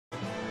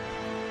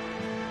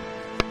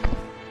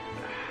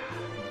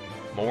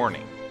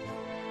morning.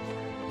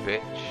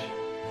 Bitch.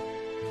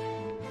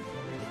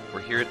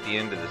 We're here at the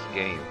end of this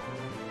game.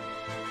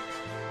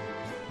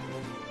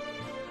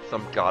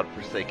 Some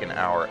godforsaken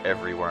hour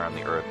everywhere on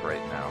the earth right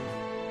now.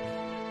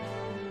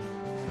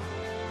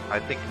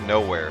 I think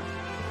nowhere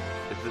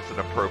is this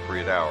an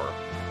appropriate hour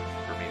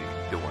for me to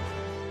be doing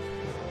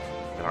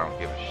this. But I don't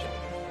give a shit.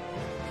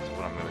 That's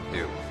what I'm gonna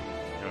do.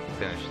 I'm gonna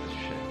finish this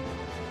shit.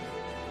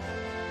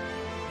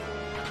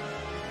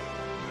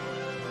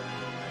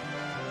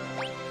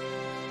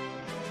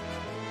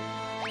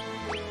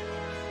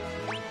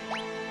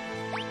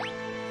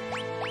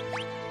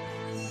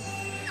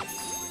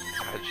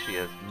 God, she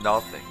has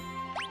nothing.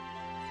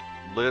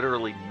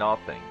 Literally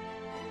nothing.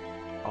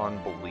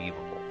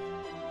 Unbelievable.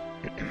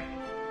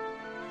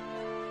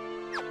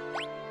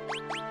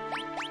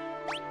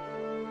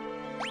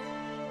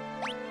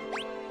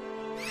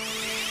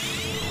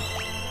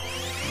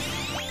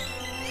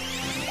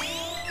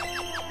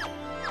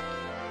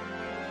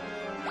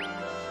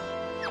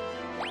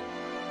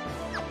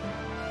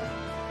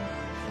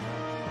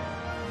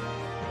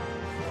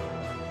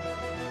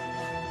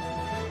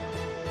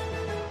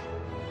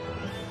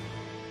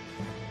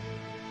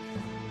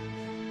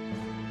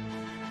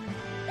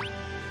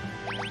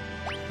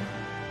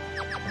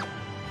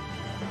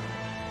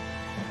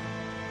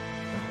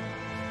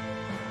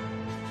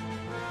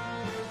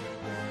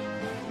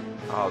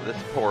 Oh, this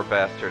poor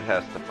bastard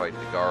has to fight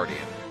the Guardian.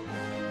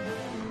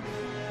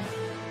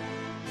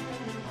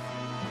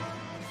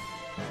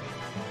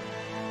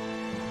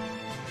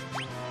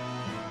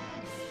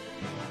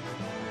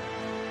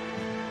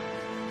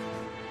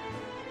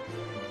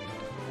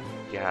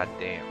 God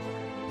damn.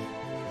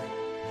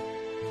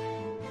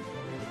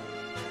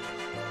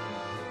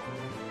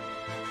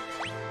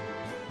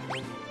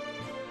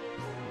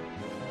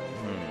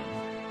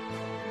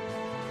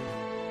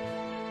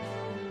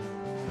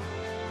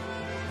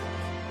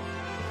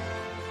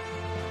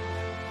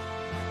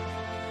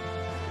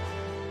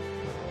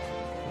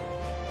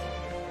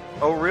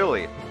 Oh,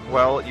 really?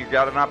 Well, you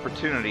got an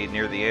opportunity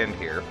near the end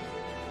here.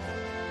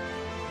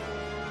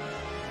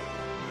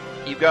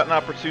 You've got an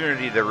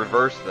opportunity to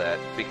reverse that,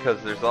 because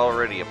there's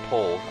already a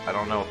pull. I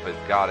don't know if it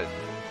got it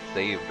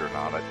saved or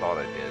not. I thought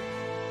I did.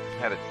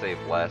 Had it saved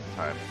last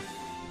time.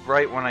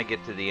 Right when I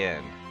get to the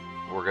end,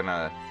 we're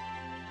gonna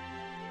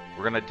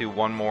do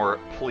one more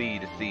plea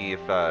to see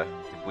if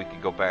we can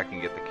go back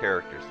and get the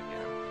characters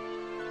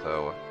again.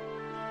 So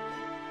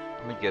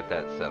let me get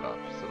that set up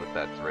so that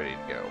that's ready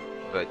to go.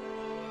 But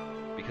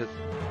because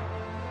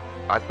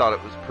I thought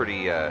it was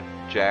pretty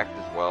jacked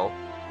as well,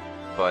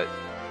 but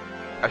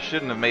I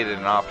shouldn't have made it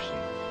an option.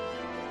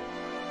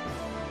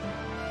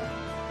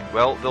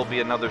 Well, there'll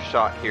be another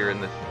shot here in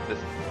this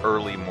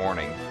early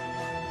morning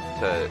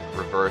to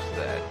reverse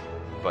that,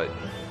 but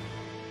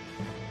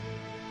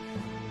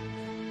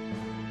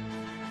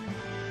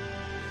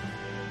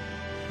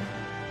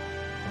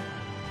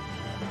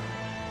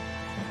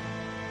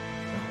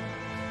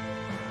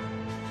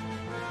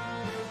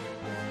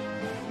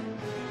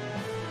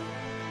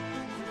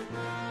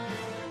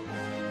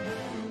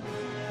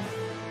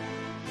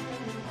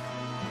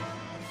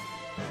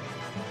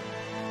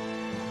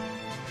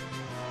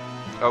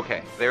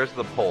okay, there's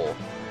the poll.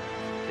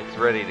 It's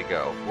ready to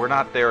go. We're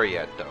not there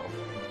yet, though.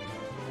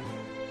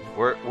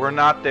 We're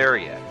not there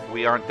yet.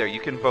 We aren't there. You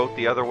can vote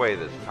the other way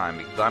this time,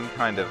 because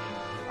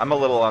I'm a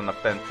little on the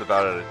fence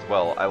about it as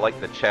well. I like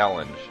the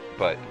challenge,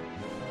 but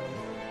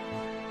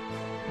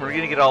we're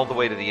gonna get all the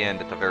way to the end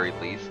at the very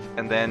least,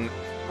 and then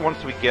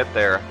once we get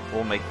there,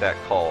 we'll make that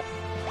call.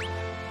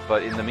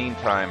 But in the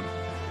meantime,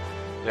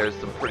 there's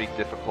some pretty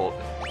difficult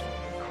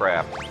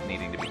crap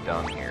needing to be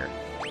done here.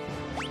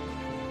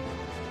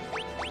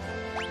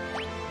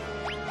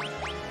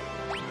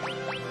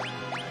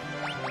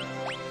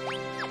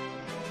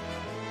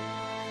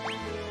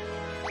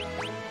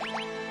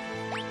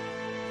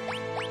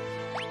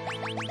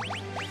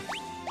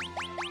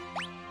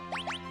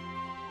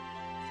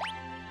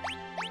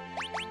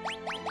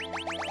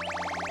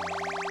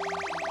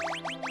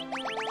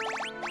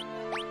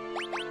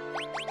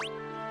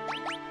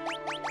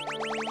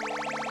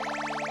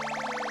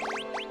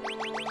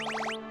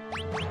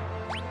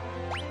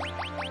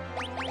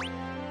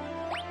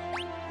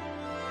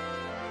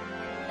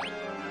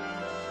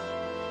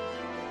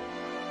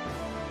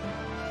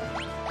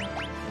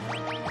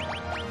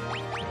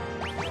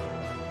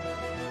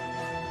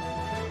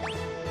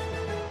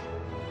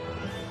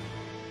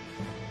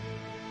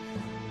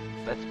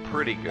 That's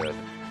pretty good.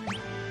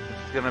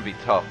 It's gonna be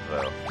tough,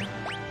 though.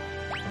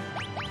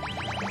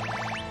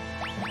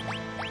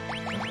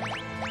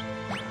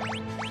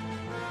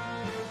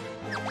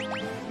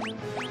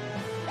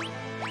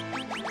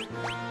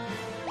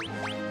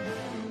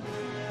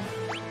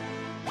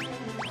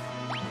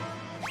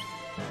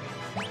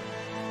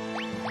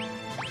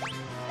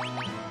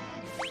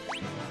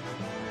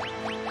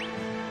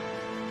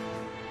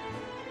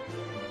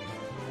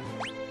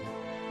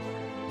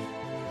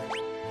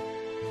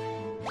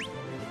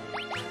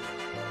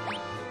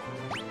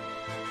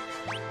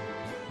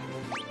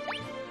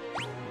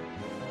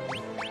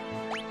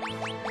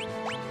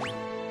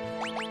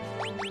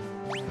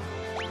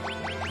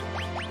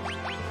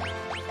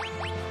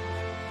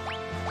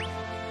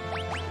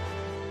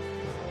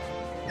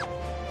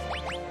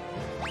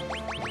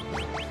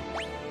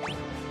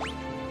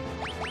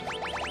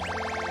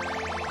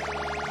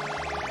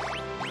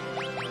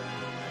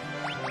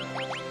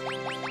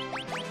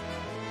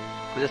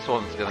 This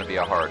one's gonna be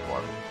a hard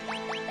one.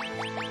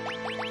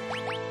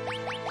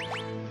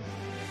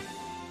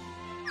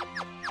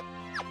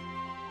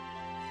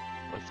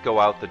 Let's go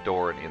out the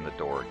door and in the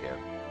door again.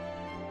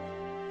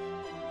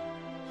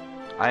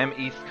 I am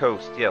East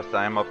Coast. Yes,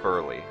 I am up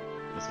early.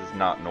 This is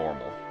not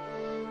normal.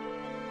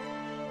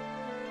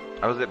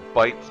 I was at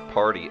Bite's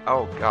party.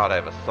 Oh god, I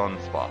have a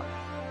sunspot.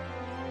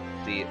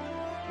 See,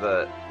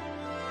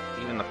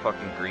 even the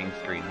fucking green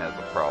screen has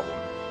a problem.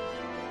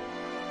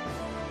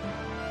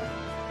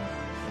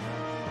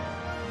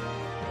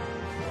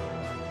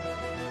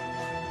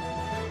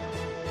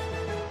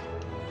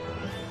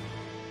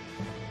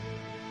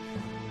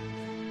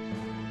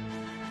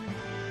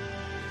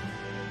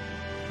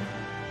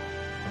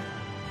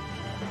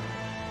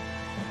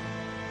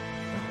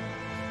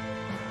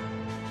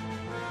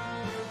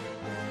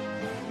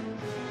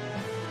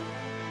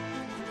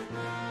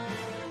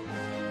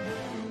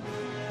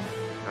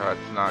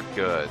 That's not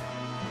good.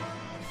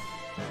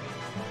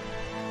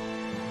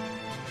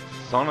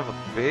 Son of a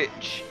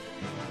bitch.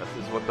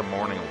 This is what the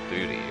morning will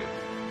do to you.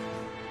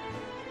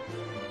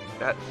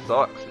 That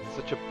sucks. It's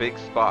such a big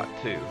spot,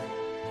 too.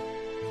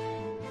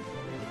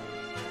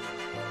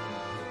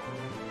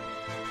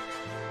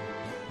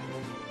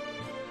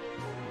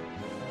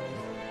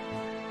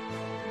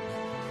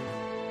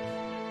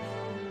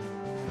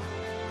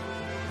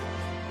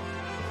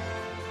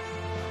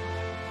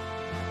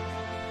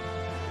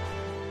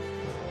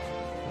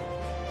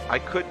 I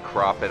could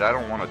crop it. I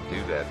don't want to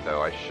do that,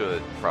 though. I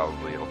should,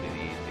 probably. It'll be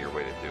the easier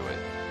way to do it.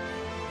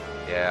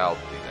 Yeah, I'll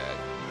do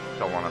that.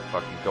 Don't want to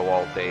fucking go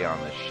all day on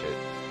this shit.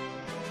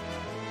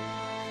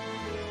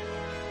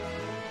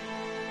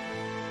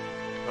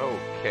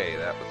 Okay,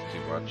 that was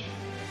too much.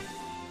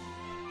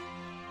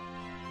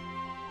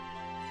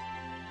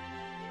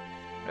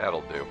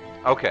 That'll do.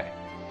 Okay.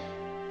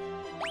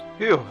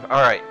 Phew,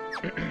 alright.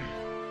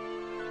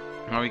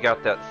 Now we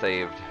got that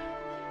saved.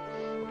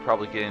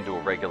 Probably get into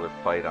a regular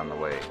fight on the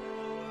way.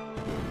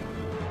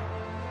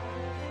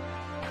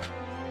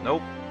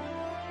 Nope.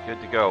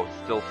 Good to go.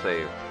 Still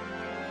saved.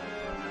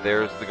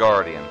 There's the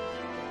Guardian.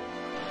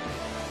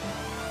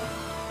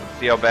 Let's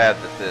see how bad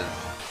this is.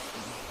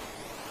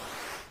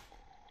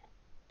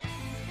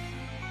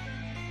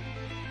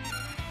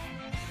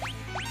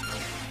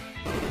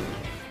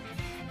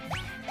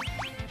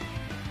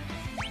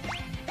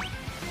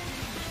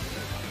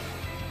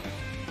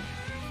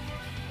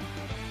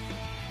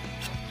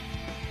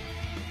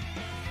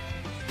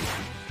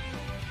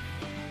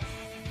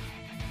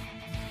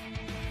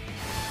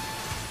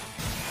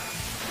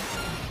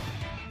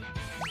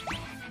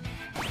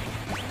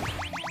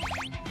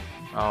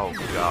 Oh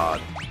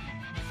god.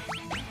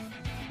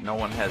 No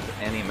one has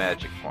any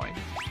magic points.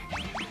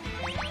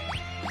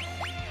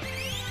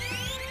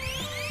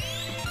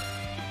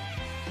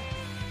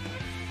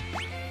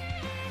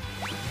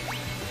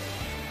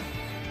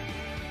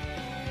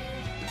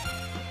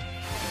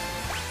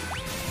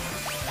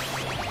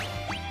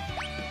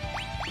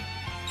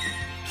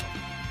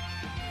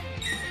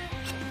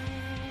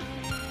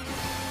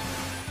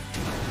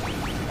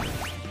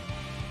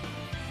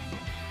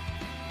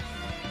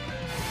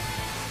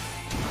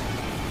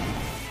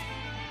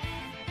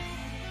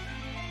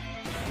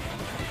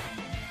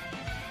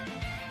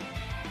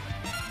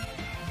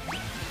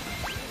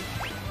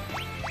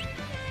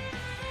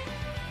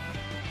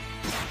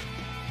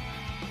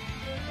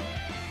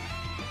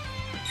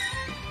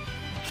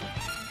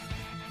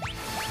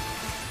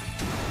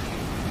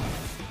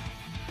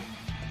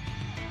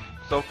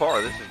 So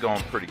far, this is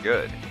going pretty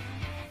good.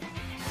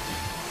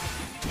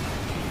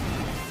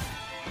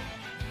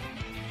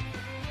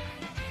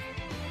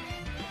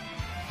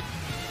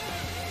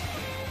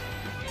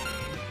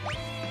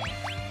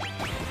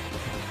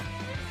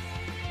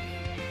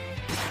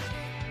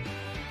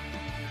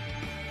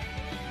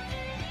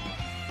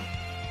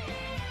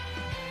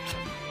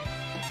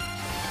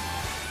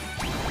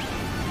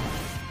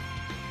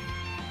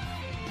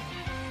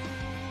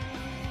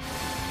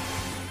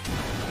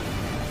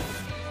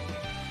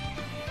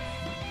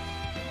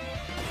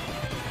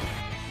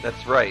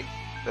 That's right.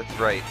 That's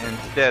right. And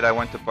instead, I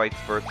went to Bite's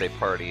birthday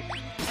party,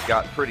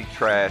 got pretty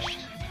trashed,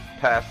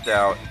 passed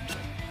out,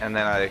 and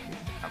then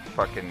I'm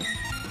fucking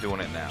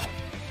doing it now.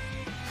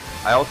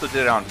 I also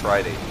did it on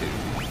Friday,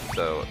 too.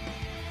 So,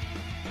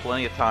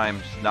 plenty of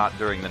times not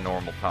during the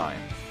normal time.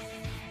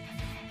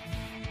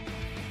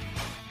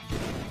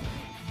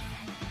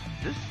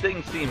 This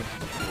thing seems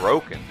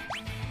broken.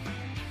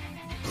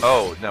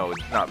 Oh, no,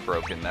 it's not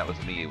broken. That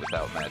was me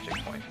without magic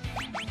points.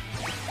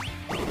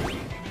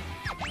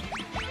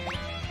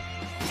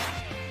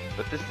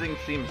 But this thing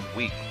seems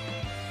weak.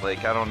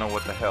 Like, I don't know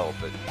what the hell,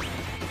 but...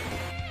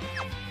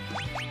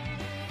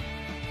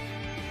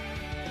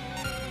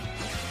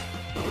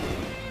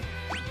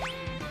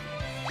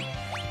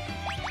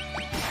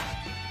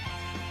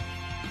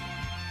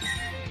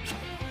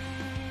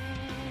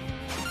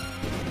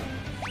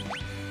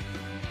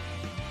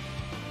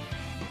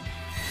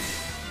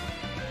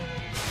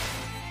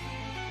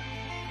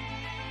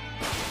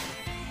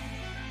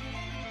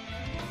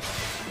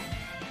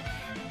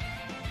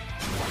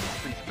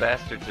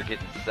 bastards are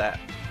getting set.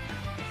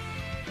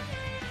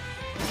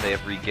 They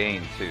have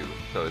regained too,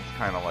 so it's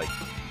kind of like,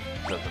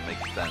 doesn't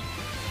make sense.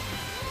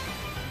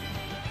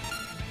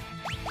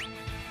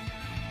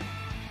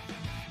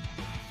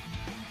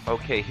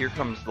 Okay, here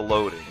comes the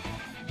loading.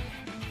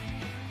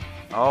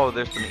 Oh,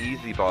 there's some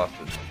easy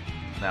bosses.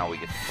 Now we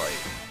get to fight.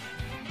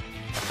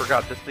 I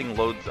forgot, this thing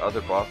loads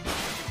other bosses.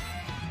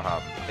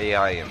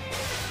 AI input.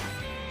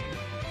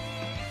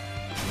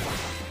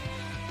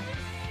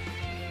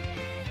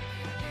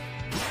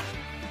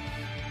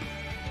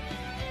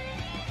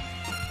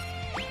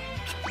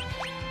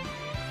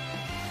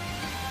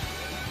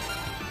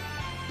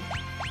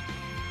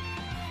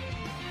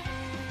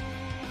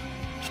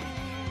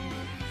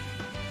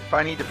 If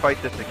I need to fight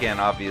this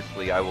again,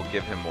 obviously I will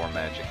give him more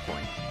magic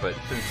points, but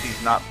since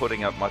he's not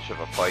putting up much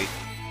of a fight,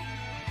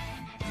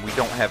 we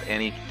don't have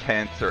any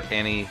tents or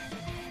anything,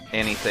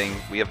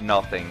 we have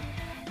nothing.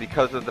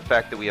 Because of the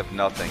fact that we have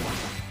nothing,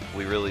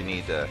 we really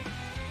need to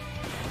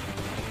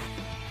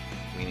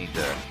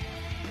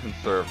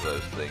conserve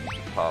those things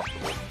if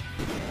possible.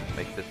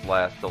 Make this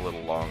last a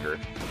little longer.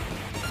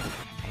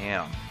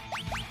 Damn.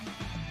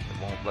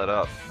 It won't let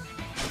up.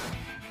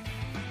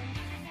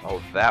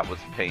 Oh, that was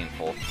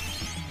painful.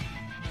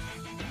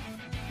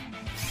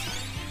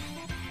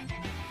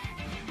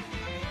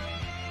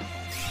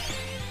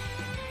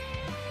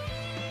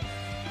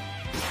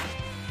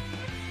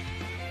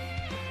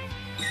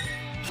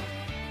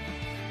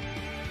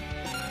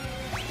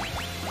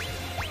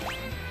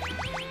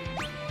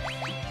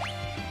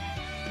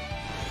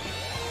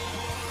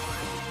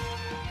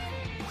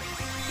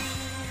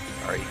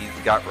 Alright,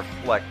 he's got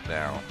Reflect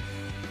now.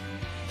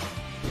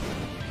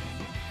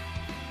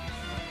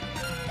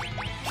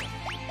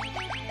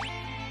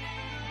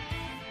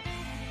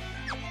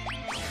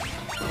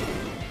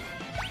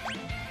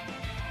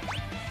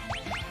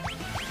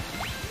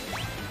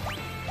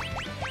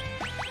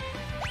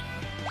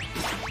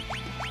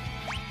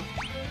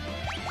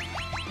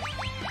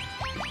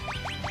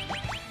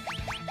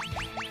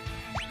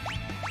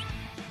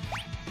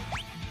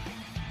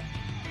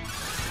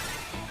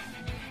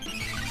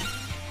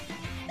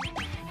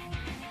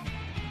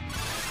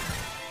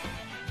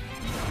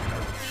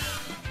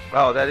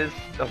 Oh, that is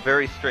a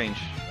very strange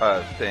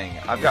thing.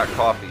 I've got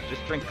coffee.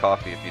 Just drink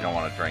coffee if you don't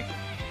want to drink.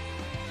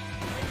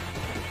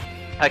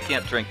 I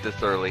can't drink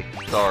this early.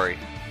 Sorry.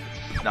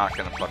 It's just not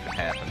gonna fucking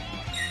happen.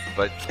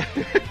 But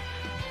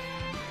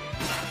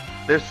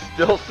there's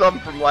still some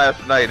from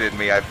last night in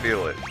me. I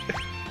feel it.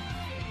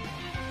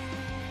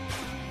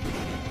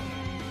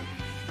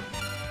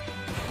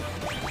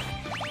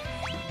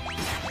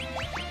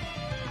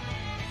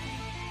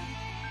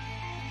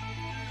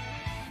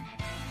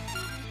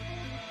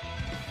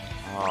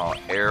 Oh,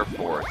 Air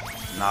Force.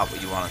 Not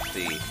what you want to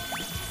see.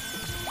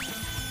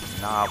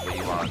 Not what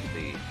you want to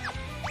see.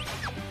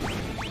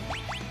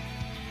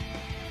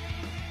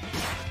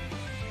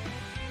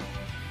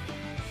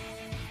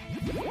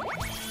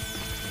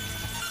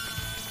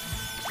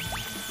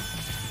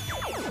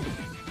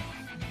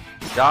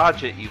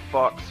 Dodge it, you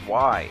fucks.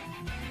 Why?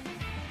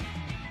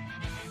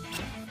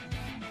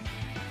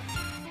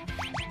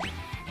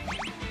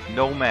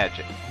 No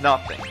magic.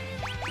 Nothing.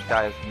 This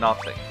guy has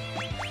nothing.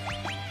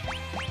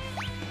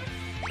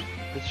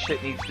 This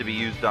shit needs to be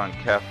used on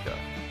Kefka.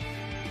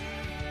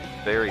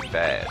 Very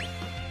bad.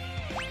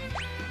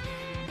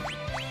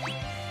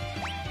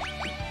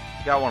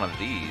 Got one of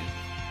these.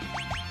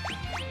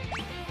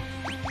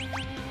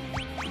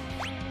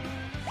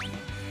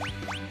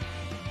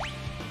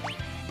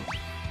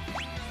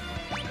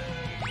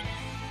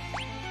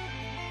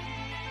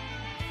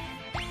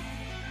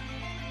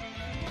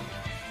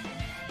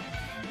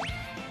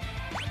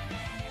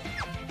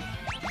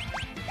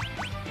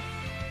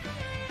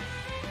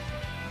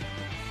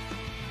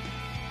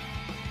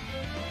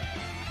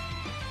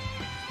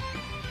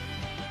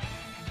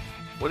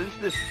 What is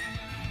this?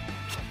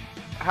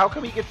 How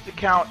come he gets to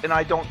count and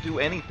I don't do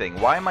anything?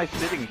 Why am I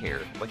sitting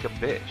here like a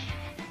bitch?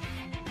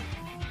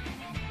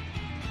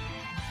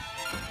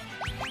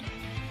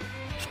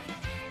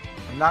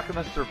 I'm not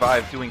gonna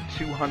survive doing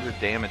 200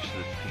 damage to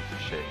this piece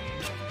of shit.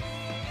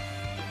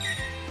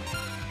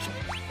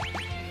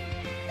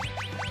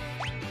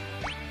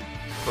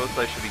 Suppose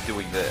I should be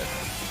doing this.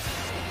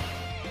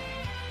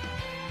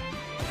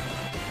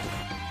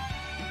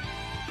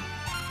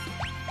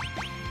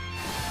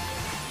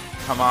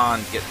 Come on,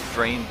 get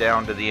drained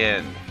down to the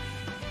end.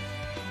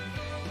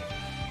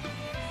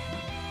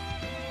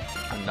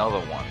 Another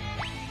one.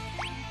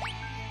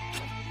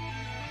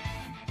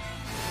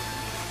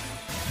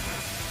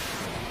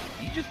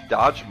 He just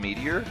dodged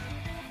Meteor?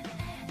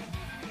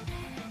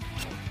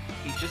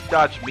 He just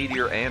dodged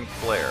Meteor and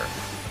Flare.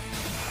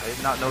 I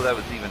did not know that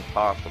was even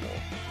possible.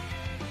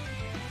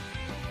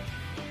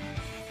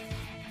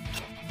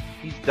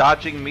 He's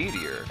dodging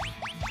Meteor.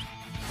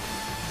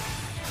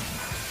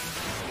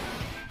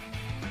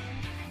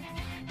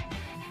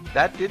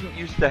 That didn't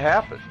used to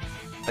happen.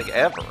 Like,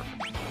 ever.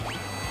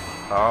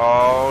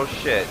 Oh,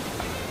 shit.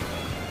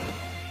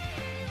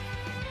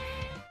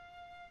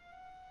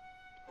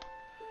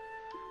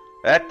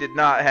 That did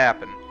not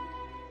happen.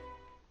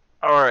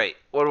 Alright,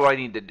 what do I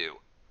need to do?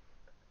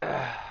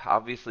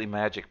 Obviously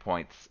magic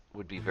points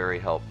would be very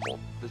helpful.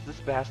 Does this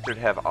bastard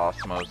have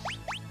Osmos?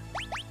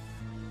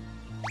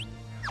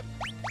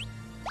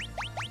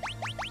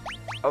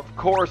 Of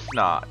course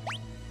not.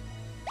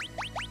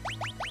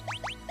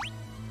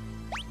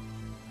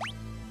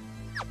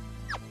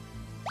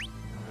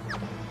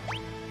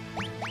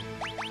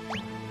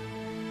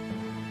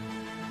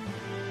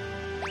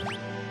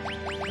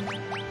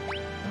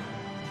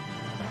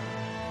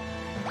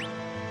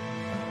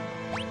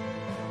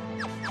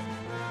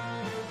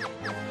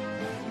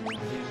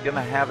 He's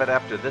gonna have it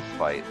after this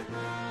fight.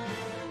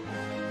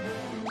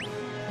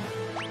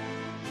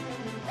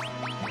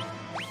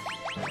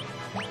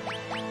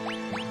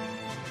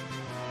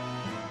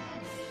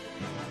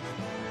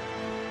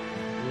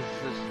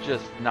 This is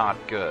just not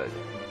good.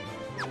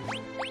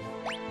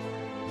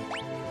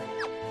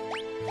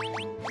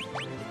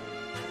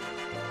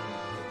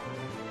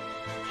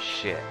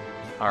 Shit.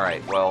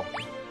 Alright, well.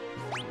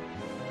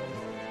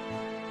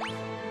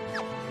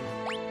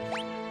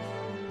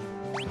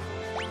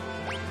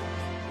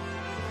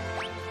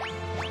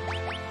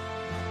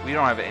 We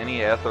don't have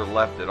any ether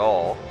left at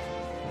all.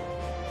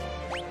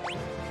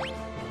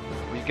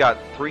 We've got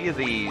 3 of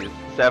these,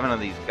 7 of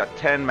these, got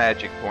 10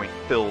 magic point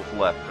fills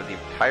left for the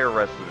entire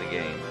rest of the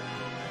game.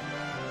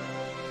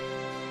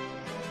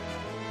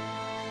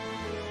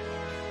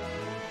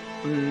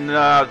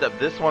 No,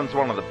 this one's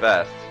one of the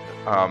best.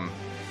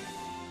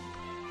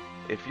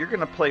 If you're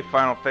gonna play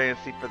Final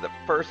Fantasy for the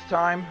first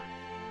time,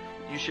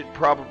 you should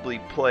probably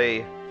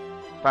play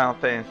Final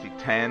Fantasy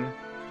X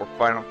or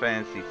Final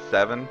Fantasy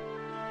VII.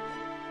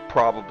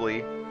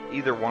 Probably.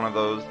 Either one of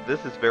those.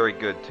 This is very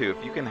good too.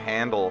 If you can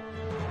handle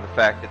the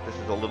fact that this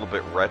is a little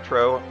bit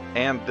retro,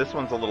 and this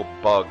one's a little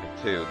bugged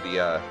too.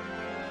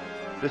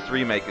 This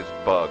remake is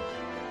bugged.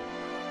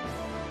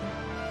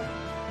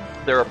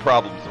 There are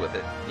problems with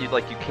it. You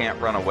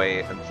can't run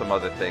away and some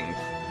other things.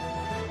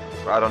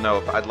 I don't know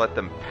if I'd let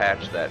them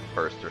patch that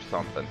first or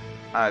something.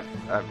 I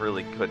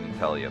really couldn't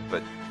tell you,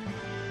 but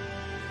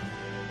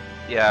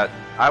yeah,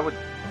 I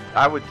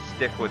would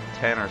stick with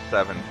 10 or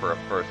 7 for a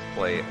first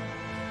play.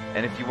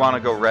 And if you want to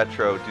go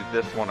retro, do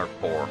this one or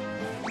 4.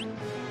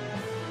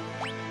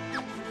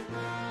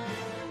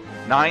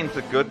 9's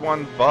a good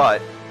one,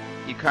 but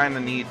you kind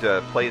of need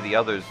to play the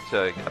others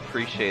to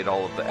appreciate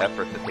all of the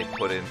effort that they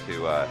put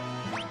into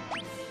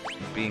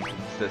being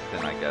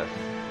consistent, I guess.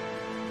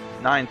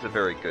 9's a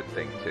very good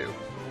thing, too.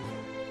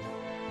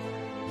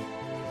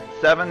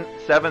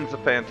 7's a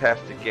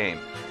fantastic game.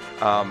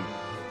 I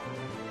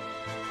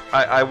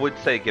would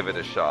say give it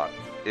a shot.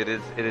 It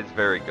is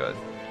very good.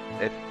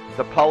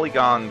 The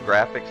polygon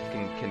graphics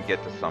can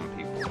get to some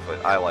people,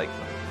 but I like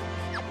them.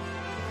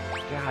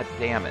 God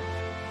damn it.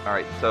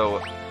 Alright,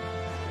 so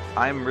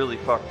I'm really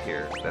fucked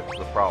here. That's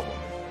the problem.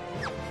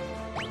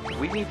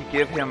 We need to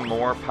give him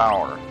more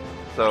power.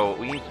 So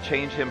we need to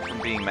change him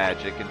from being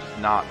magic and just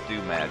not do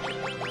magic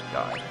with this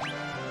guy.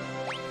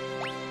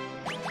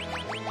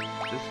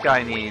 This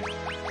guy needs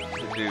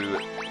to do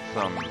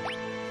some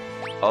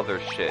other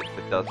shit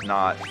that does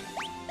not...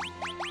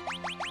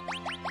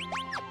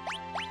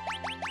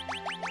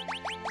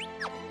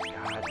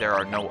 God, there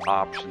are no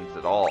options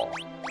at all.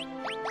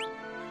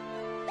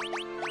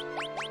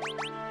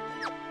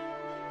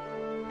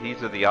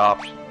 These are the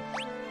options.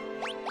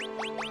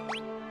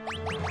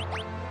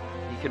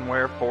 He can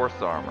wear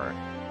force armor.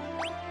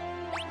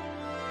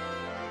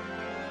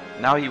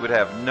 Now he would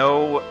have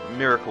no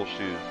miracle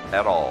shoes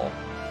at all.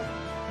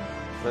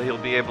 So he'll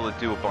be able to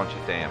do a bunch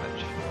of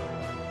damage.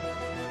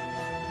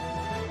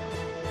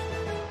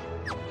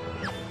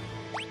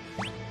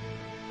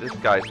 This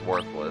guy's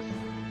worthless.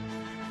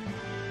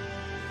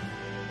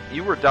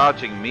 You were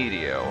dodging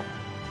Meteo,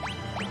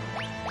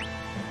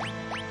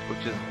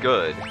 which is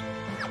good.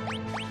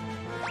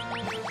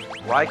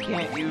 Why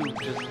can't you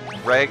just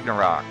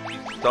Ragnarok? You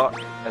suck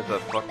as a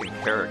fucking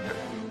character.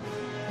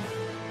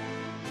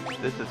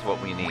 This is what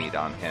we need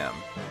on him.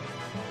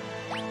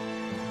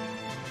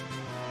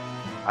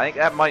 I think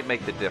that might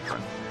make the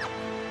difference.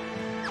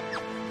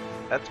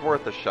 That's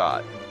worth a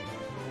shot.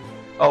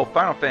 Oh,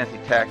 Final Fantasy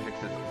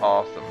Tactics is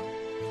awesome.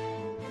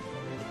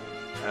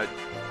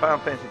 Final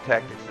Fantasy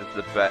Tactics is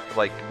the best,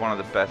 like one of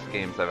the best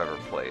games I've ever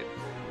played.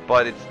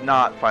 But it's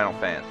not Final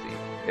Fantasy.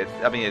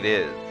 I mean, it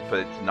is, but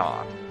it's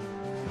not.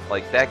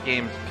 Like, that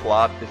game's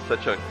plot is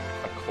such a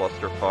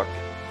clusterfuck.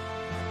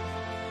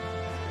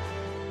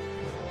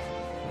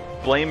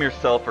 Blame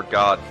yourself or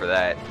God for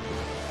that.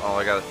 All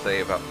I gotta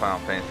say about Final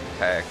Fantasy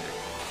Tactics.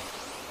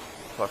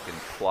 Fucking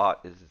plot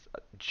is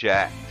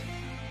jacked.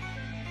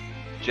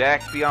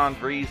 Jacked beyond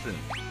reason.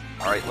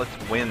 Alright, let's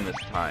win this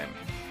time.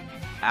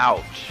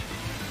 Ouch.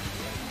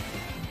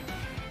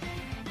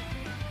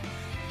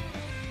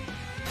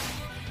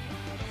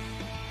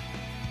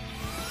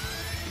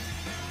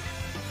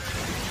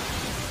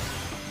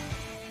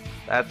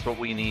 That's what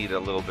we need a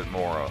little bit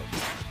more of.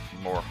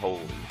 More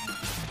holy.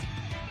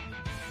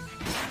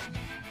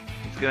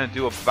 He's gonna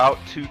do about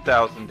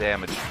 2,000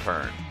 damage a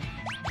turn.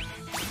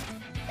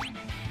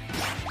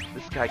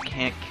 This guy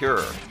can't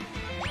cure.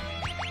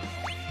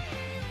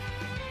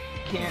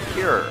 can't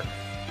cure.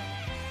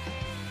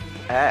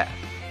 Ass.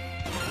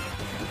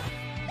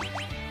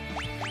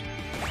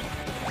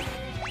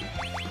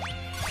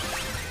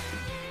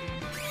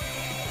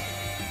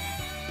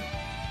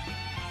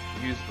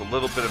 Use the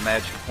little bit of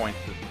magic points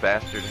this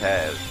bastard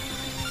has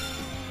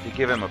to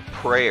give him a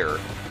prayer.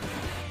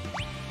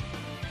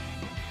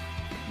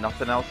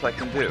 Nothing else I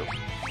can do.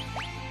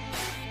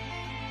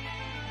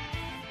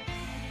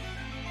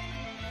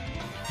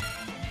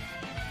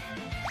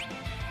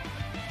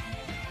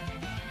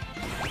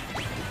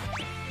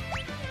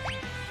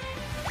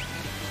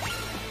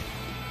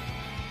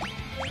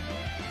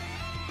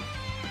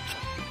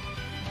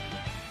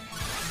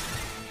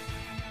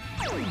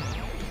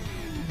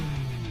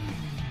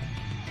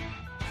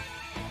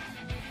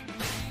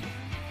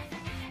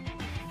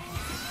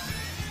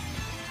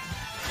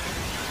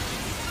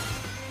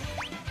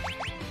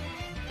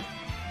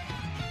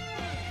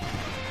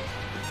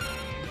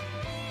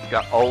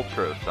 Got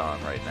Ultros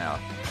on right now.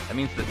 That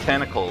means the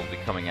tentacle will be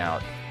coming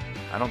out.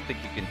 I don't think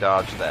you can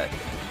dodge that.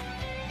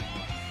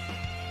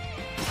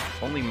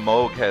 Only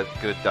Moog has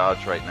good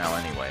dodge right now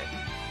anyway.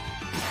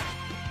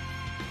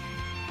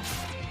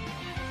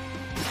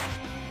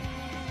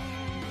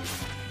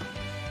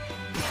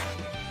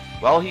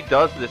 While he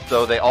does this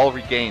though, they all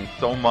regain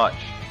so much.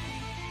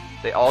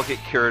 They all get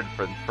cured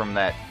from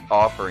that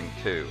offering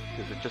too,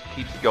 because it just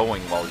keeps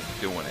going while he's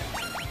doing it.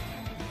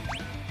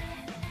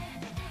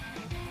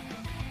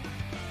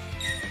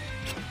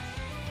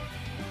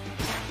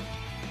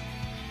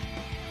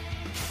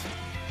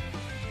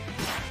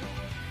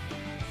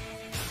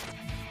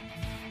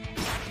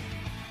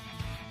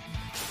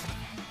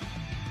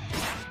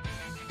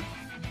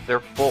 They're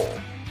full.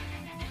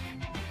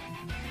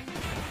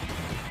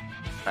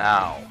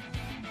 Ow.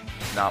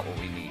 Not what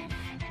we need.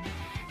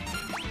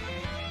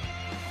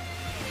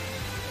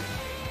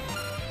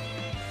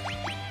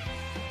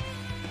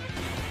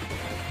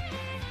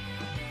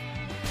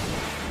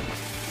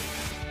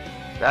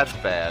 That's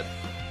bad.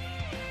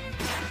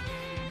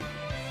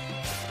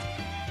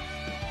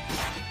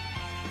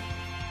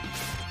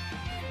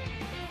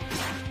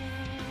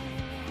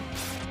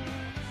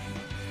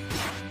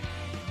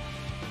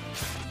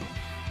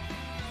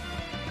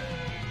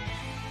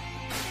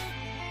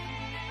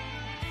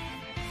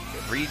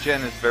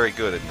 Regen is very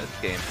good in this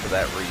game for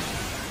that reason.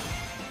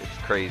 It's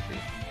crazy.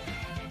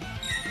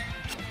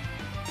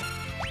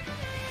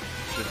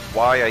 This is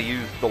why I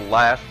used the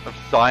last of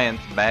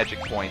Science magic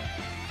points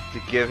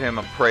to give him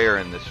a prayer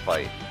in this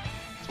fight.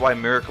 That's why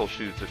Miracle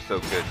Shoes are so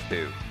good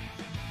too.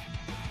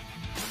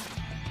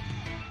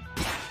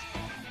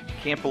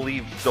 Can't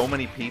believe so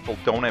many people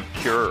don't have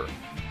Cure.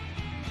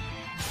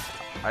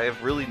 I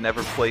have really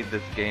never played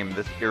this game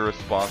this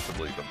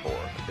irresponsibly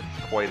before.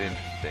 It's quite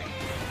interesting.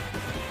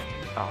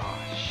 Ah,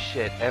 oh,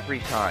 shit,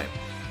 every time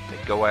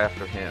they go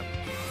after him.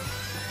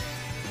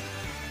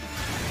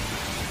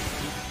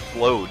 He's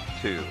slowed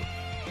too.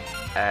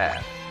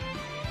 Ass.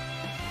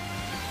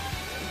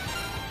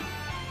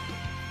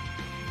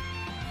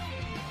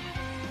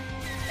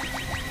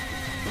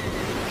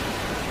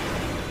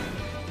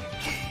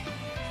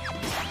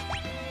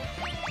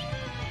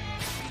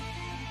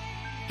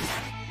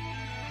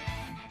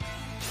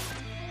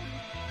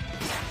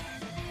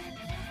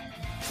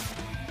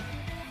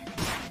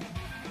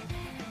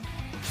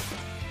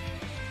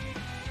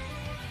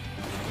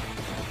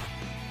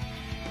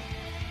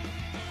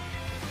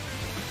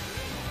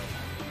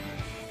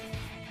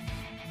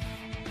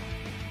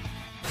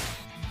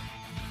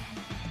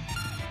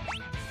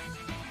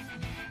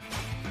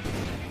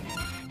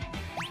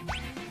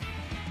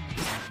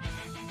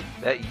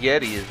 That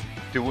Yeti is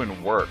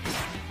doing work.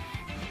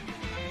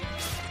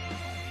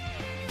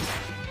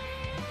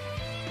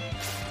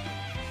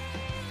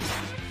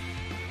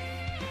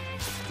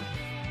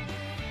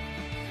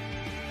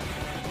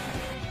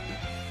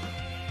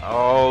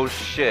 Oh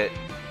shit,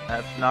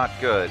 that's not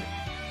good.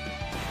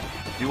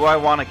 Do I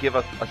want to give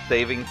a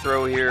saving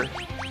throw here?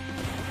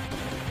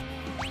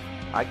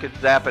 I could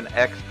zap an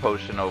X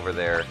potion over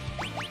there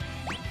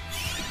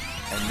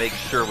and make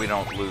sure we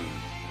don't lose.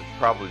 It's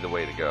probably the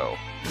way to go.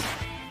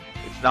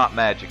 It's not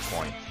magic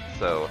points,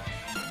 so...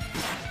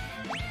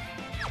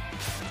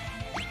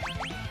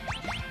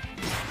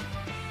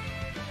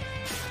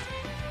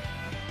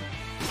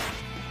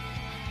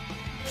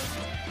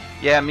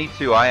 Yeah, me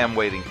too. I am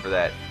waiting for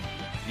that.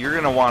 You're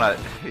gonna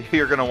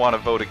wanna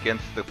vote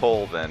against the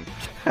poll then.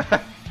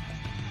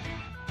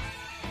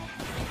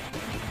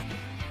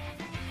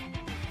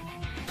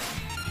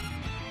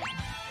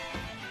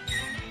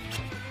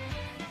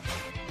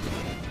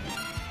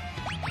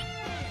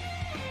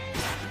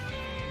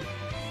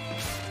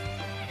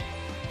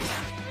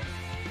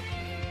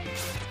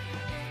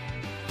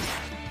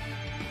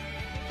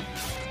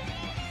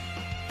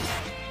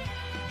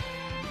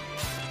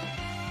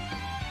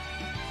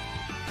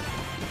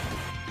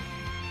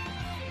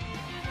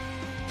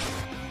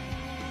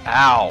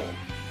 Ow!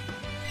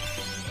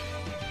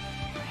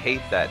 I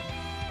hate that.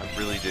 I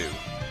really do.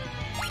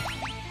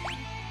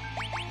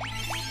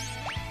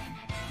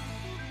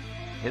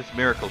 His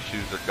Miracle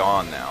Shoes are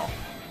gone now.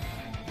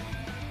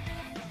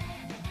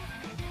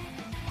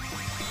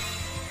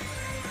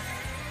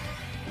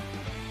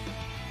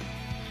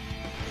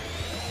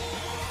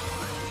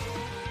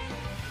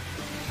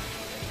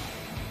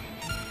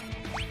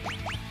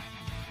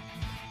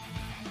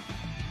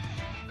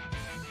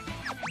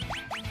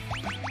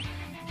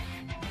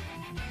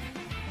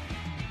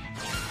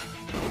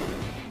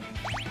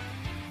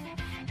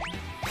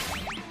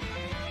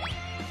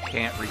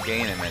 can't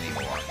regain him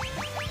anymore.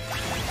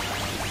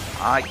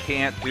 I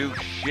can't do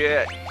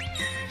shit.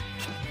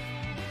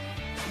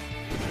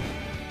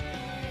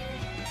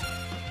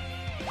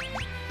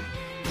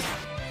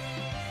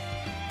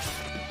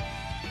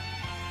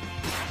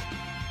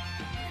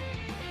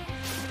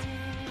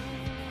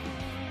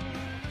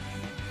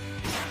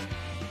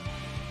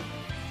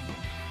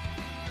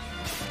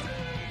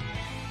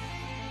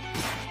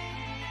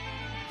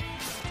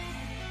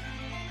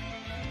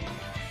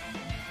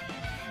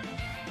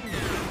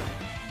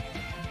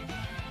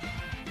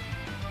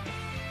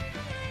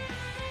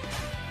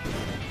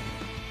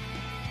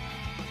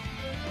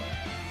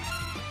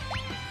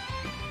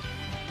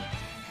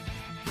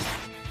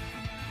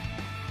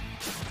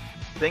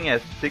 Thing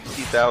has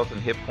 60,000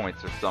 hit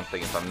points or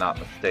something, if I'm not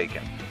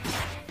mistaken.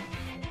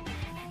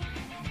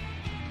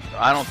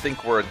 I don't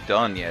think we're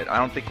done yet. I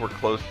don't think we're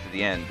close to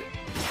the end.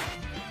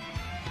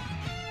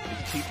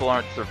 These people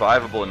aren't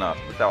survivable enough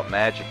without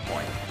magic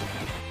points.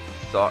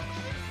 Sucks.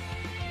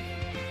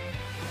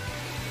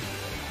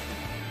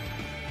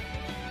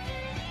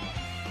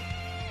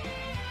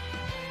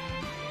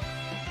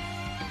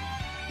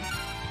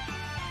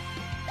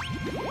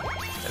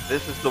 And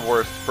this is the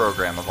worst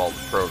program of all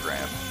the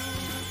programs.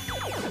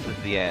 This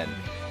is the end.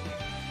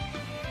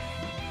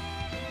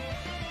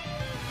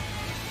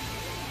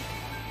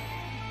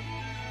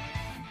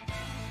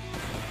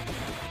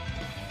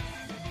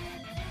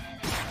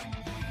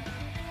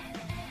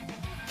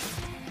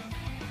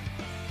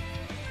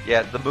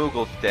 Yeah, the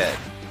Moogle's dead.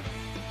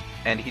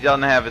 And he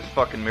doesn't have his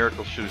fucking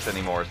miracle shoes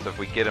anymore, so if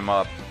we get him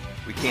up,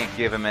 we can't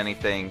give him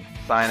anything.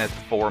 Cyan has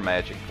 4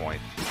 magic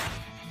points.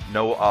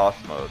 No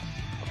Osmos,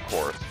 of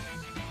course.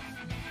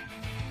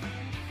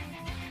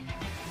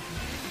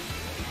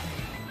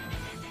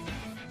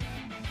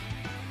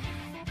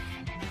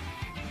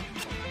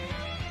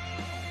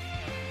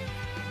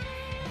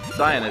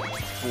 Cyan is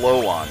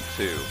slow on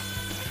too.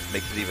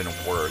 Makes it even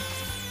worse.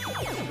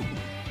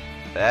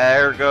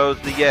 There goes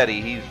the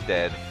Yeti, he's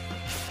dead.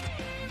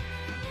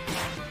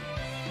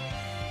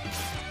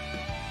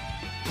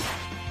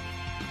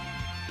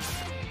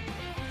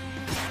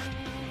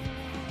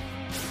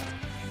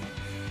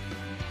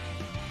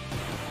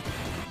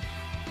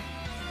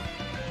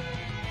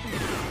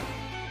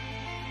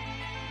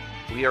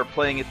 We are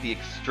playing at the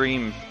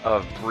extremes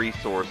of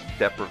resource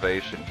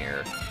deprivation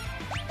here.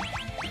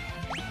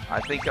 I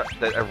think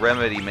that a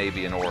remedy may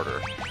be in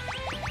order.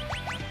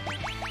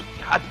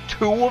 God,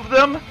 2 of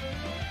them?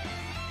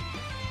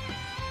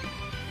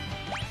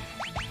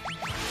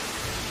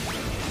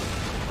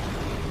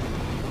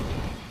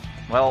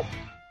 Well,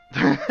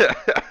 it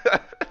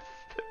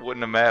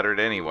wouldn't have mattered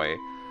anyway.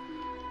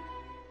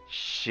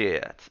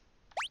 Shit.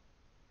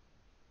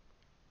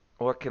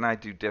 What can I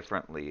do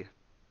differently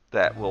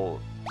that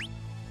will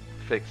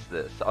fix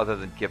this, other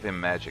than give him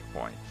magic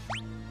points?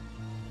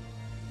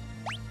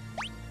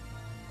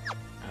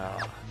 Oh,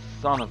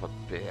 son of a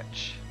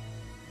bitch.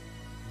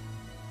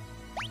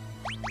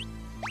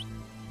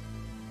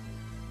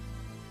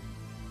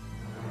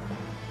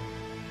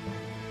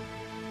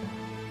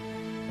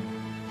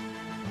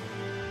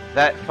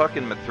 That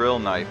fucking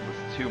mithril knife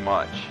was too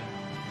much.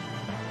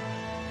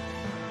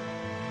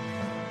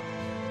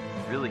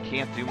 Really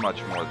can't do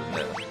much more than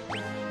this.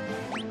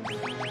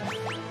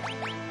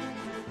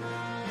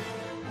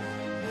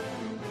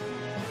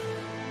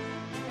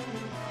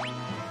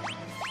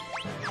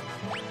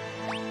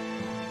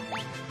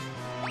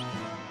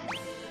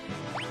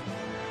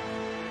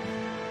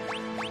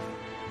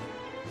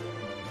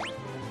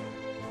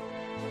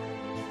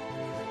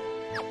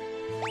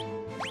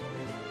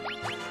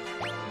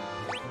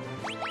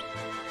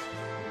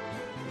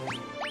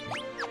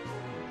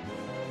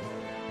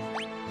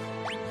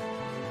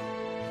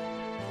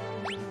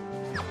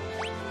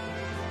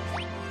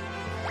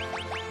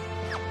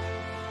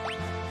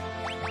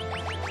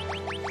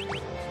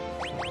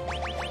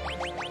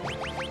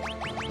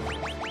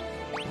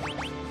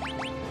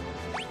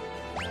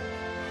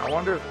 I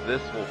wonder if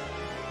this will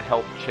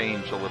help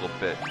change a little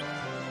bit.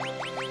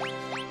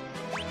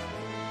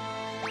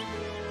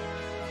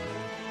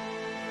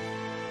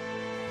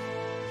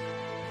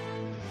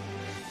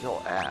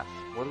 Still ass.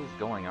 What is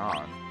going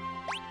on?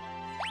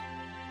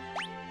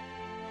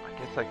 I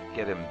guess I could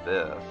get him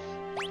this.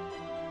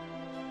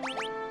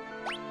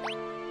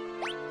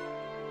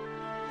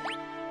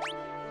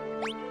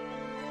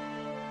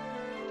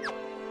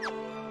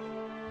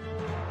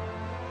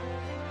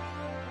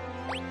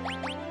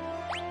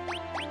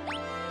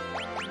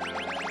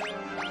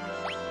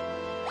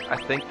 I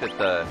think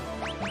that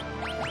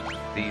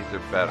these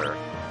are better.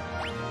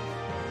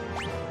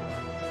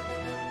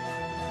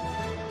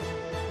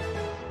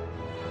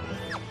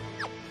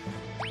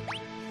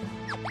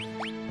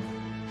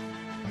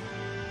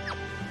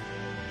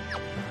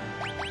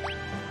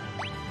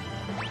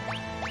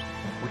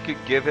 We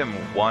could give him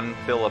 1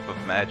 fill-up of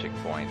magic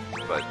points,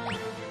 but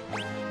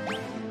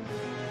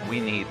we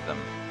need them.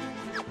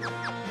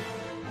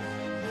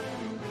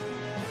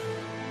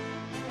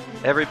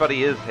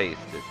 Everybody is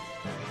hasted.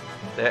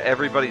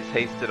 Everybody's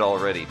hasted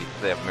already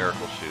because they have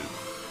miracle shoes.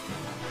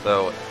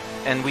 So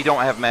And we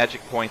don't have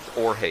magic points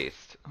or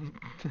haste.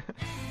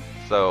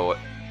 So,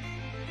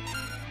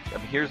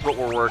 here's what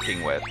we're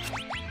working with.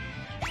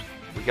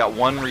 We got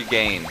 1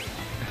 regain.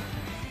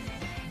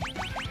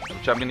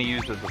 Which I'm going to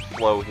use as a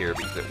slow here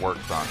because it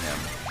works on him.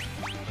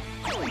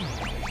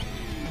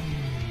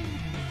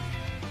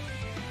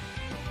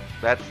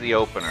 That's the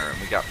opener, and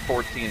we got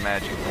 14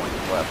 magic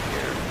points left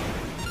here.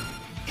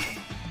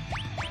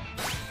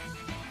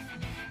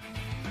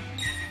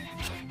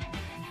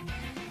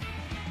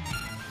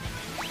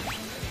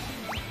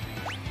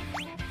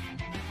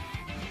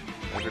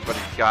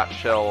 Everybody's got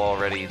shell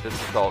already. This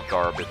is all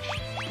garbage.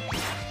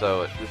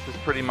 So this is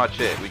pretty much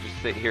it. We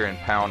just sit here and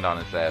pound on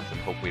his ass and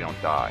hope we don't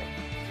die.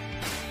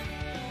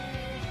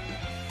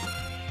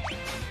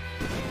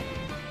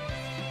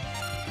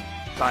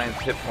 Science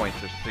hit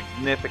points are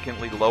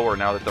significantly lower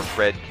now that the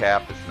red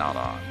cap is not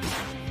on.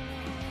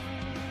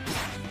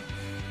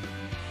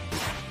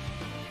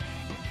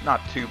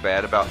 Not too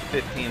bad, about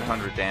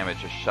 1500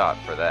 damage a shot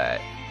for that.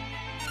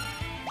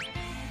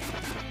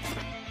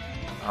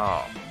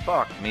 Oh,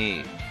 fuck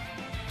me.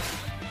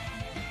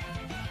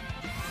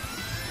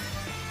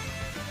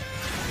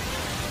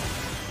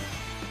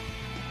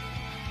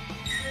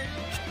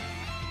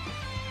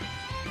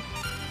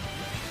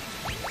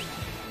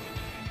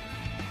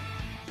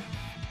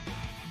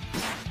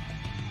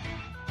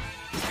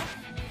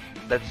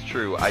 That's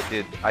true. I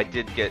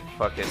did get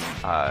fucking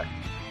I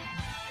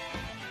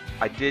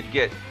did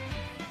get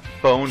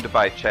boned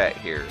by chat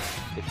here.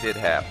 It did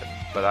happen,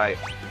 but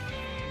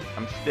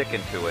I'm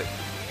sticking to it.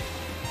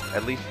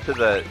 At least to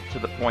the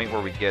point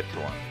where we get to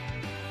him.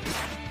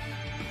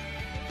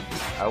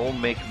 I will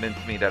make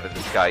mincemeat out of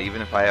this guy,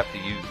 even if I have to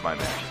use my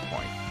magic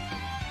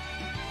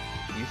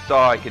points. You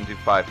saw I can do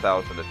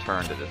 5,000 a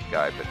turn to this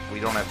guy, but we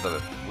don't have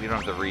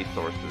the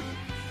resources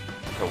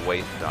to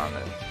waste on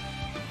this.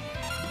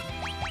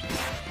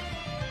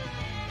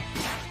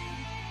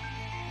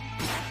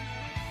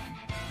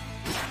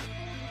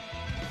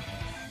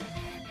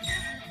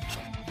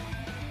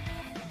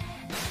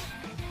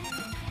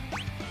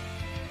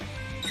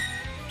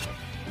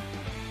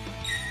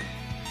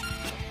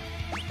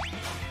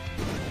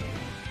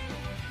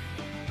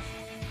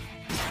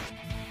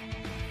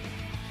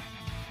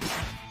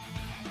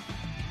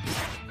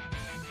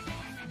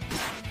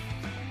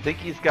 I think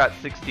he's got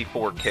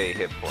 64k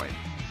hit points.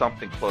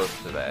 Something close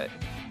to that.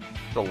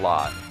 It's a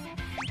lot.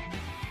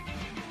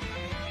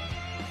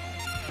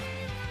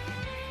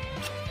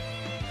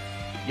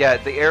 Yeah,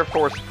 the Air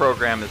Force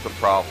program is a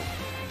problem.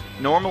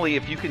 Normally,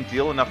 if you can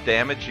deal enough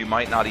damage, you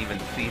might not even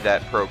see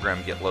that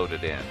program get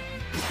loaded in.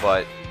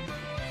 But,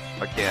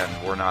 again,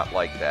 we're not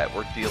like that.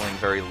 We're dealing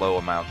very low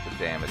amounts of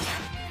damage.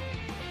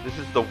 This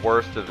is the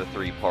worst of the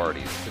 3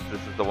 parties, because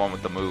this is the one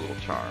with the Moogle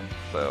charm,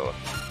 so...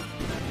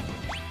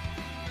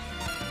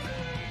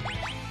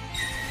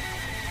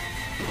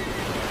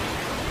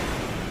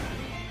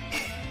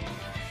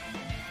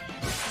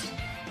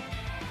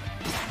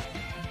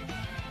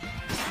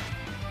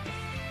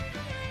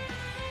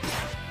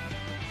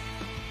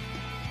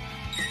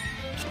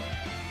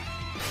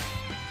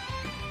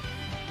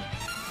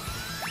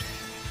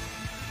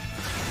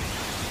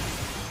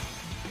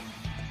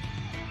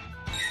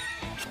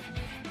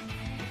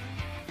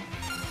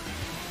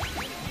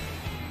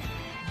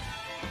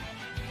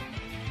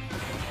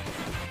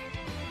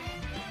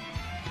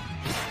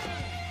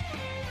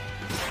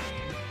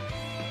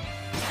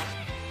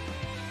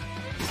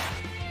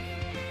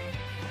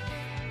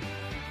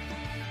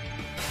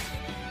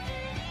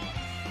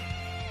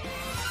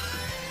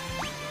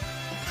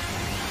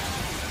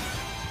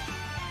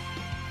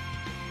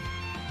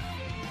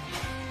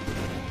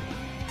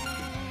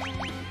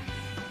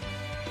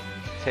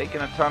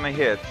 Taking a ton of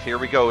hits. Here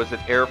we go. Is it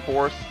Air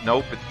Force?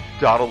 Nope, it's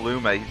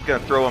Dodaluma. He's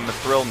gonna throw a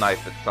mithril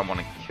knife at someone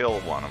and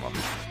kill one of them.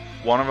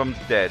 One of them's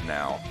dead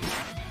now.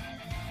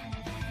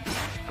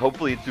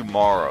 Hopefully it's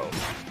Umaro.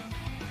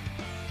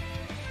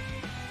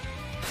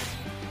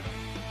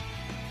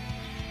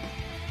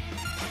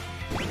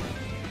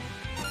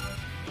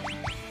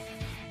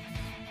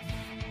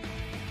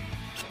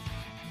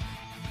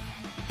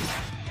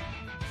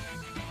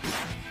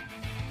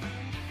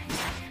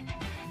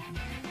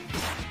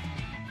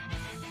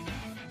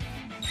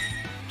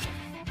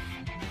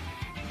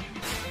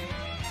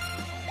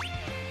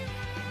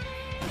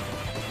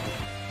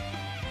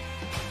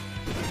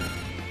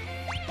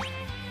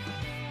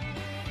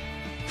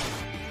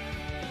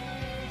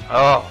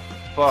 Oh,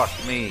 fuck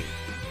me.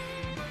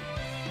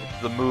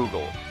 It's the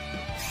Moogle.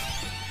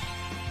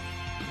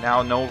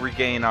 Now no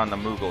regain on the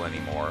Moogle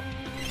anymore.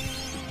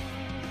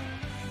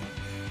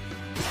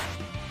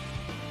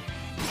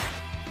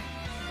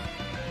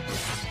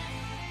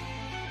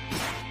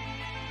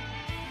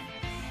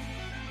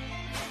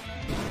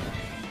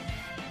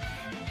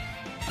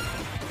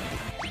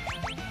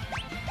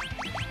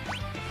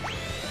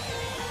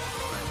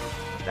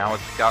 Now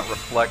it's got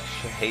Reflect,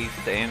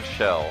 Haste, and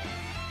Shell.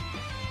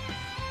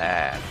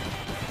 Ah.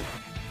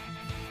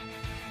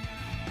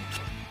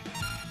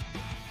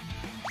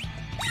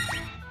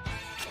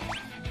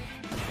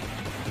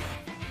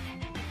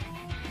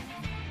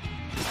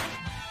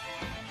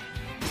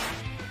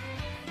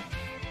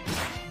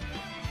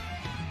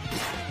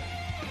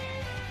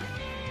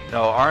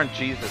 No,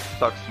 RNG just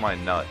sucks my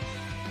nuts.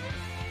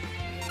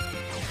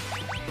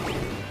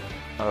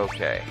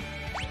 Okay.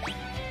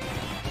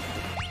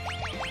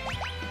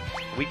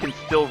 We can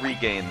still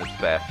regain this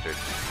bastard.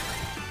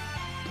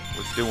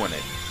 We're doing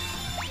it.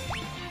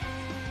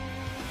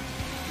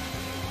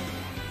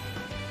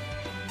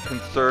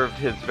 Conserved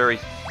his very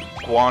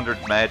squandered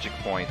magic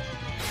points.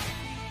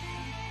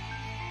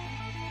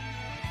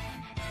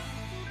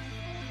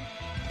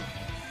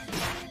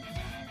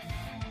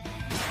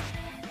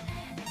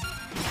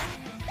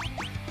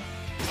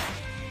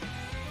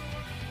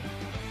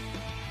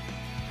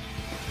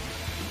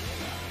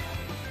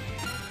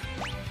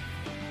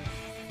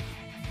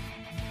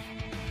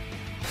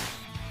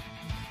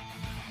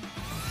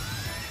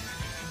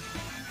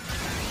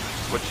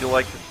 What you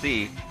like to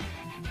see.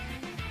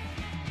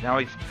 Now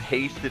he's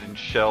pasted and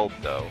shelled,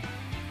 though.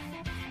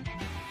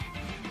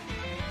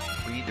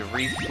 We need to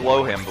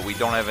re-slow him, but we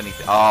don't have any...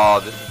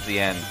 Oh, this is the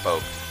end,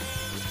 folks.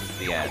 This is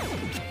the end.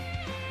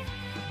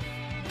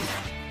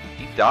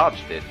 He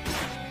dodged it.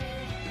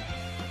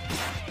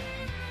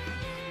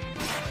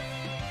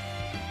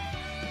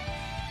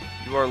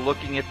 You are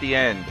looking at the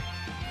end.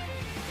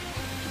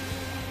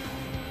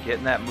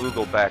 Getting that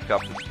Moogle back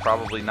up is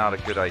probably not a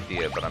good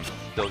idea, but I'm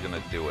still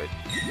gonna do it.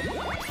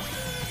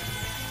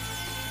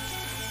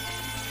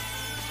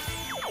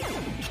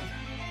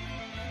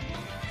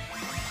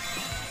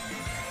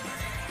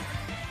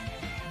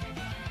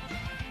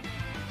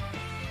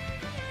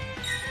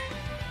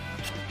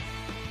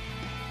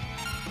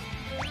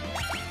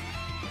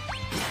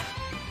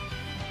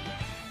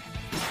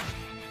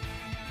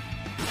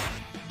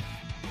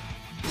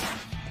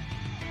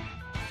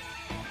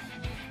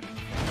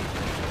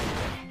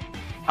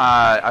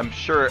 I'm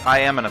sure I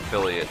am an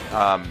affiliate.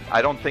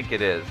 I don't think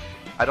it is.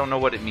 I don't know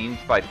what it means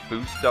by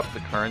boost up the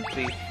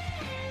currency,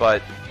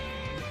 but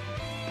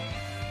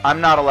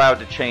I'm not allowed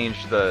to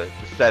change the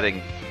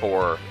settings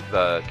for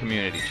the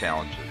community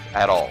challenges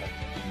at all.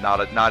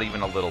 Not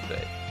even a little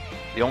bit.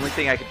 The only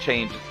thing I could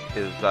change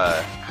is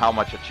how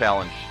much a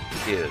challenge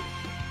is.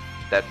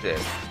 That's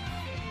it.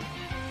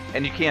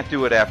 And you can't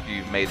do it after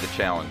you've made the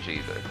challenge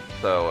either.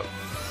 So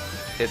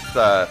it's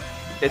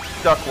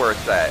stuck where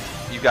it's at.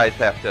 You guys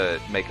have to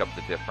make up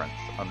the difference,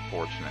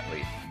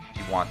 unfortunately, if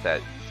you want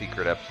that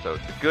secret episode.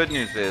 The good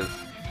news is,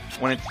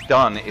 when it's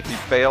done, if you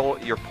fail,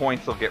 your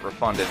points will get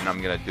refunded, and I'm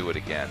going to do it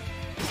again.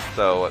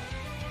 So,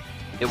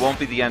 it won't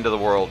be the end of the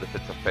world if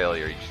it's a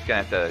failure. You're just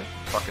going to have to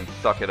fucking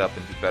suck it up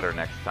and do better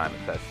next time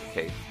if that's the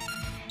case.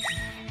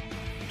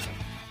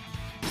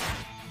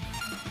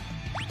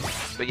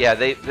 But yeah,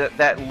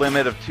 that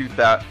limit of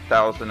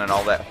 2,000 and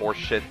all that horse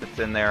shit that's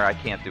in there, I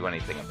can't do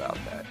anything about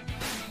that.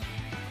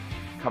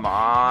 Come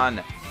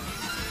on!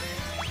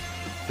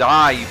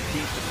 Die, you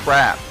piece of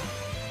crap!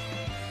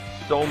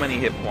 So many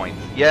hit points.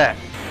 Yes!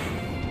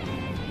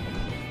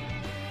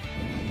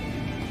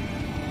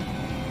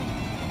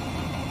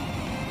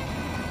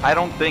 I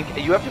don't think...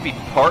 You have to be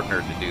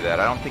partnered to do that.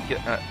 I don't think...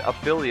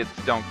 affiliates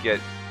don't get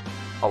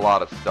a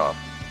lot of stuff.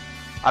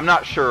 I'm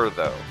not sure,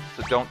 though.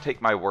 So don't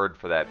take my word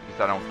for that,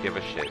 because I don't give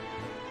a shit.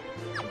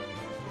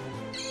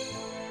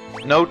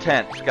 No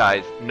tents,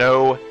 guys.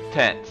 No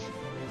tents.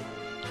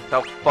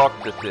 How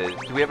fucked this is.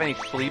 Do we have any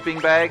sleeping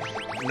bags?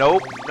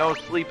 Nope, no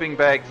sleeping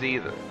bags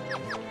either.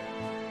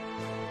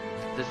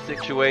 This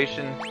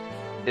situation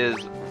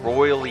is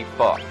royally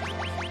fucked.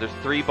 There's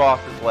 3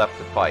 bosses left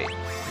to fight.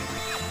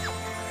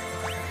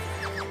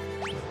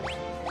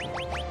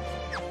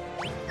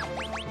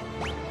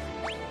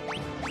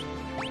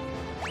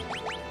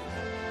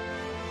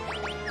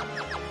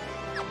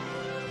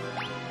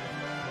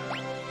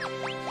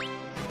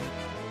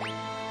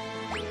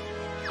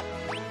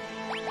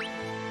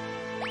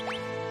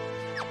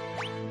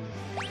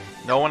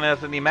 No one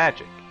has any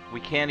magic. We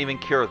can't even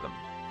cure them.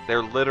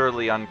 They're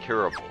literally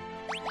uncurable.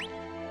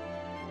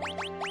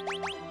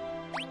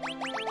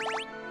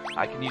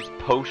 I can use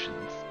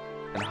potions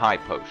and high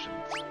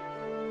potions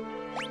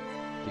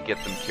to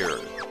get them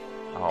cured.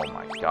 Oh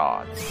my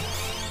god.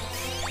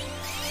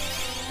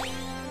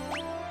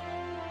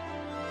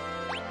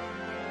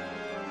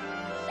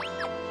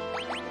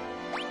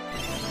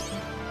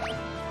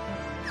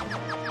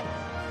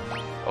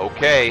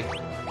 Okay.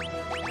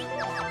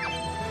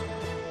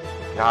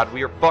 God,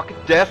 we are fucking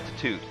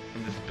destitute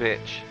in this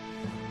bitch.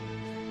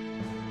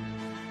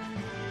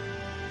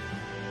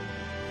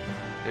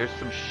 There's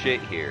some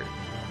shit here.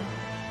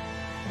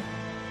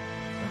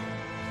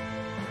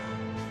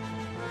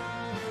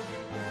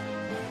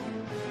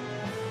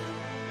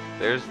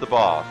 There's the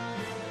boss.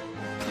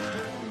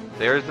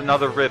 There's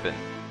another ribbon.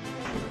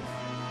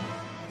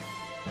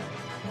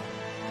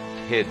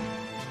 It's hidden.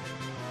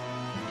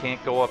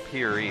 Can't go up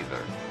here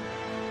either.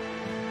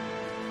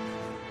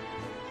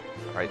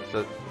 Alright,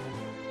 so...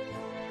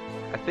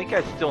 I think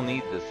I still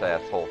need this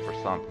asshole for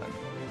something.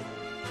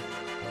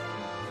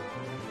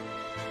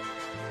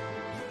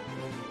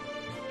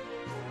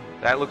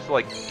 That looks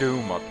like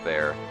Doom up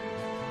there.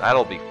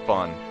 That'll be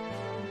fun.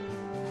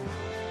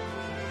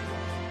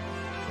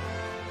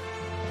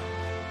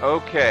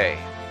 Okay.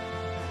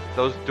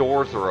 Those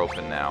doors are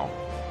open now.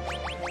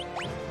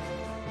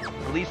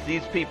 At least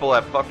these people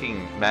have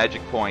fucking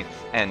magic points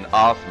and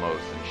osmos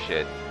and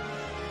shit.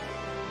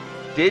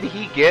 Did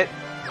he get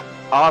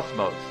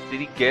osmos?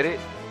 Did he get it?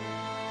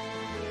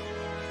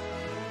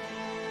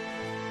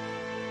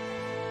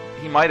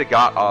 He might have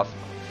got osmos.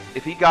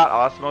 If he got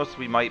osmos,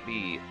 we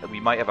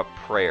might have a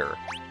prayer.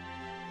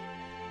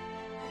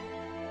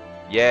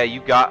 Yeah,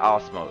 you got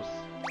osmos.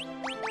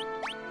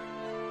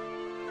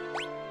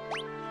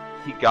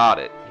 He got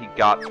it. He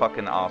got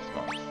fucking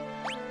osmos.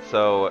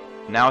 So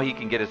now he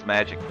can get his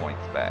magic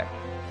points back.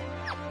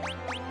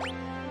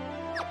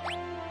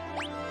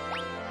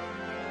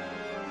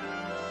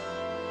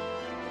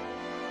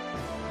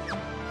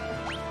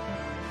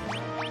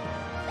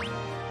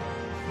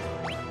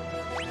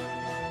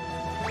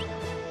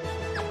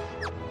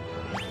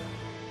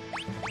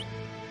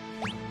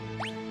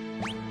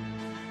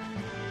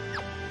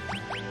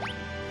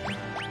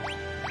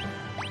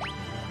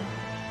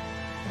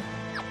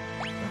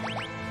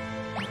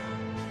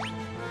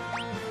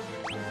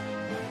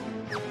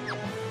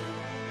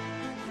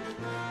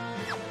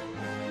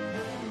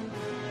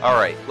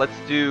 Alright, let's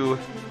do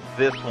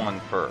this one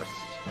first.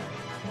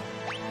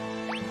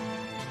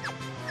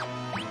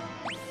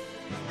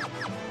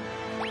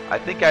 I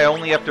think I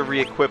only have to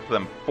re-equip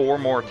them 4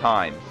 more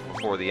times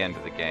before the end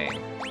of the game.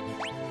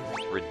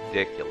 It's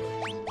ridiculous.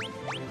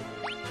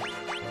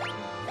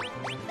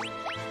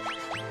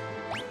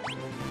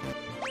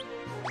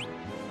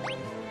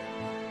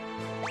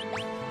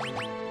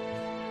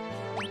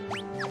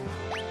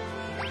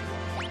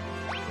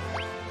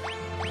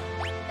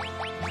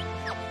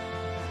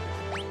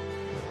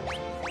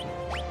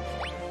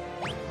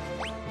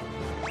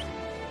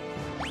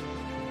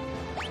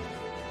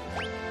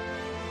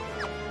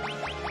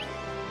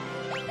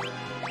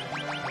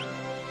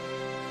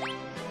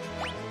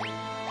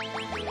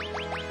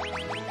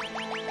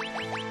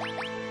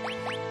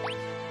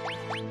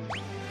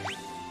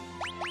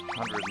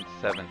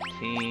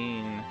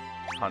 $117,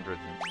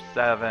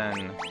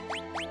 $107.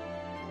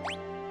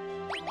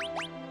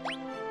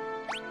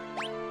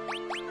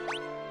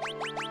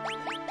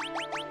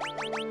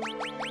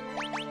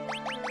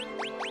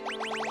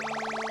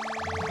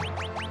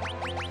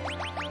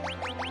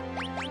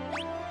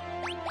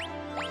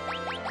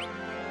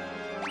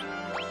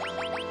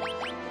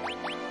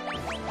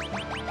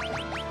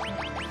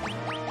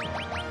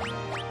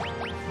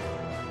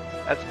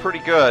 That's pretty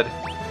good.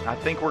 I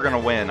think we're gonna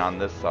win on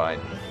this side.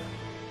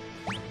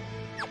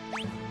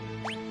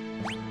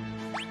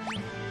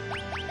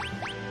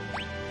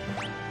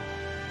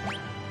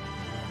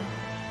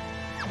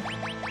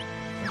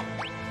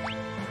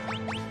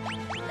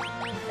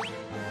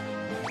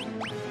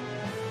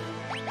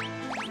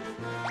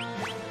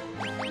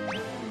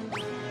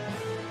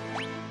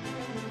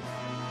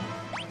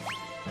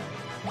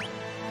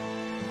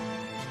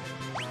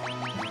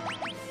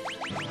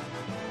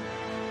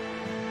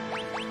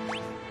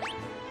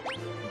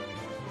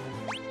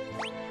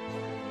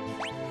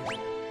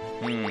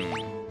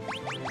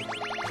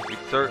 We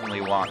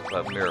certainly want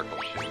the miracle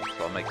shoe,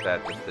 so I'll make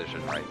that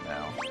decision right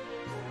now.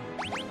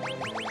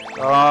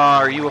 Ah,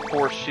 are you a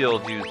force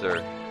shield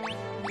user?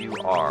 You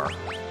are.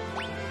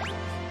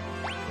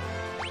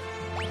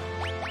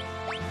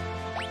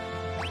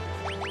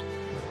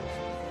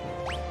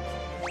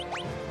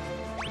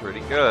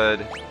 Pretty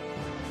good.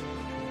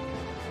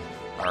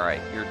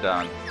 Alright, you're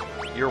done.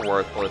 You're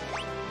worthless.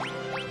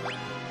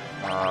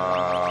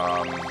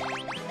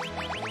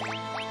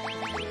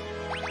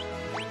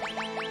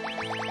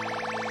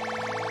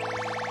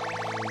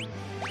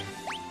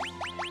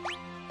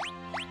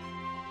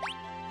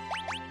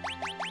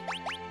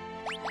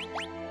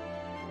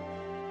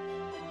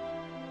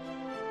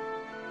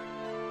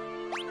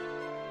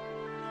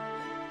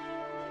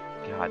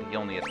 God, he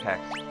only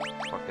attacks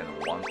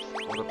fucking once.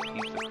 What a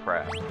piece of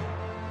crap.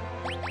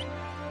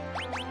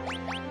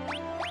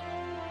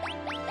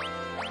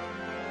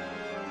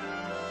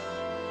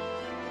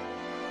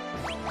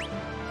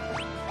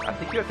 I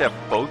think you have to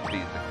have both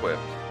these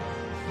equipped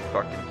to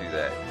fucking do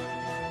that.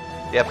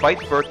 Yeah,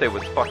 Bite's birthday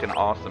was fucking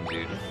awesome,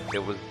 dude. It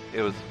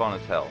was fun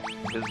as hell.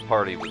 His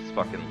party was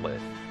fucking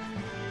lit.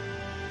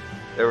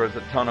 There was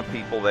a ton of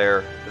people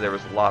there. There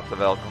was lots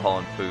of alcohol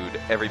and food.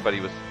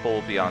 Everybody was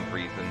full beyond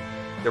reason.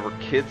 There were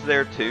kids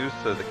there too,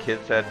 so the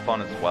kids had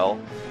fun as well.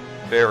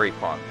 Very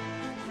fun.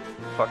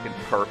 Fucking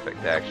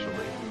perfect,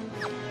 actually.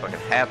 Fucking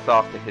hats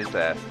off to his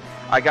ass.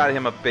 I got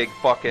him a big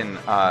fucking,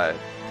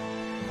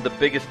 the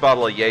biggest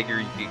bottle of Jaeger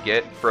you could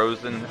get,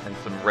 frozen, and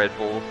some Red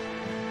Bulls.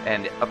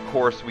 And of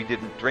course, we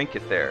didn't drink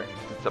it there.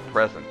 It's a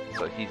present,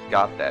 so he's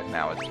got that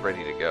now. It's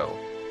ready to go.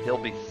 He'll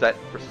be set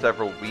for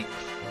several weeks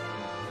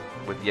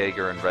with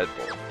Jaeger and Red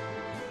Bull.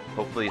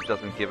 Hopefully it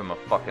doesn't give him a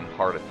fucking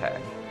heart attack.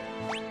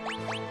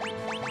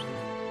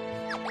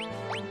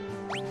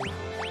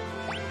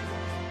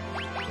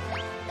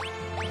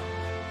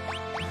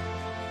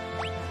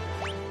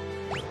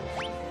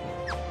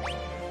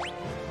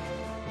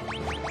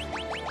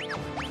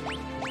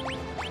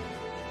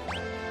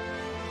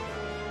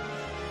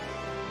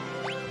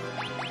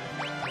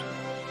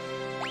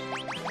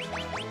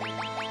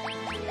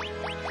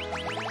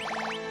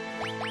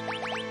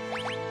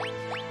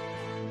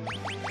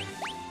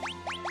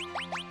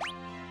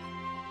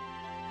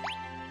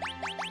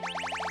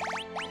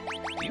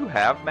 you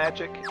have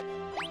magic?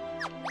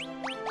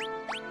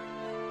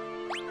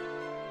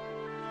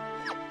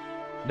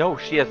 No,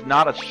 she has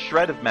not a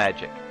shred of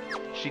magic.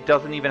 She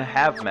doesn't even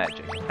have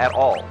magic at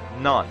all.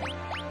 None.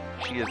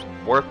 She is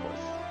worthless.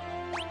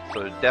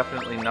 So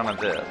definitely none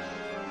of this.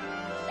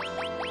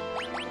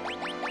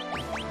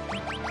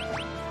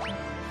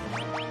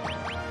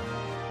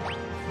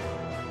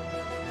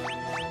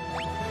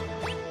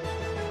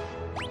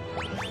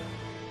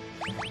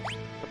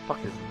 What the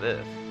fuck is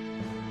this?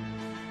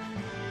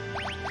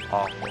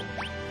 Awful.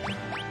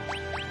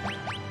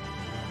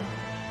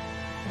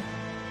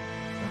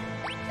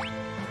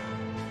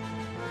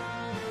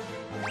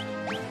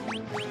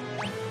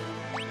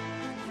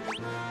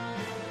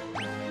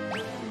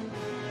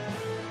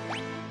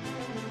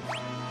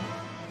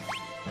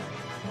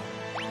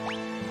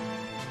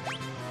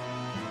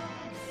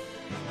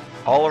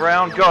 All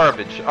around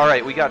garbage.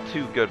 Alright, we got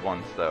 2 good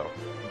ones though.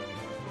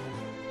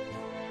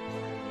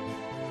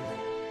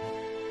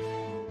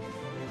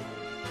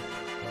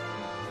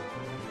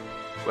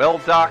 Well,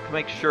 Doc,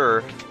 make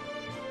sure.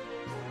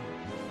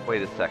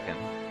 Wait a second.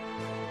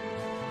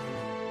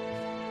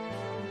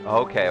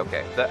 Okay,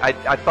 okay.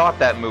 I thought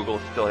that Moogle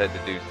still had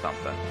to do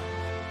something.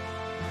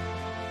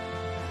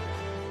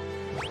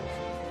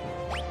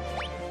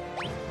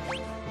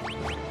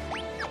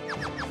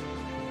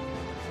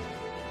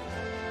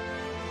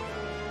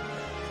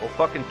 Well,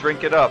 fucking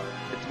drink it up.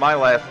 It's my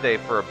last day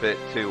for a bit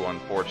too,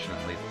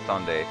 unfortunately. It's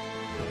Sunday.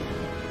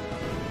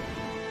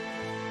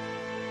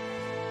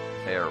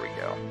 There we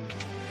go.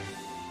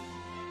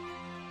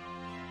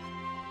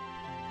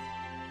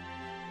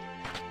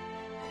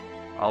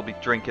 I'll be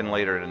drinking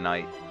later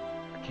tonight.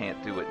 I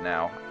can't do it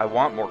now. I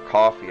want more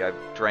coffee. I've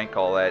drank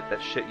all that.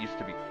 That shit used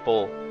to be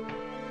full.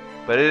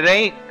 But it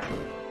ain't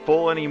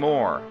full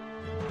anymore.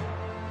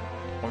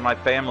 When my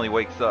family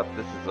wakes up,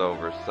 this is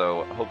over,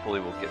 so hopefully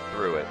we'll get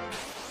through it.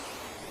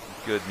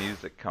 Good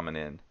music coming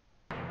in.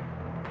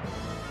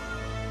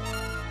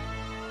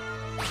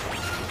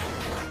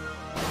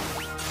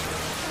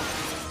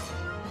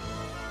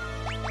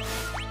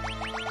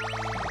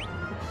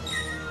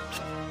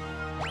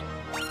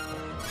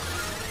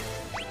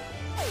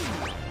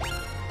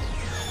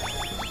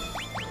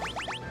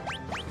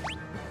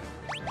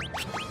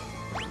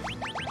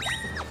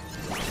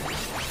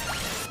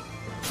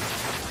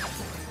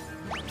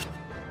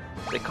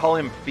 They call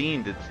him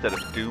Fiend instead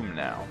of Doom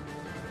now.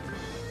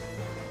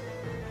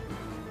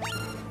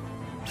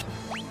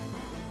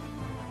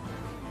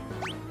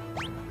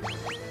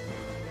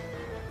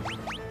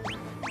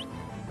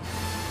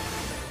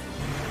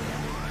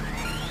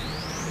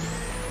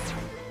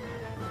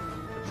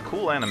 It's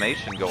cool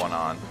animation going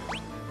on.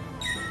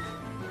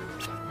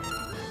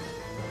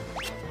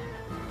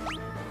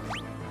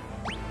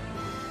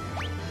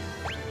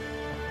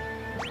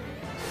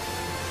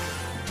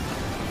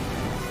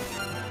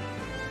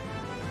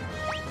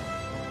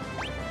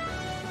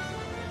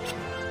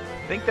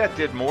 I think that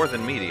did more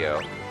than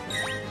Meteo.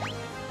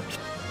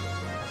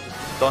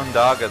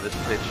 Thundaga this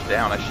bitch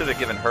down. I should have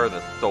given her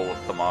the soul of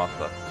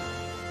Samasa.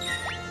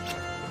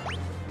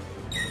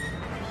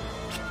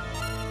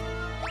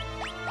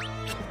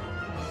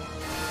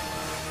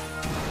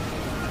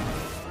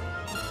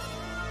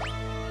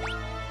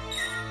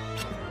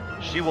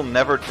 She will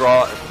never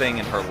draw a thing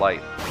in her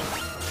life.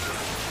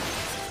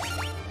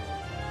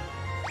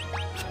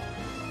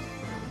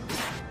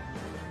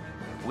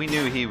 We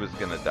knew he was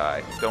gonna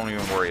die. Don't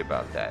even worry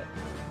about that.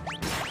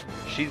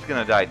 She's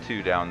gonna die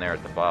too down there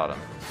at the bottom.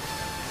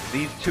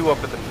 These 2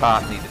 up at the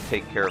top need to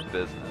take care of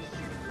business.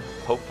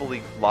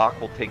 Hopefully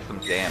Locke will take some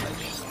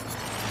damage.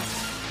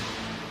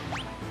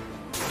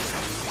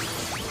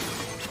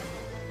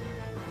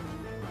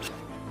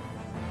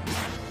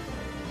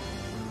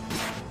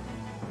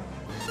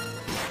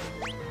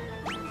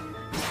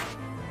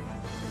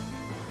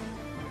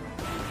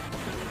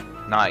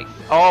 Nice.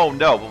 Oh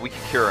no, but we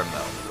can cure him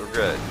though. We're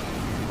good.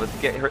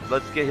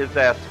 Let's get his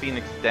ass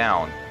Phoenix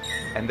down,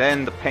 and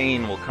then the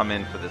pain will come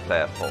in for this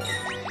asshole.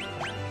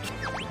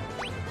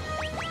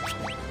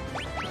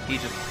 He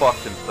just fucked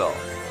himself.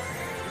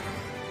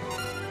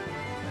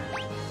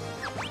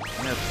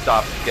 I'm gonna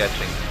stop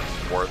sketching.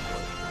 It's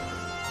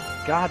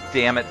worthless. God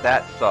damn it,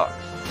 that sucks.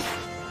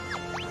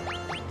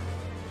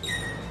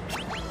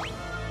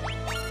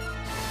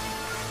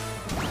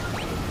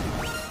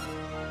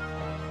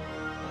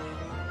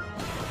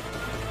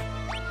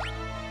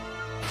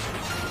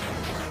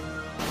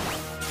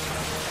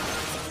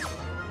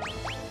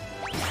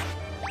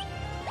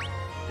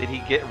 Did he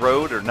get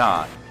rowed or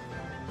not?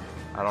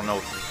 I don't know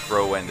if the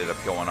throw ended up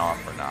going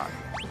off or not.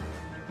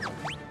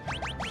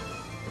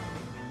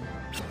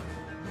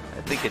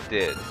 I think it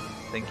did.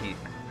 I think he...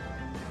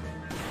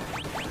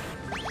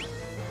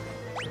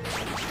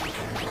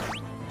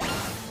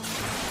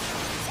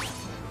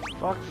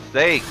 Fuck's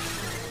sake!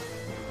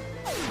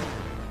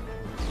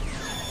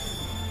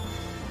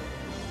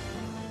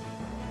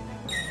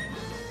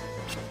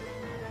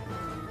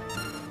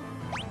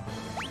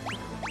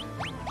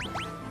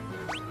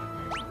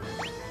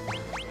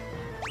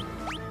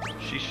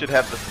 She should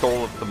have the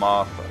soul of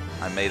Samasa.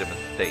 I made a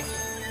mistake.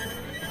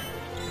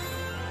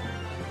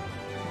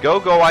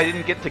 Go-Go I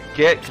didn't get to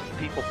get because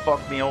people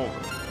fucked me over.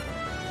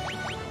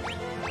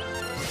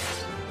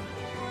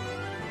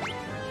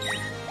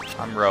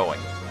 I'm rowing.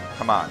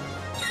 Come on.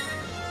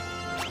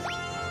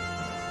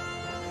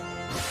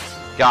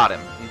 Got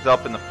him. He's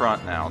up in the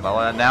front now.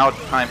 Now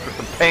it's time for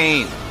some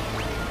pain.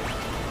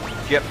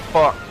 Get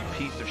fucked,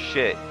 you piece of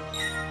shit.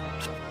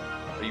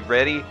 Are you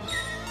ready?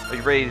 Are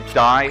you ready to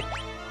die?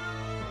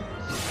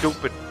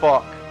 Stupid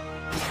fuck.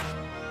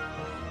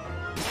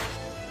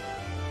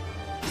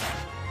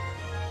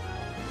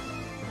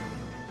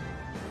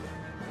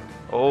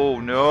 Oh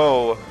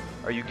no.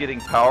 Are you getting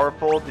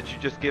powerful? Did you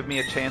just give me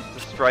a chance to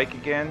strike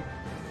again?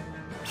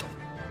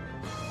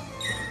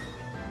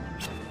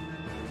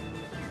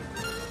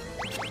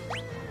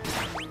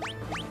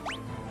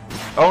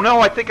 Oh no,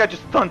 I think I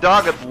just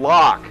Thundaga's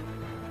lock.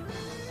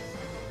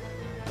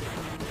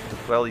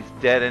 Well, he's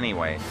dead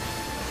anyway.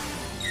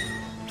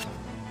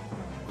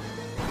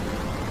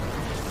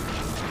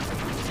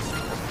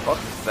 What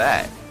the fuck is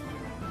that?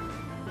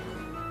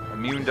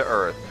 Immune to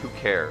Earth, who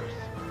cares?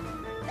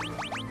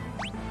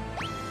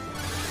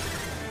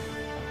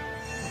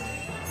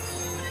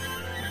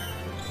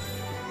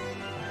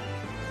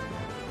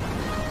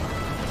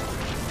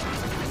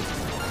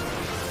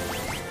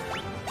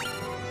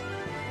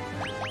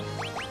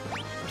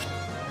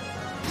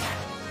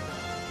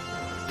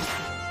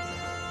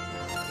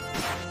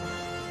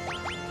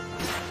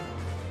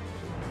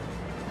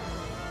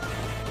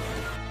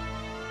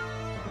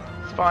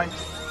 Fine.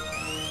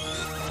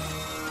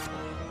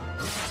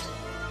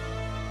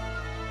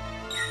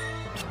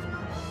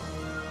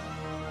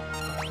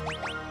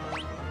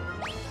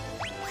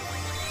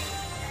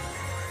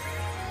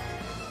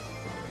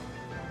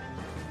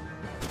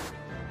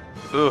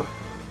 Ugh.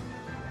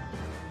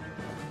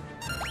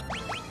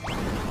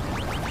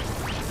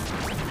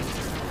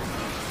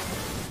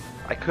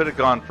 I could have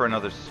gone for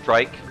another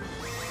strike.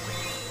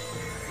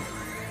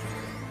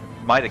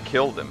 Might have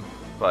killed him,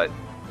 but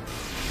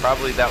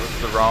probably that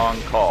was the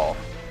wrong call.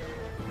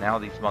 Now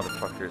these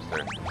motherfuckers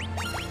are...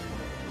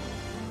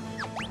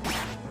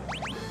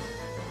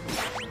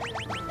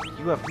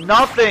 You have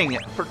nothing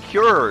for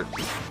cures!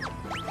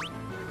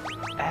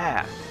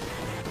 Ass.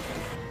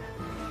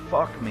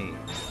 Fuck me.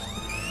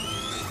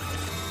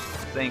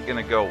 This ain't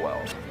gonna go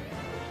well.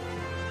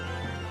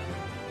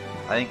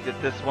 I think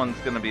that this one's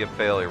gonna be a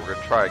failure. We're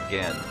gonna try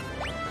again.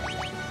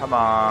 Come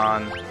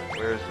on.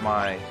 Where's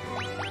my...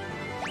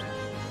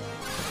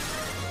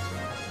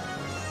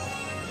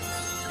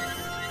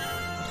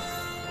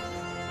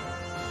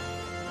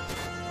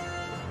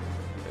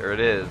 There it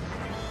is.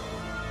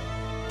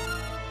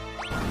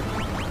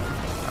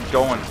 I'm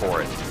going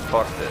for it.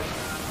 Fuck this.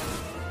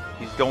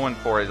 He's going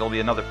for it. It'll be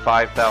another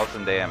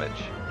 5,000 damage.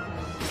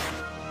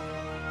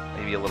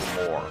 Maybe a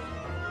little more.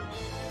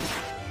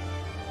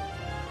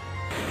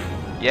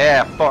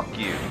 Yeah, fuck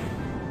you.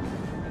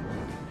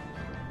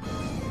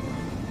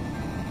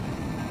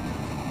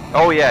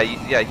 Oh yeah,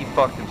 he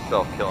fucked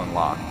himself killing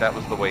Locke. That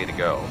was the way to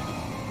go.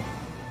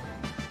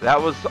 That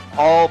was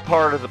all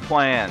part of the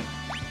plan.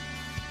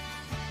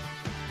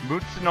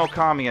 Mutsu no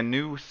Kami, a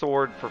new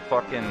sword for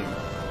fucking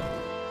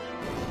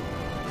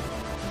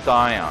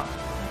Scion.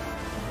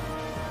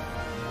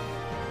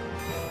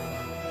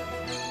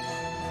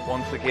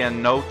 Once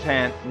again, no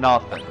tent,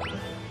 nothing.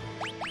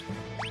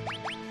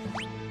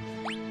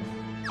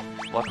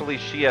 Luckily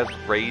she has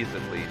raise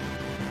at least.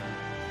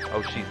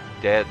 Oh, she's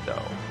dead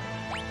though.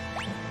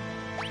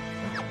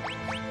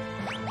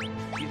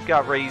 He's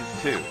got raise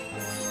too.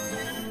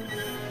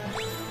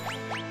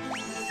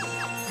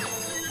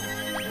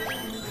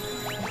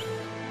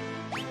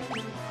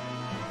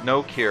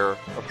 No cure,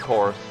 of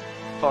course.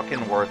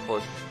 Fucking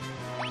worthless.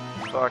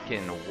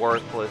 Fucking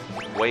worthless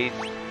waste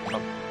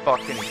of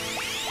fucking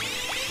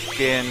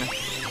skin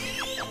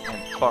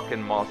and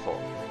fucking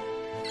muscle.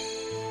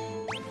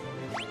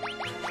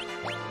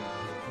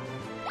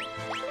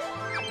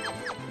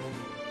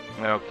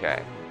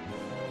 Okay.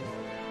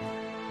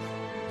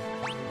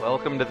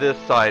 Welcome to this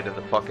side of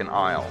the fucking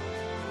aisle.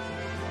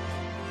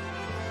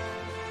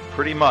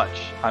 Pretty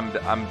much.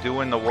 I'm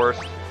doing the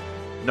worst.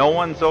 No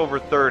one's over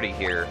 30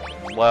 here.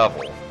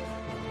 Level.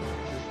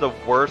 This is the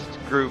worst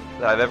group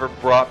that I've ever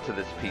brought to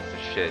this piece of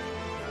shit.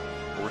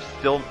 We're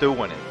still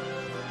doing it.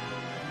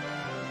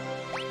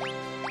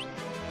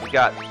 We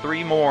got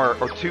three more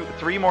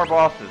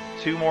bosses,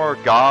 2 more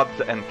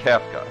Gobs and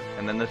Kefka,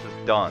 and then this is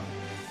done.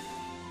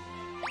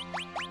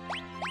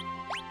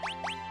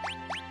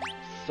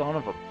 Son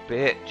of a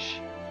bitch.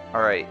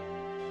 Alright.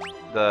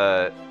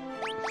 This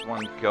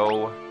one,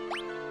 go.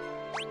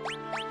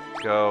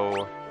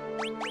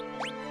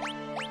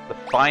 The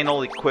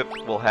final equip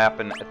will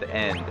happen at the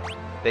end.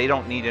 They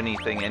don't need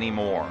anything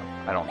anymore,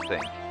 I don't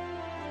think.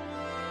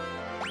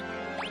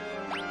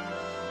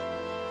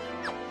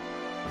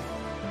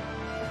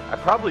 I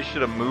probably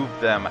should have moved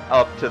them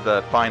up to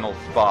the final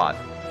spot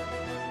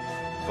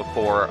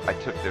before I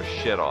took their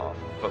shit off.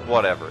 But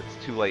whatever,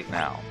 it's too late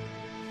now.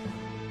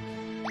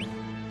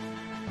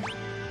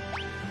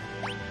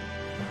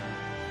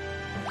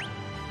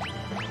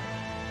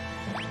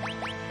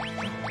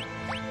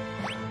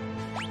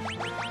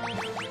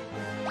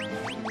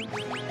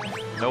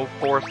 No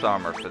force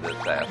armor for this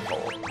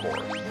asshole, of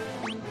course.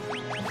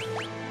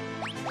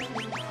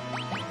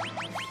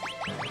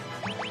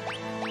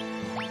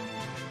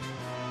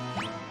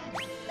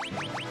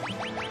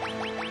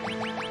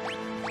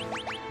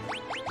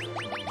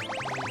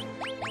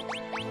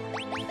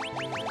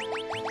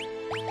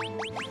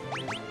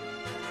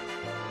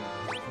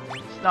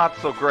 It's not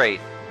so great.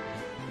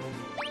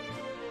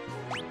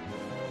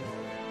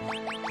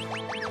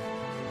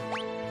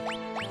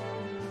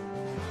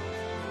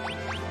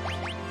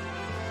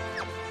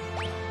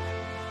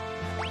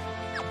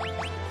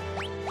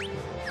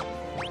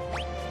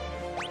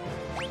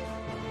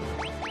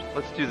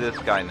 Let's do this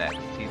guy next.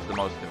 He's the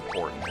most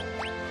important.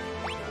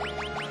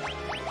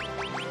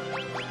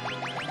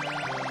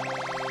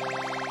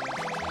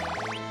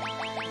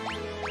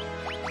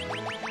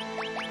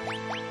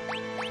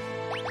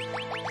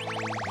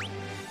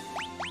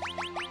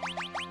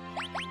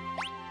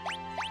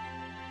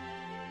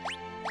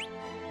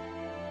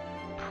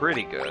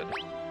 Pretty good.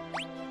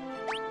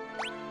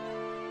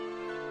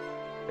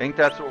 I think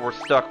that's what we're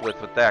stuck with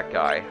that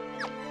guy.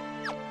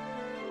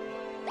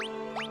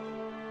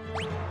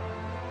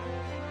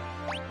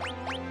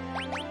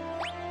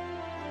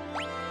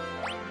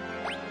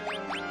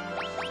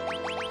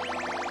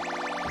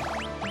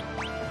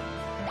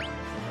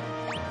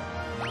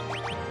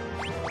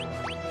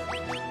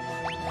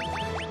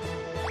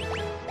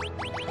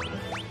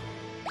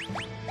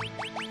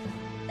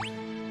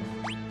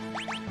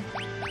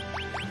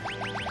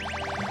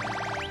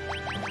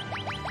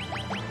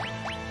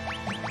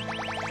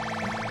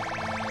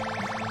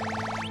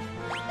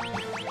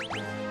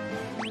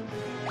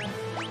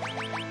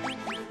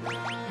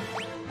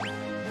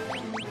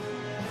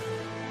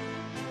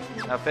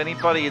 Now, if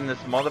anybody in this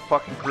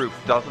motherfucking group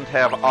doesn't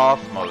have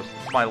Osmos,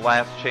 it's my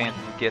last chance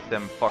to get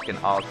them fucking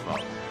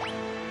Osmos.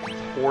 It's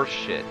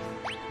horseshit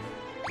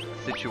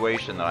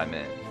situation that I'm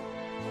in.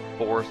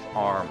 Force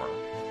armor.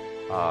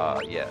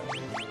 Yes.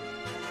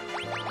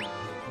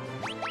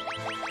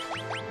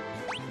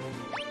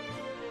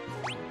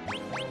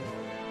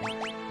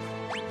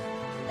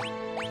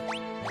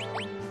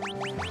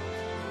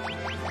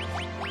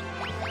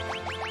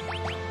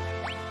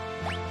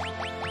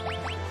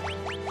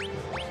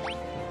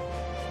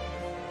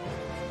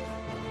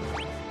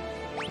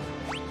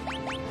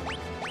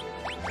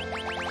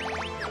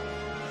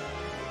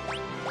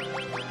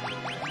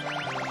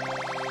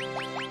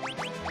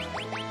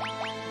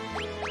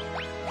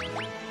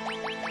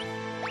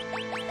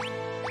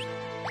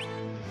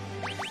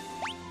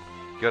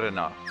 Good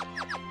enough.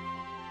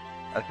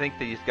 I think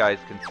these guys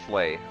can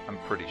slay, I'm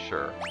pretty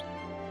sure.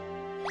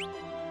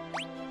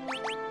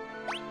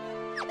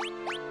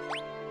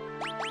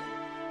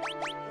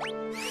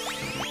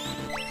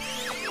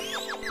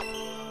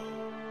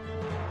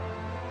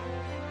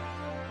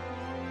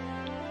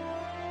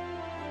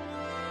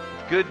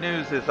 The good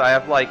news is I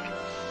have like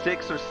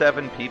 6 or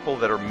 7 people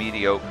that are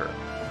mediocre,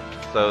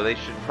 so they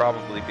should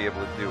probably be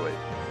able to do it.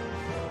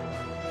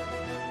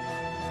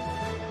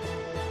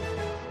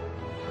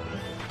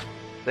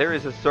 There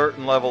is a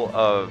certain level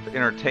of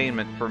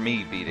entertainment for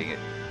me beating it,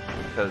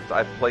 because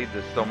I've played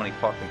this so many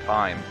fucking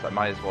times, I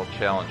might as well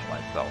challenge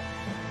myself.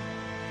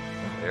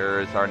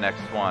 There's our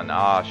next one.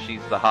 Ah,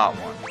 she's the hot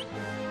one.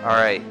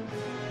 Alright,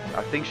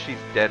 I think she's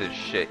dead as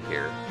shit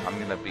here. I'm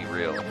gonna be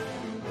real.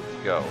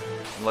 Let's go.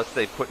 Unless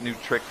they put new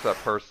tricks up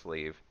her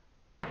sleeve.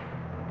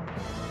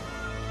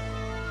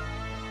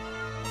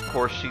 Of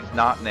course, she's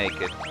not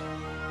naked,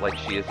 like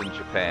she is in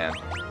Japan.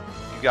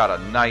 You got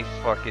a nice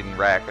fucking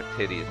rack of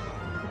titties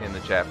in the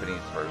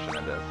Japanese version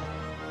of this.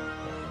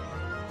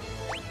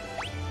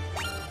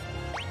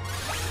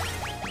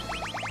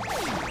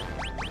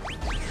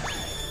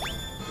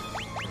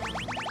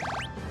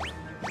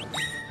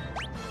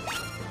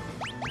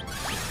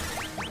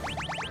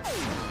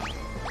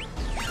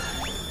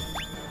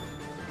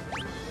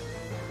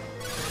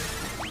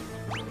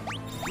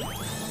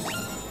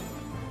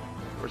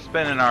 We're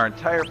spending our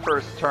entire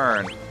first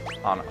turn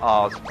on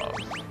Osmos.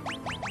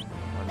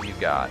 What do you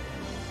got?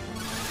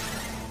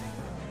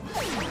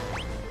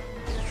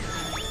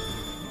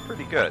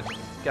 Pretty good.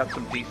 Got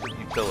some decent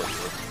utility.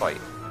 Let's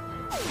fight.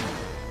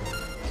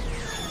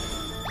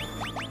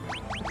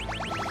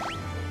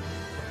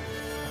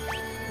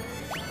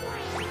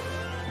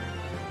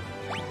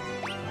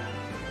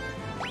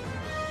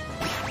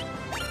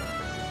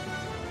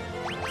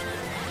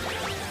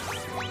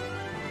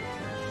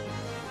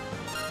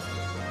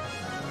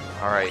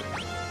 All right.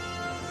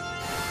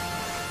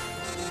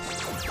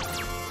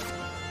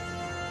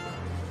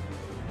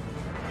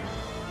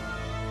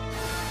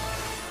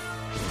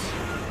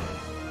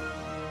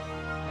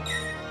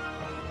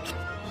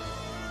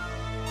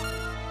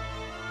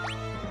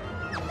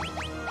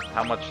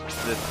 How much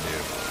does this do?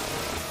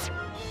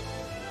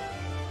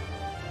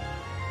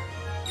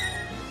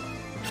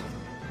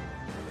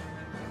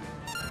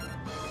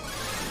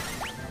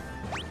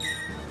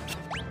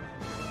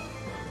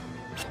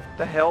 What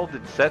the hell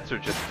did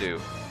Setzer just do?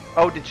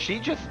 Oh, did she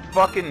just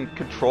fucking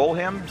control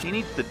him? He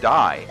needs to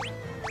die.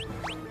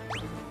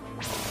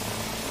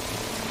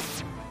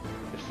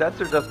 If If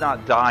Setzer does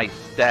not die,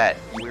 stat,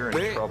 we're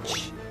in trouble.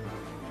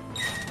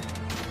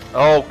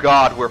 Oh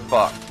god, we're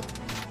fucked.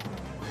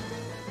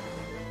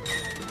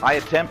 I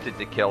attempted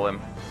to kill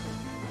him.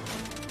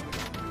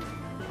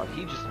 Oh,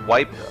 he just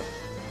wiped us.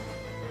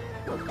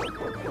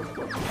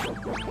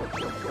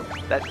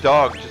 That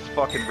dog just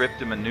fucking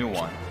ripped him a new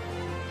one.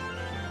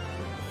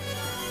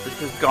 This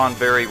has gone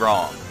very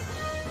wrong.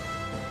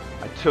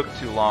 I took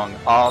too long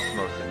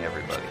osmosing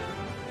everybody.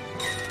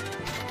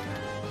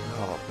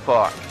 Oh,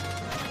 fuck.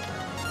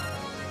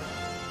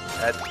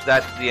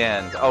 That's the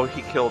end. Oh,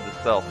 he killed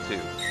himself too.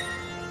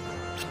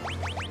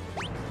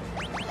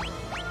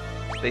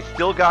 They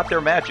still got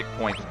their magic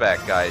points back,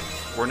 guys.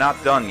 We're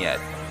not done yet.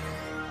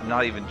 I'm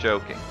not even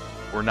joking.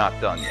 We're not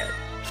done yet.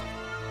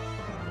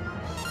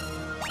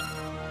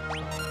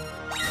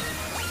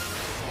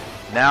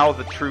 Now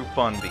the true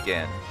fun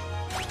begins.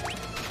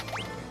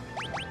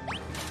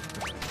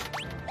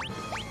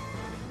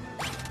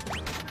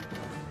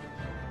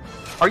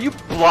 Are you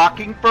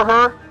blocking for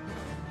her?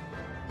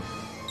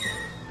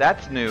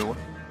 That's new.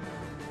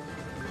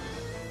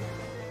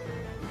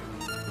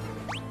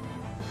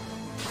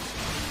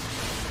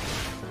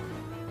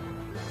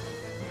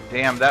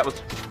 Damn, that was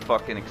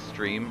fucking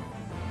extreme.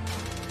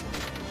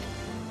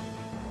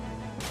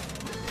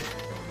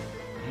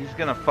 He's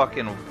gonna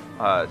fucking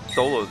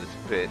solo this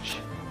bitch.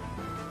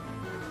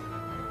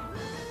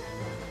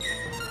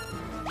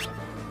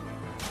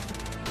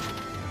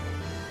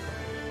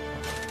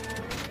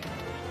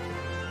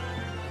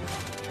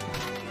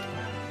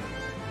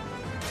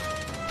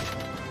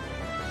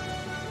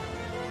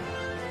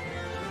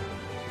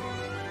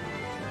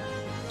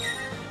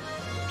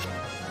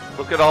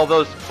 Look at all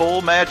those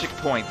full magic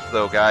points,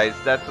 though, guys.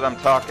 That's what I'm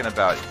talking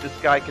about. If this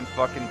guy can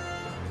fucking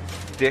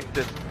dick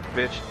this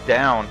bitch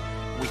down,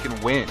 we can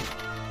win.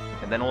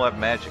 And then we'll have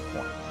magic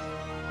points.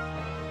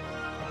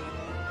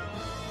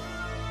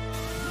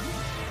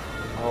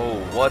 Oh,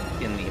 what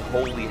in the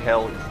holy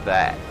hell is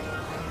that?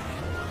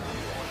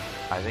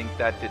 I think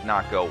that did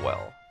not go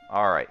well.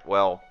 Alright,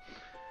 well.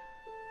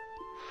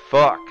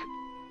 Fuck.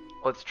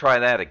 Let's try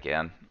that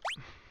again.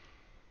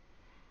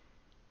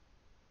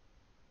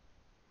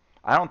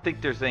 I don't think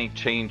there's any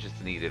changes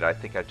needed. I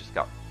think I just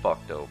got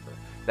fucked over.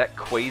 That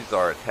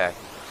Quasar attack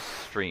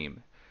is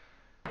extreme.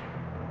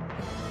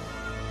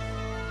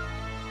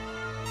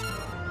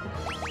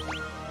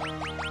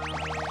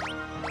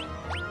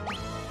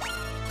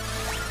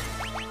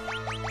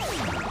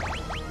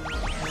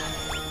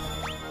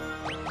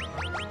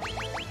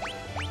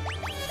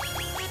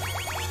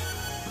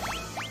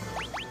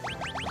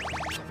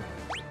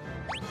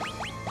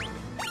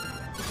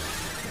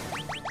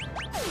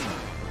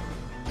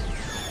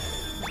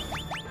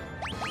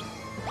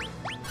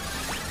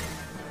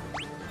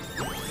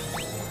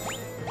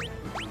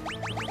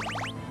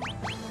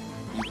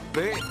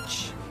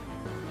 Bitch.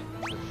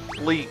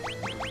 Sleep.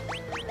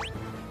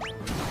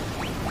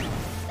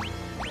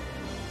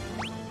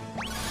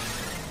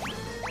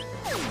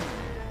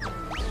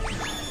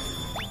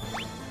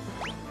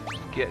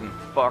 Getting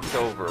fucked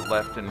over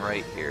left and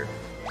right here.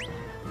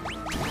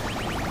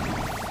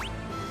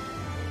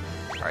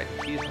 Alright,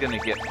 he's gonna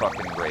get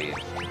fucking raised.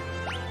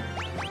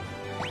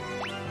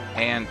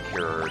 And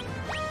cured.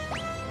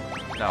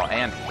 No,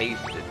 and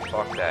hasted.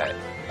 Fuck that.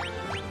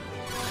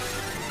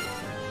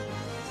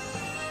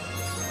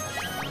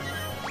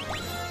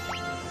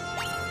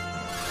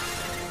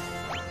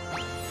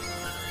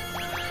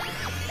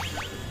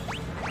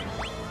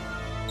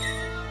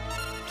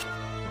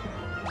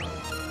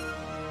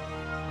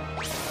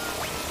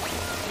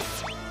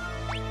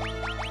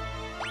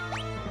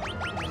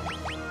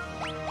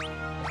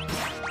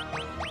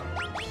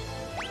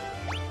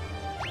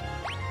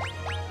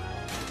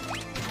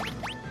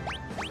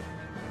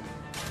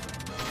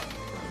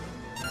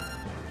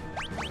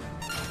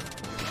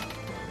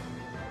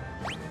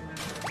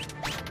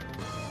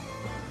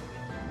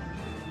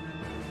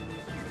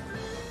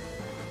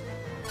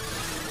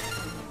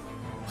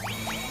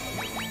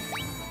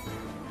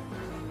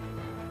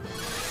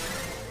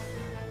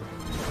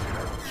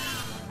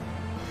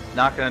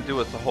 Not gonna do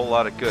us a whole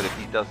lot of good if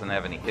he doesn't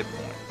have any hit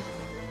points.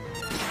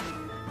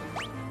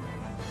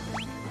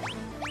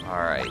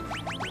 Alright.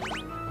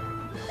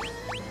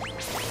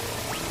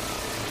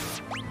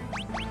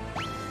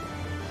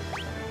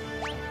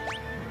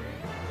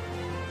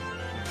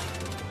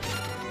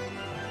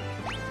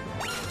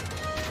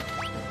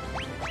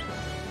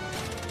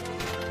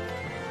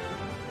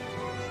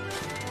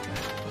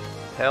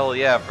 Hell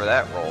yeah for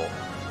that roll.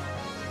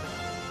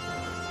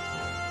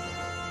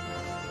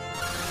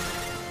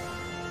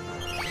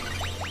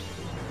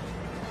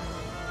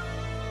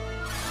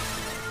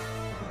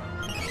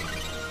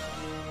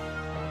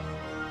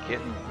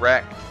 Getting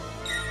wrecked.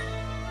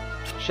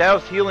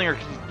 Shadow's healing her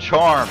because he's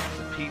charmed. He's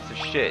a piece of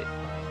shit.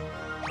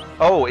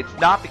 Oh, it's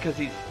not because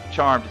he's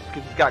charmed. It's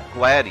because he's got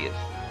Gladius.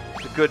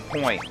 It's a good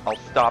point. I'll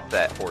stop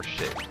that horse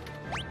shit.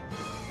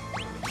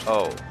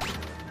 Oh.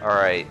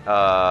 Alright,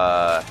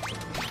 let's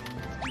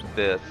do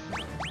this.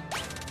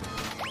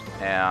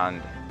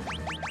 And...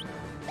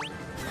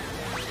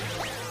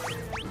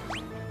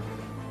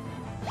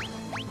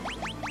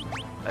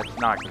 That's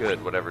not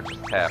good, whatever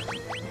just happened.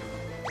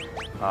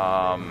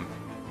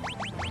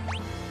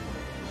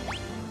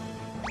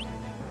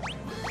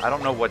 I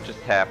don't know what just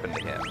happened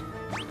to him.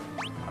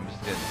 I'm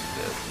just gonna do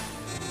this.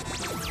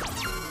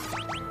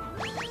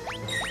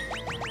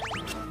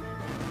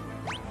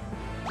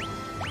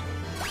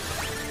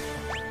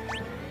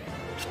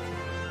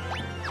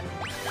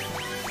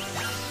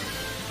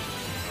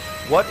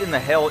 What in the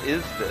hell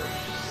is this?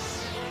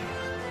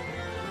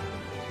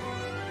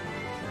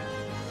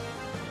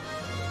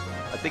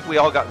 I think we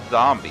all got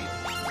zombies.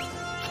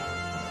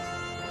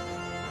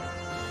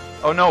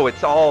 Oh no,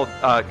 it's all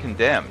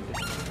condemned.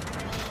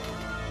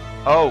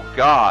 Oh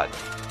god.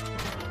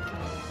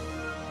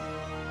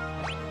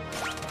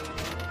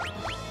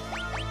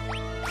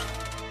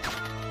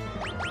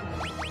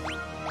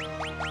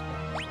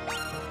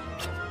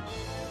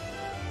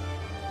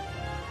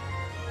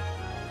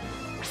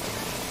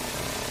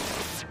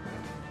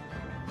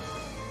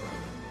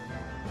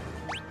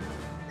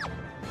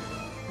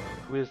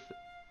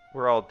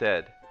 We're all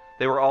dead.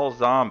 They were all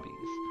zombies.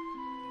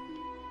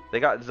 They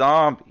got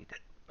zombied.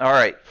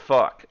 Alright,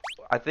 fuck.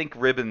 I think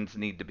ribbons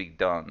need to be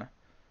done.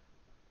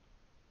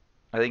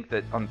 I think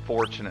that,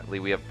 unfortunately,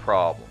 we have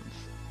problems.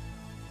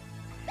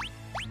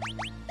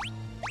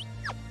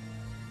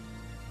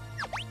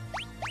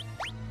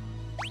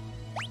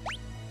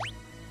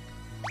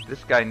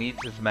 This guy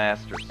needs his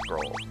master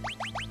scroll.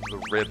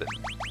 The ribbon.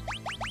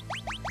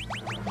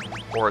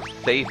 Or a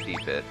safety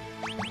bit.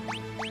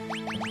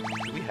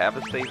 Do we have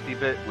a safety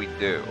bit? We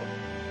do.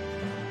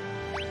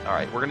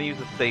 Alright, we're gonna use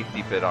a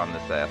safety bit on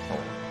this asshole.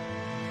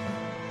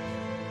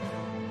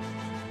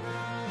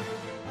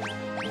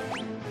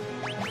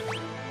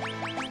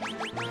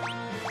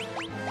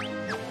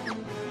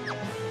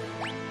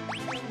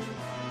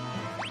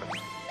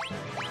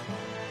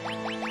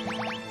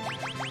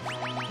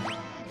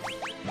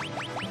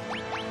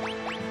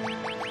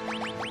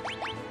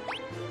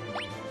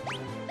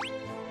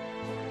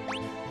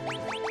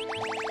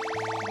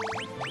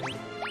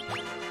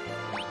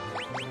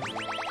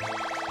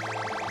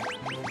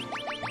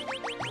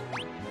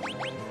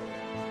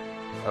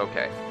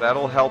 Okay,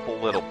 that'll help a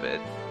little bit.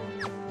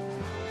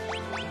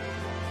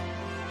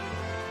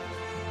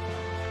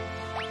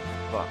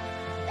 Fuck.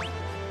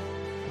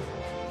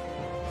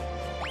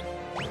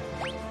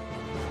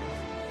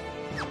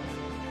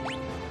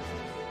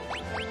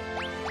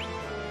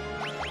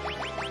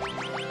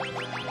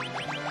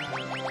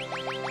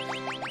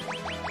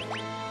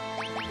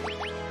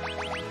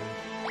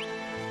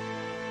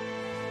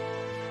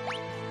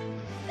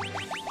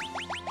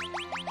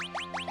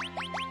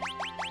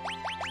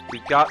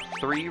 We've got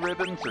 3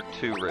 ribbons or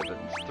 2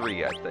 ribbons?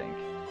 3, I think.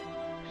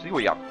 See,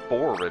 we got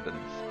 4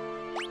 ribbons.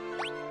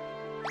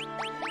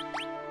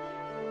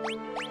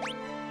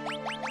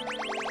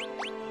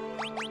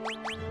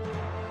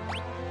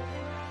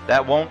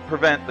 That won't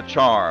prevent the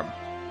charm.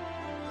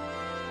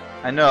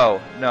 I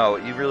know, no,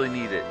 you really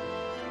need it.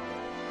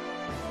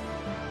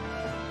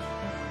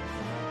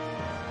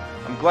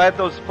 I'm glad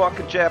those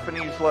fucking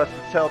Japanese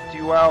lessons helped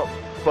you out,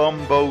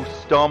 Bumbo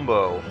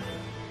Stumbo.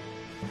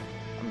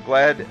 I'm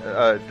glad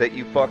that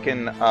you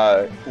fucking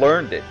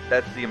learned it.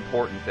 That's the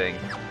important thing.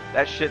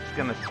 That shit's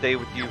gonna stay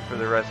with you for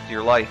the rest of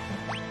your life.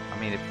 I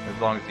mean,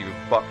 as long as you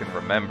fucking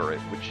remember it,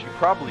 which you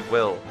probably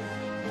will.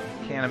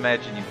 Can't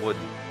imagine you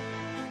wouldn't.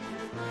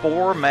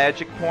 4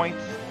 magic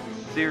points?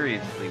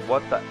 Seriously,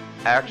 what the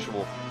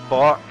actual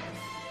fuck?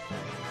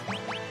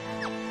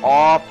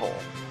 Awful.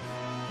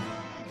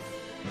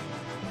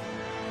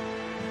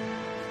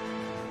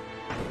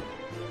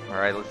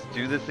 Alright, let's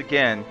do this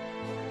again.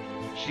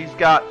 She's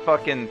got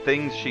fucking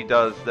things she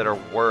does that are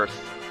worse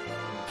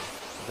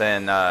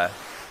than I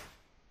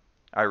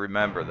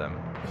remember them.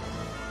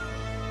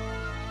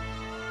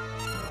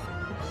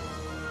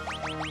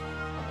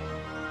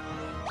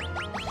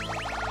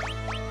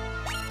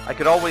 I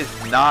could always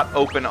not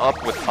open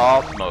up with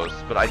Osmos,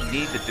 but I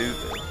need to do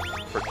this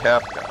for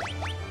Kefka.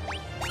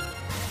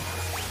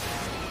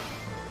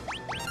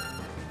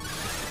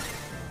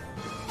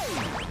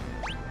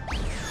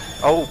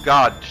 Oh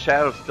god,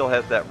 Shadow still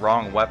has that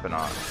wrong weapon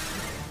on.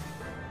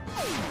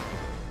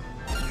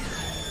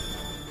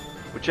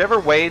 Whichever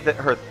way that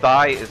her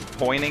thigh is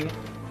pointing,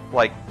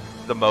 like,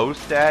 the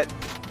most at,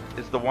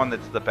 is the one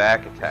that's the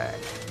back attack.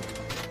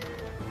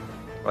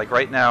 Like,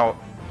 right now,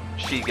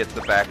 she gets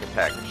the back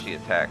attack if she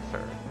attacks her.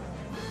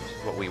 Which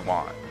is what we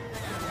want.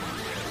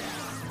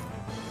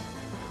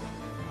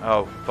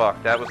 Oh,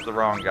 fuck, that was the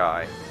wrong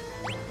guy.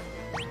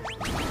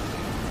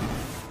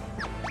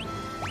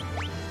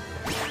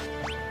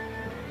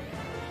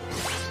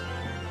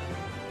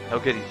 Oh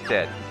good, he's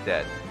dead, he's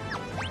dead.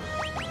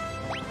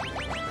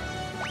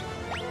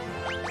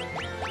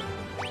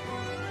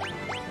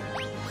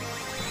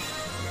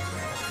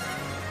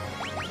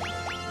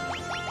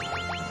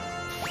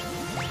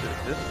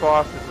 This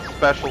boss is a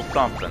special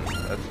something,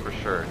 that's for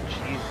sure.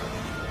 Jesus.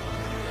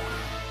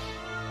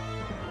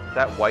 Does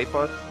that wipe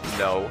us?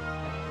 No.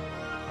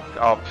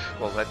 Oh,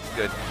 well that's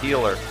good.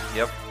 Healer,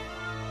 yep.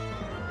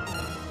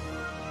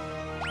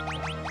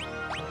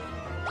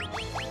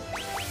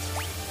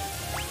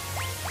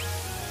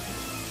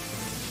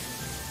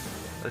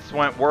 This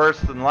went worse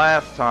than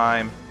last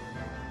time.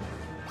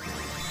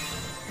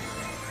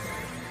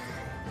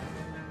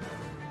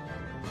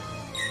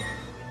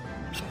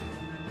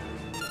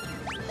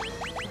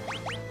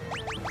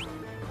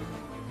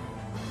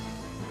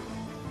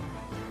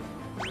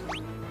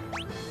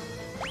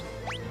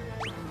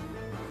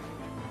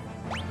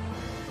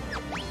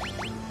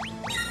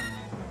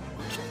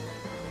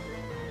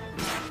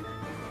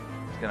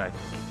 He's gonna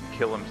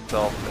kill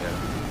himself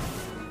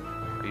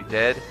there. Are you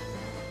dead?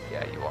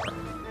 Yeah, you are.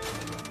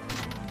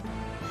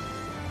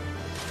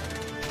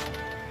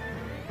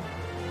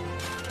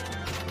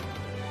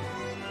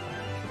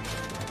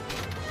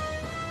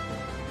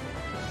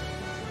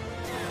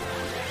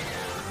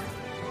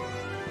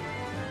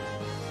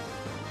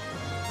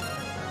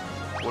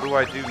 What do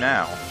I do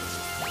now?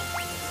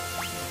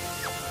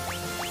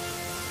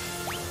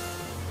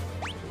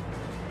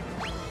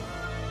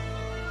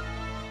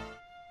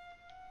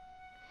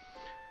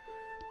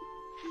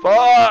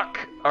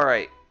 Fuck!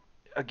 Alright.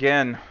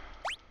 Again.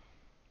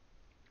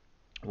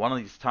 One of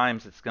these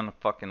times it's gonna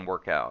fucking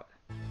work out.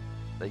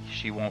 Like,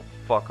 she won't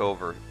fuck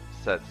over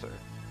Setzer.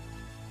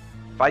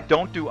 If I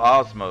don't do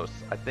Osmos,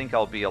 I think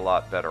I'll be a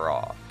lot better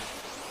off.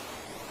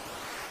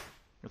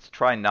 Let's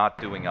try not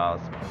doing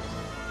Osmos.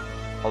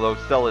 Although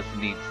Celis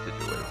needs to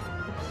do it.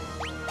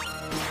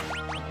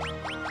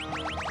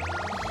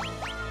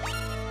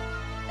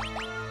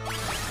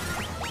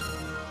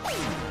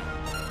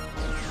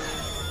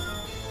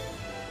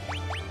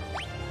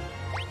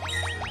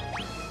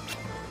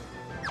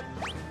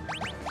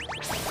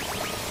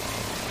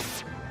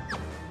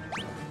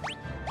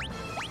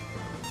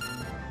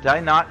 Did I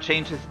not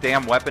change his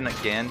damn weapon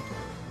again?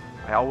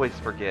 I always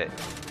forget.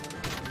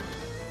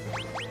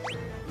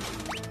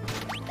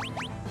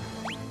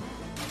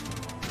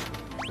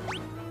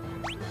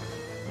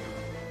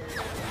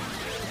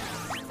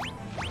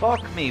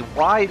 Fuck me,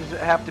 why does it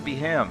have to be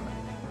him?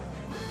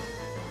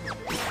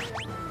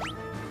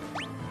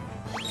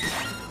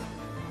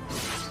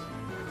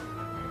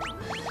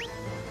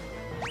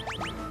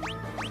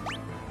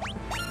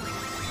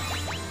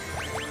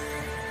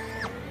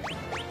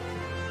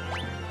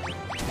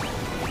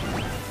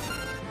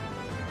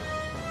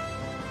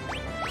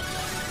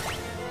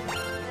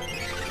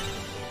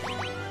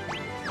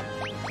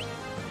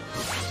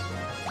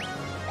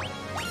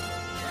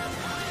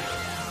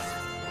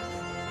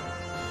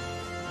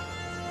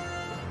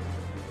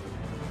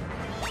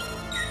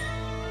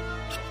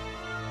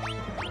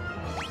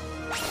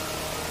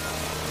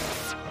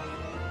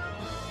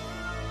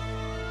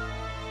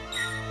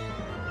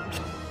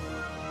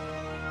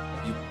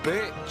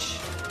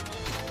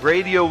 Bitch.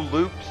 Radio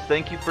Loops,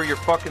 thank you for your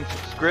fucking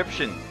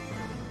subscription.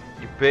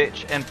 You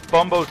bitch. And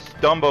Fumbo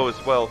Stumbo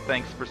as well,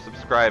 thanks for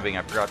subscribing.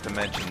 I forgot to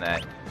mention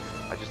that.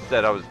 I just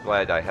said I was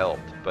glad I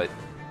helped, but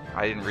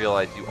I didn't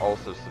realize you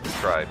also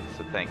subscribed,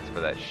 so thanks for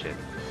that shit.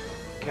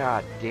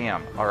 God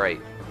damn. Alright.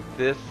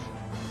 This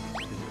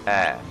is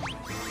ass.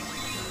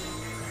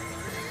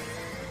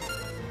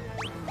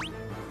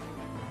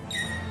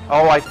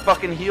 Oh, I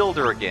fucking healed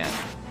her again.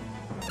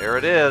 There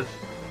it is.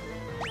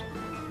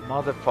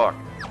 Motherfuck.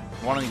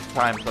 One of these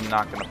times I'm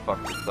not gonna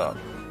fuck this up.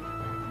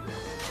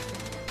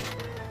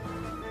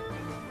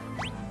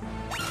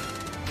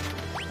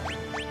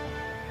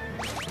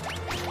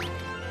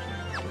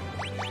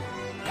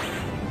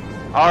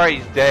 Alright,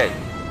 he's dead.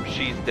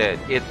 She's dead.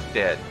 It's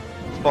dead.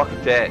 It's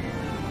fucking dead.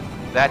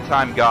 That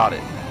time got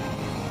it.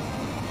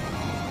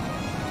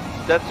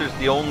 Setzer's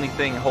the only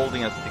thing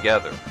holding us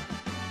together.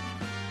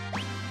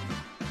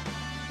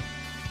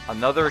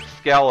 Another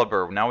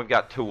Excalibur. Now we've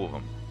got two of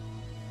them.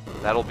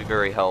 That'll be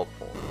very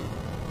helpful.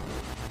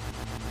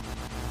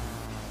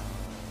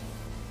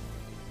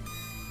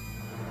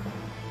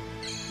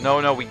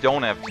 No, we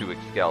don't have two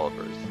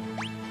Excaliburs.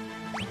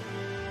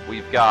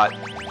 We've got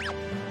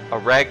a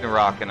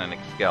Ragnarok and an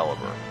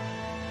Excalibur.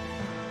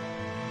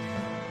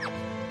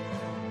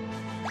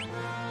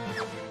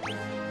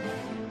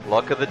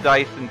 Luck of the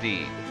dice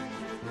indeed.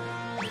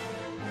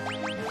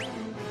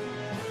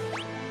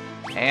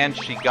 And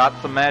she got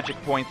some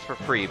magic points for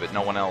free, but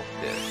no one else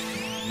did.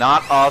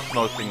 Not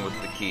osmosing was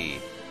the key.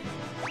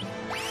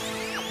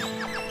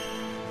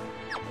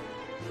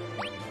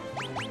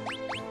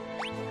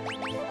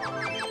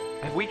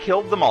 Have we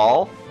killed them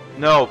all?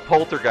 No,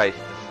 Poltergeist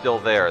is still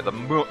there. The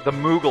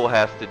Moogle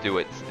has to do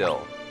it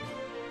still.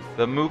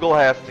 The Moogle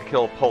has to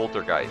kill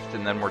Poltergeist,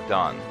 and then we're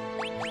done.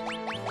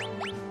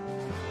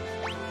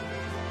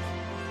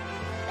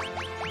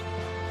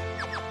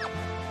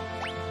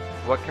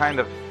 What kind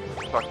of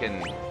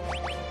fucking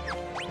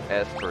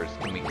espers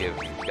can we give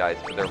these guys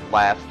for their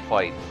last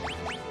fights?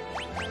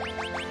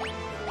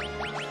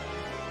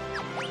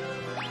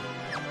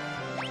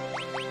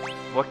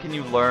 What can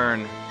you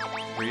learn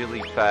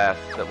really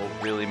fast that will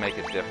really make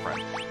a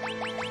difference?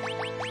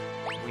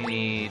 We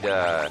need,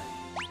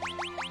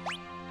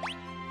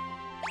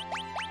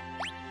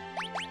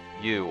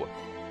 you.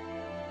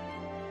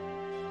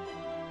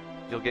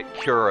 You'll get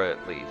Cura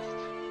at least.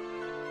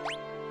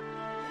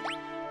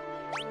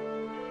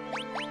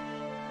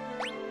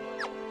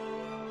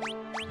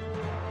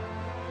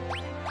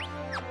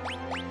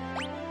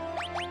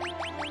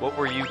 What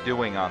were you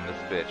doing on this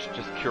bitch?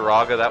 Just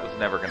Kuraga? That was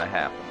never gonna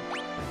happen.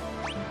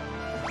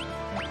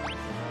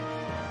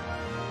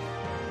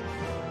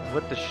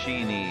 What does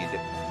she need?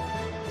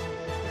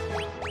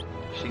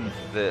 She needs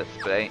this,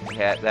 but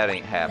that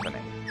ain't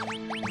happening.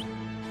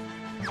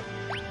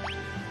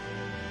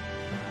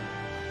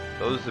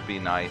 Those would be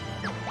nice.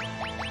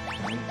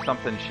 I need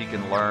something she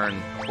can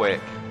learn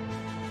quick.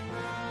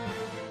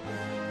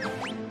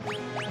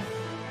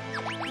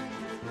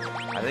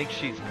 I think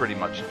she's pretty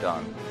much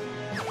done.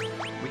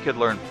 We could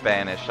learn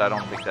Banish. I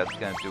don't think that's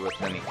going to do us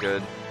any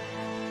good.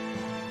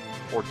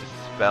 Or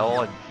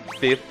Dispel at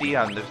 50.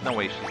 There's no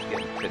way she's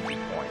getting 50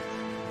 points.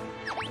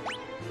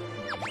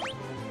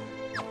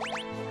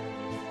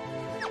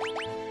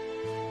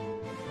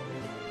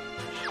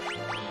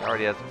 She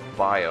already has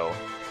Bio.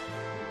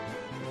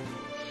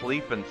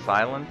 Sleep and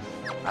Silence?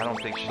 I don't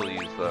think she'll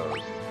use those.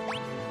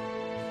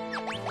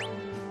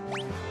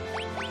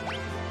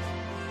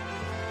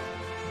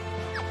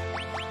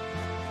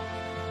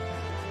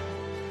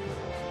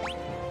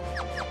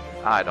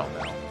 I don't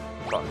know.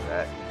 Fuck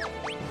that.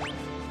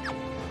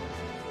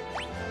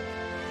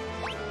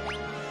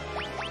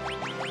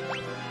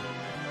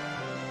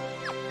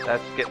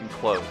 That's getting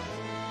close.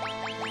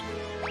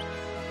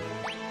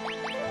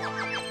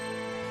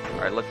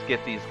 Alright, let's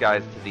get these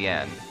guys to the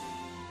end.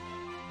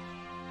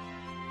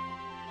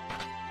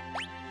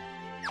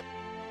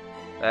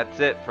 That's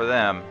it for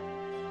them.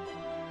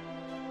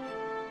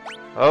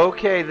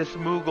 Okay, this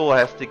Moogle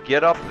has to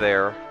get up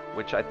there,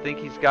 which I think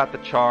he's got the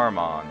charm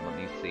on. Let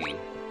me see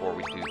before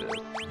we do this.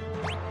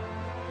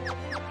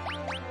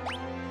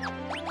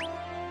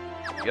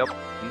 Yep,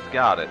 he's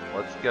got it.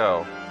 Let's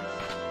go.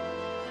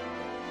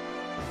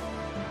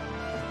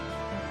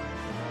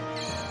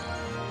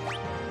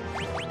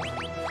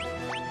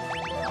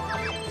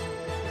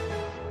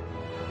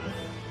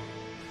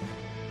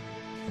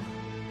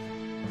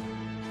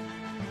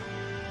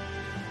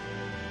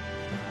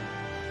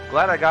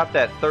 Glad I got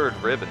that third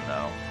ribbon,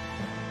 though.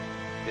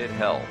 Did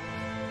help.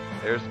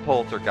 There's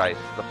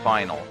Poltergeist, the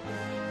final.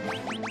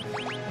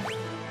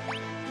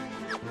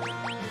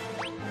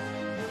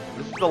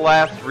 This is the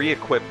last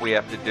re-equip we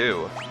have to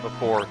do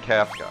before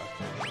Kafka.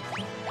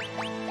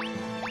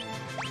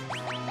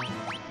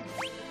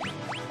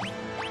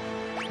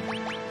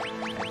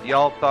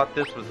 Y'all thought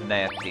this was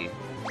nasty.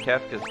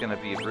 Kafka's gonna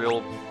be a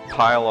real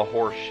pile of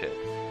horse shit.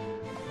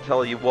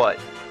 Tell you what.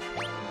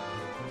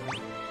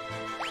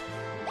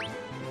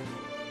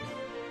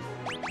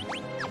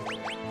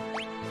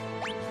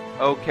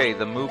 Okay,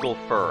 the Moogle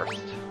first.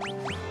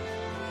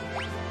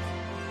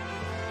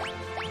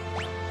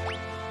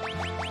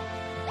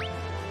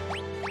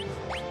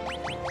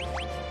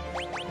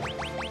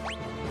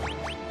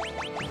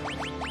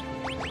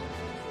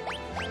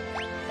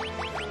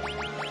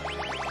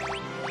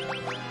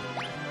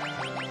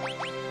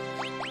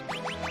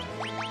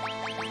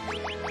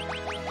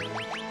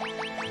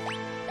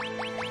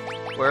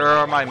 Where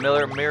are my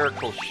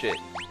miracle shit?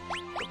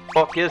 The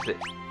fuck is it?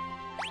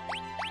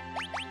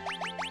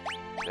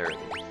 There it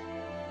is.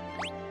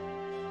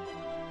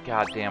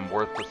 Goddamn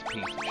worthless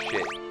piece of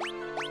shit.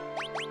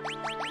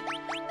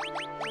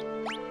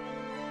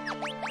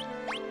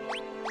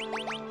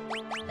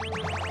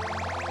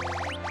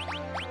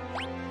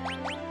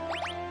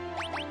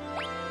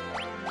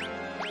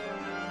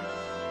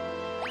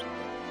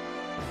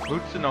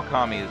 Mutsu no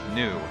Kami is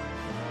new.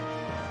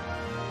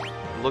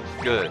 It looks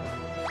good.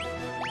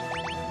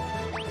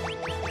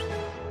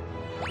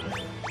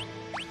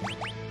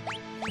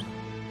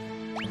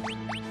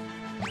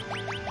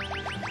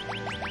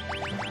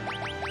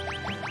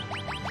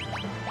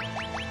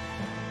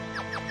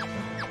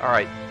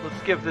 Alright,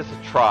 let's give this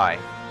a try.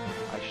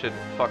 I should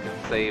fucking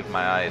save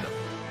my items.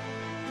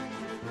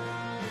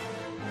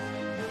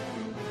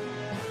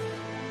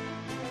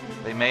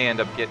 They may end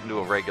up getting to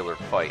a regular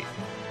fight.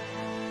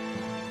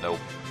 Nope.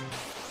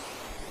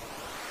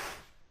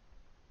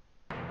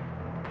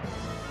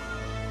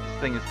 This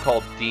thing is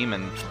called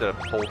Demon instead of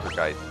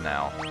Poltergeist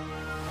now.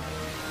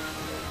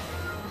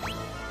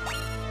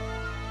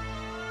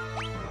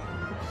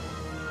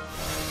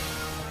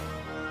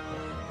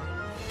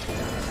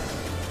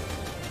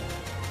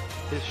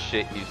 This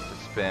shit used to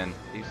spin.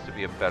 It used to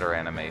be a better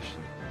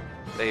animation.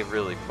 They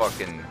really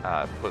fucking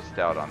pussed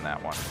out on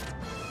that one.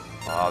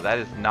 Oh, that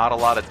is not a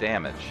lot of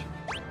damage.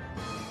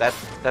 That's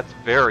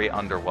very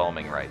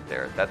underwhelming right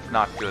there. That's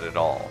not good at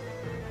all.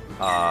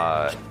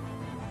 What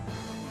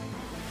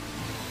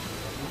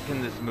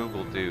can this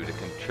Moogle do to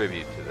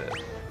contribute to this?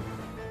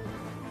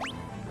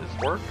 Does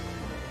this work?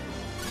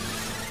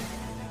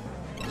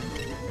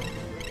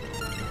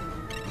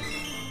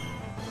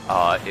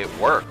 It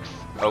works.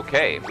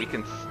 Okay, we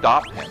can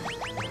stop him.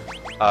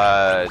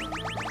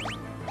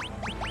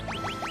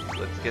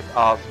 Let's get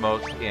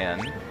Osmos in.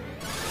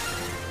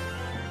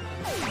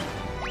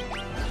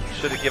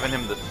 Should have given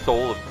him the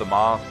soul of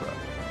Damasa.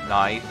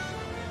 Nice.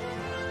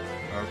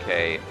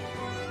 Okay.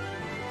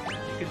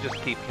 You can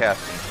just keep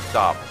casting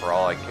stop for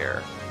all I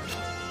care.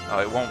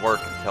 Oh, it won't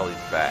work until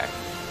he's back.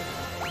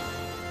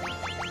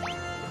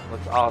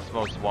 Let's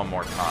Osmos one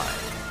more time.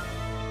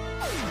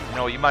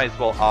 No, you might as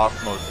well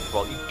Osmos as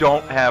well. You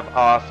don't have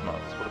Osmos.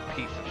 What a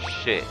piece of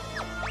shit.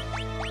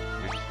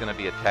 You're just gonna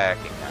be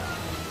attacking now.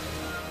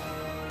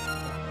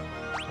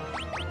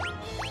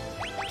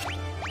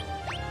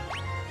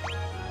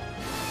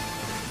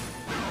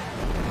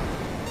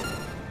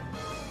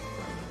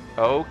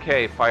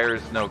 Okay, fire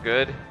is no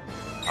good.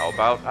 How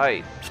about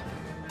ice?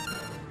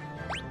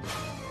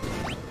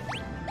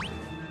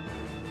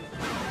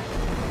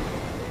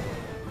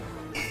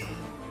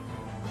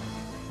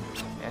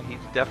 Yeah, he's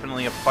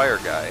definitely a fire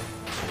guy.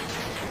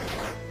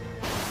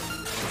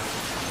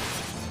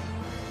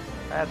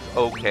 That's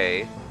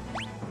okay.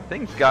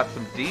 Thing's got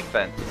some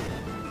defense.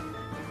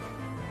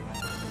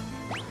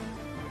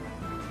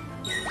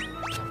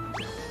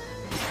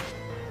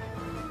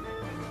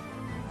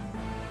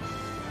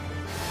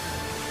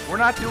 We're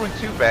not doing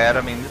too bad.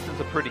 I mean, this is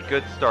a pretty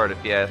good start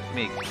if you ask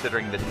me,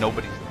 considering that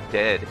nobody's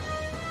dead.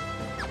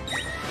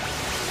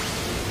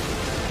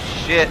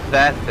 Shit,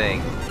 that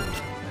thing.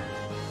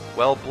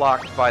 Well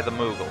blocked by the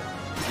Moogle.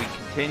 We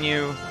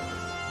continue.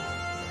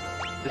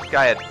 This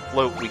guy had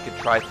float, we could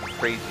try some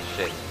crazy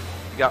shit.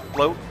 You got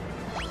float?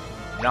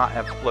 Not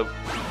have float.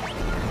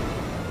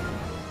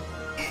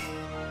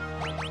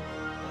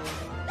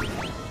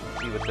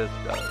 See what this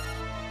does.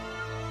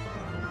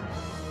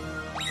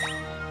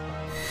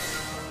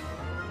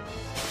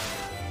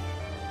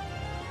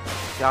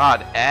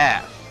 God,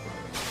 ass.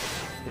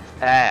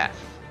 It's ass.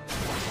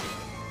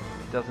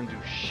 It doesn't do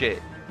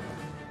shit.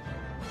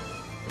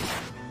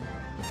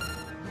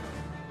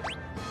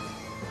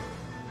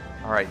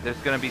 Alright, there's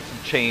gonna be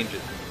some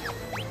changes.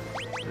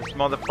 This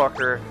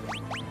motherfucker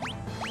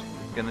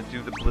is gonna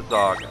do the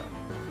Blizzaga.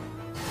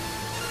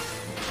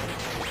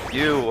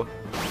 You...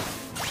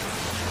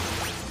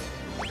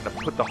 I'm gonna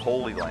put the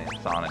Holy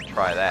Lance on and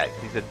try that.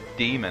 He's a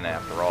demon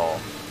after all.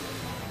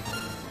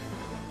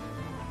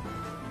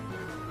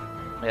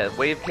 Yeah,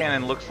 wave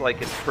cannon looks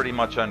like it's pretty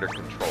much under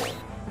control.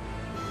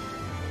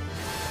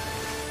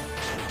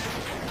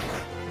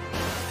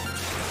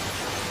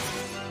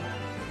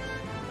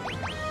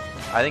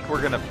 I think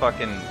we're gonna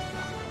fucking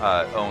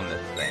own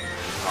this thing,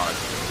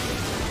 honestly.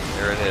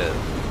 There it is.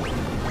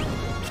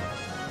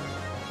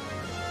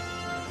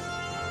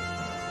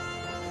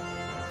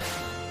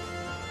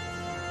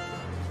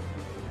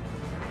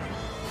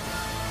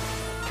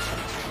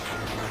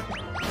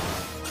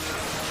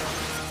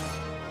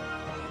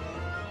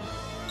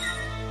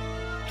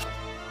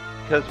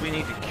 Because we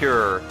need to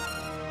cure,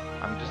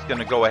 I'm just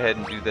gonna go ahead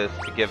and do this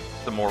to give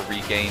some more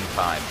regain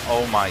time.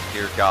 Oh my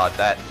dear God,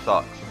 that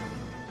sucks.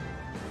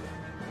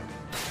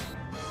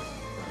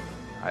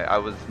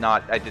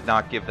 I did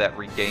not give that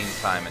regain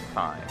time in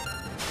time.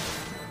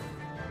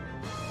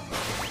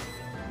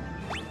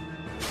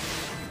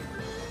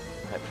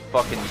 That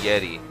fucking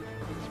Yeti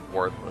is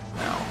worthless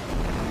now.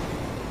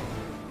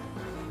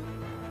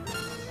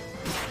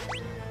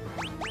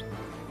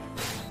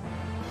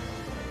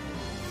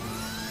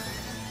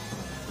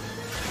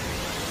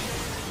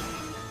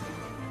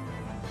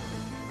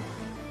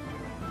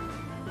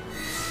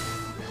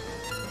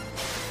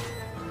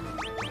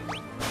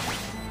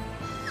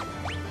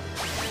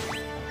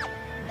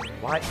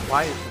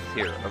 Why is this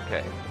here?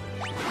 Okay.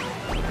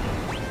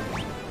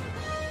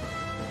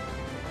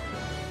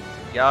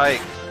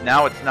 Yikes.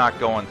 Now it's not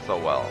going so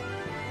well.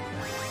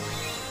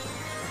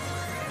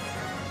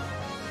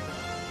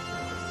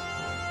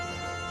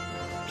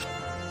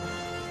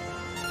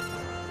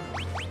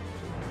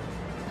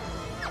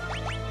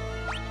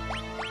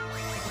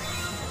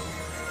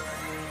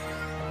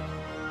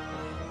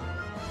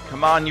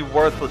 Come on, you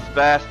worthless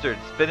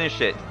bastards.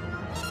 Finish it.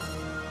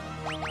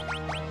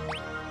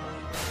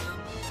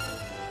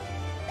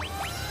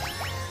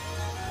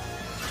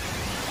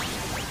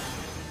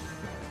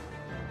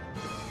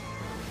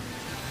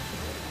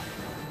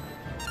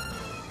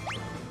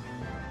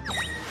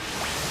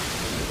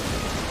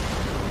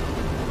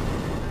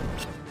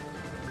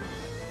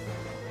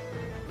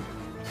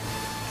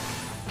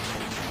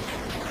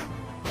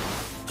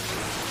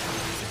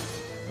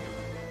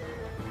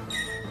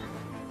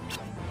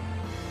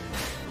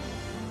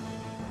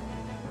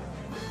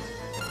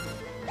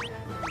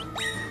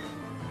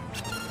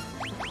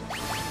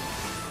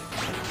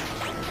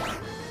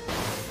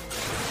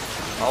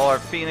 All our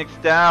Phoenix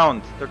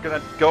Downs, they're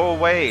gonna go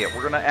away.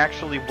 We're gonna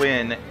actually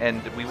win,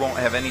 and we won't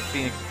have any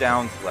Phoenix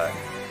Downs left.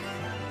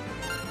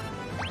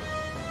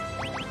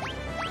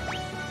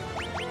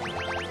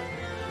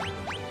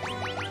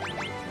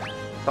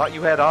 Thought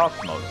you had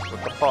Osmos.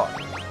 What the fuck?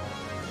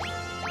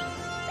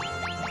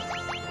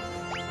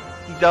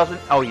 He doesn't?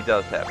 Oh, he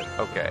does have it.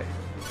 Okay.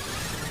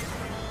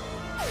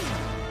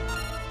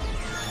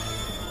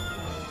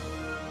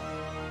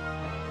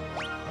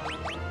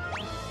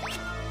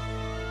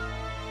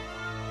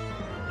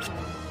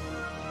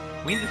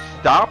 We need to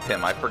stop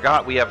him. I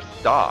forgot we have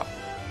stop.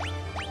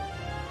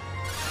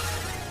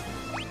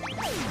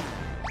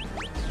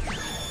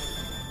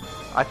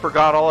 I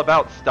forgot all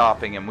about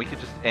stopping him. We could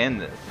just end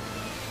this.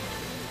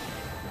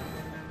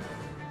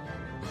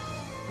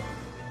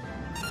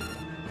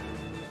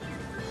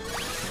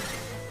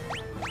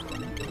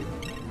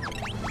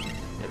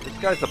 Yeah,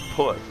 guy's a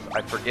puss.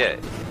 I forget.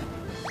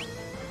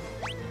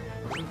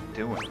 What are you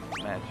doing?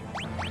 Magic.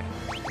 Okay.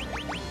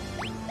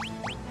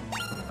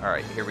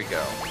 Alright, here we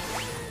go.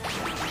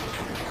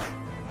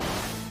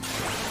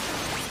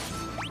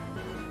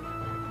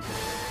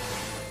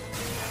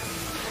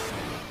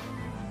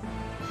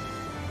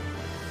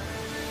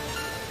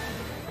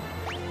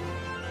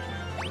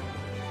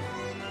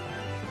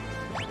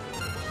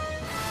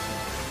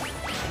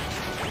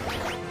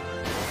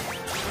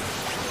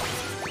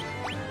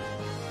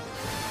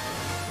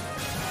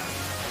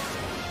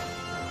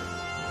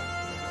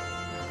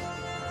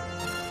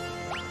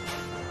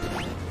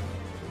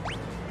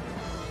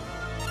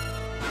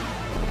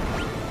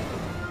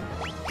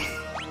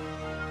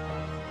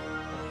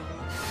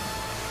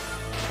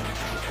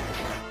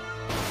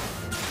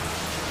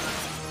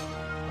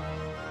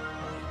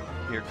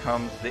 Here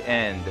comes the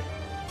end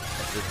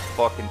of this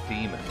fucking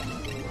demon.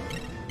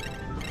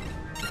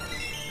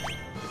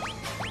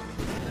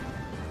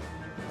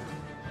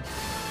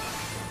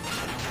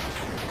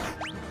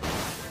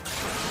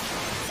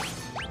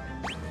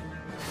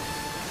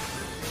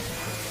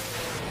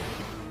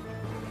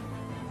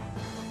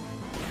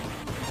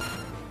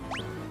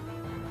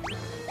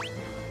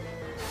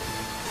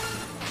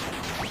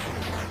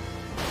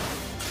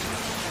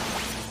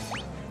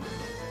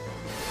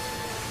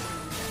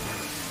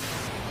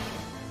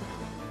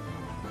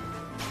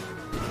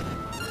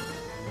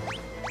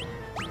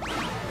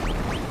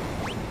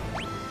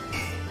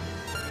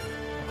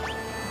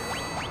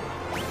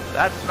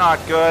 That's not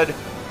good.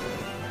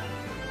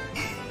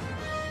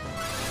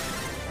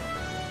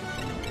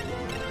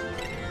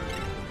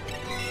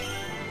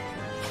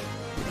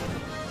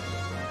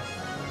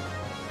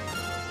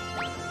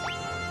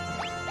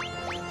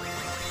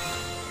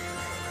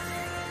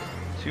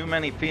 Too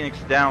many Phoenix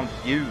Downs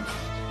used.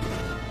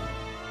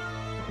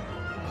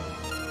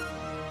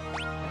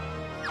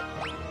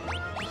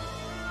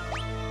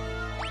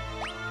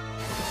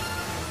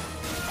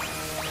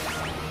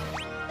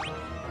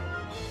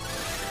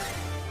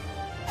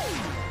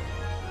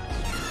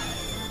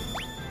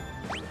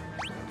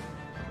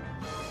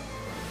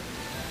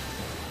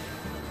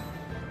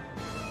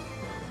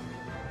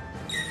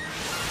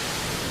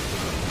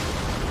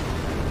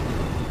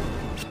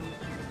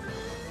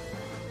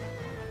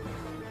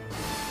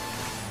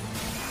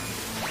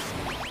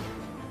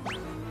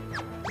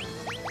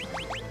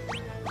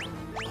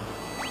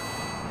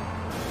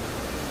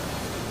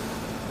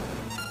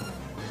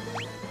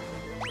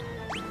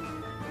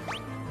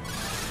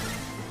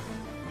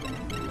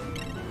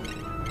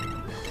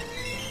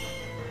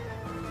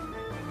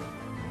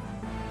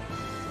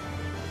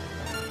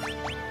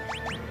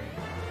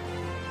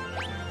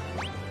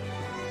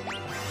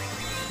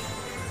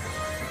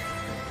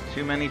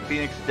 Too many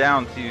Phoenix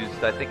Downs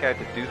used. I think I have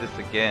to do this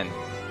again.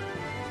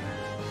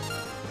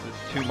 This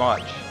is too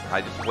much.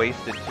 I just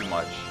wasted too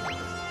much.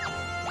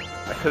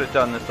 I could have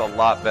done this a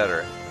lot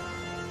better.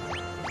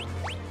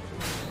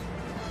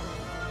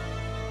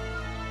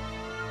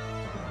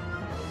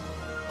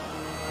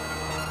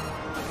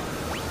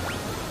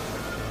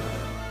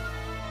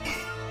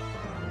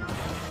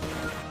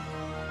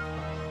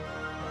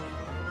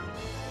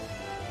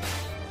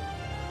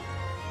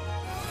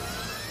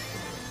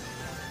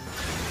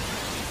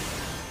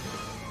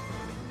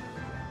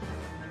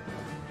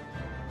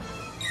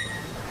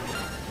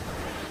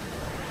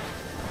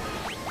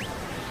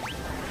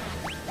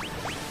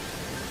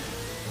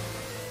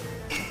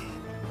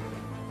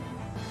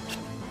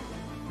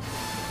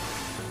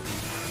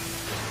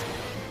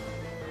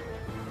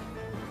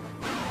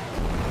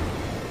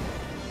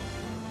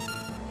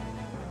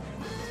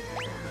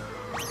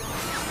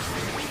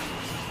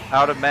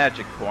 Out of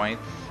magic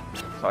points,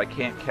 so I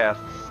can't cast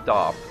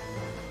Stop.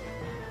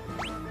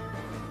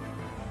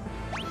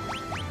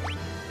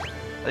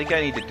 I think I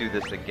need to do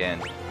this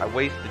again. I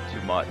wasted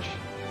too much.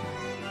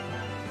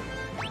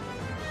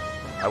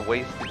 I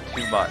wasted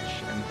too much,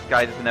 and this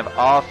guy doesn't have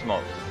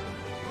Osmos.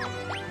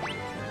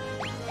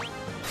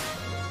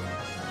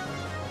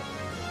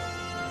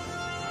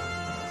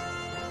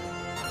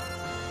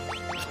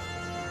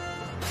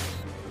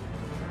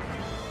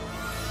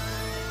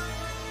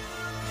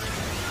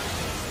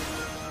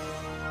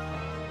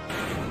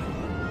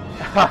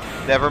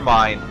 Never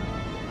mind.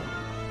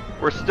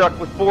 We're stuck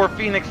with 4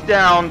 Phoenix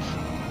Downs.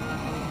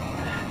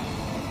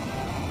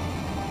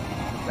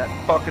 That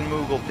fucking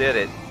Moogle did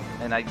it.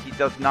 And he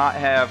does not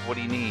have what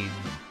he needs,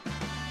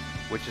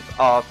 which is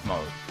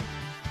Osmos.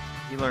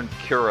 He learned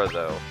Cura,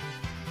 though.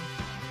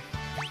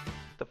 What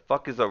the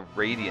fuck is a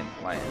Radiant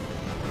Plant?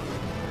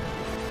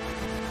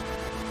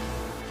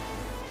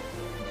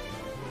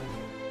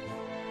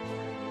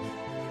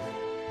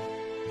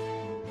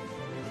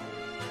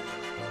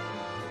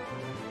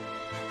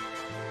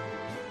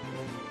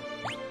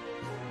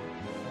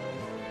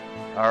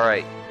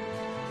 Alright.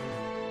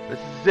 This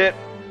is it.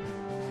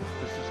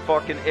 This is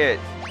fucking it.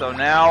 So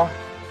now,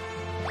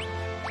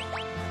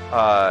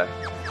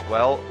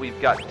 well,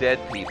 we've got dead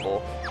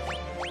people.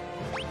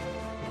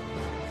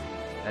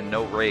 And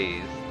no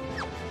rays.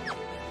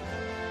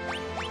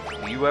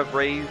 Do you have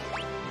rays?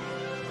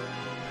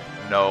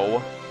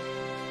 No.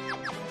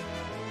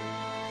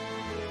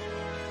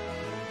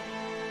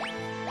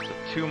 So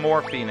 2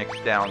 more Phoenix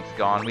Downs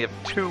gone. We have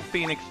 2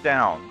 Phoenix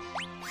Downs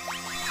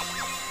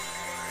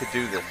to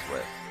do this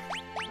with.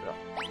 It's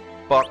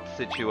a fucked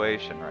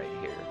situation right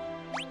here.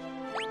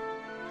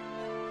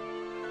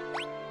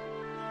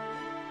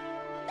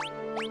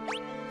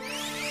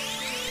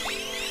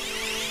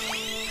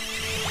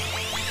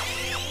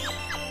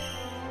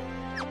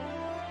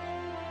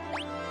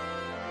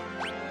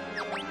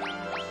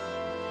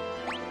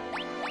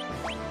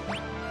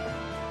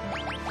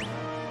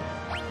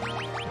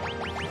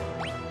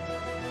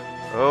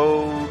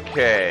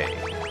 Okay.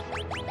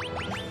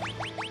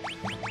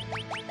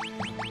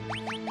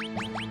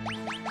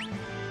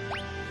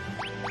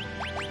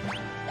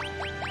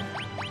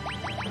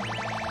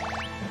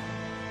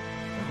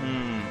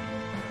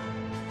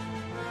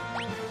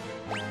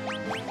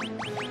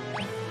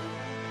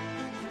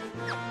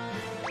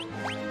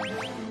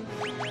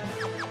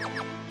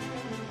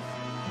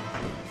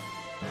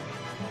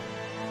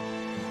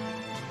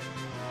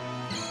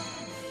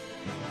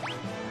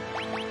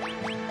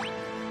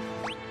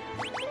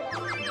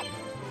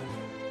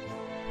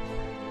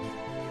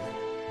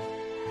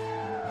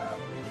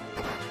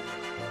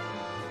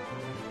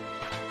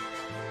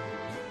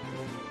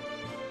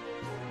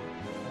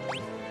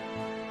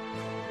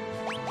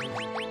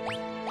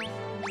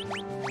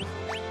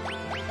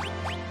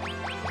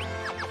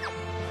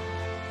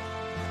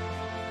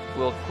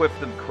 We'll equip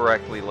them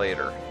correctly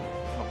later.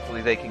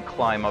 Hopefully they can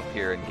climb up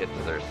here and get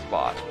to their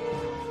spot.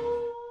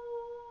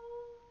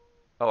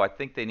 Oh, I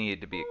think they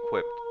needed to be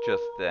equipped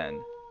just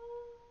then.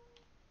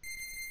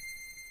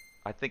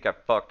 I think I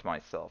fucked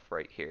myself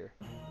right here.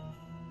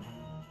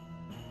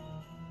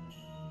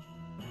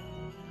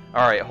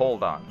 Alright,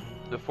 hold on.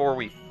 Before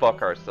we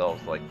fuck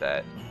ourselves like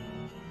that,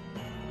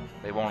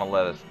 they won't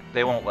let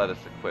us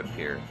equip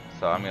here.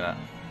 So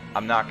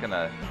I'm not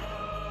gonna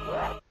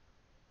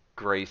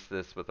grace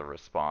this with a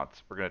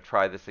response. We're gonna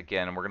try this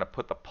again, and we're gonna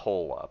put the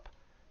poll up.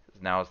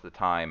 Because now is the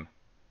time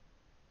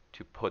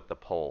to put the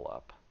poll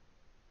up.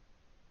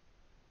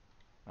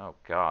 Oh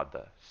god,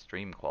 the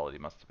stream quality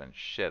must have been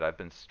shit. I've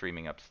been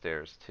streaming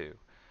upstairs too.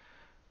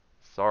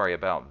 Sorry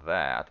about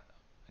that.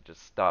 I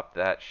just stopped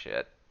that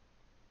shit.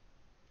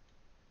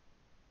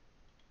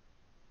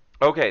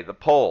 Okay, the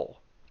poll.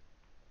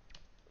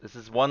 This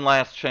is one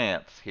last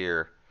chance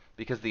here,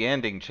 because the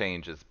ending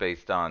changes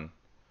based on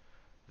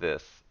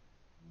this.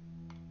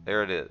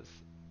 There it is.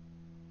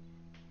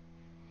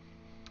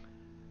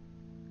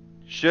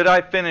 Should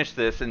I finish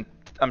this? And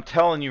I'm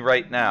telling you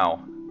right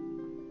now,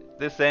 if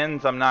this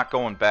ends, I'm not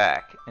going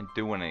back and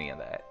doing any of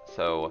that.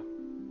 So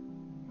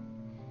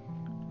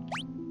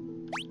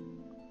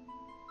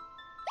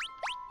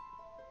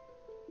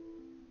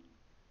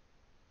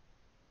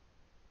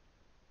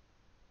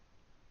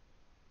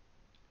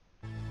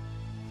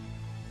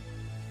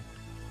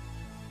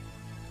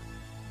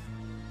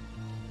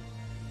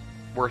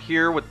we're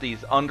here with these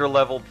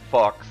underleveled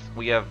fucks.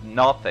 We have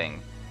nothing.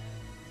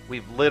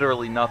 We've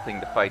literally nothing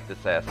to fight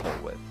this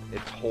asshole with.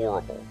 It's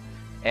horrible.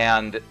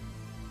 And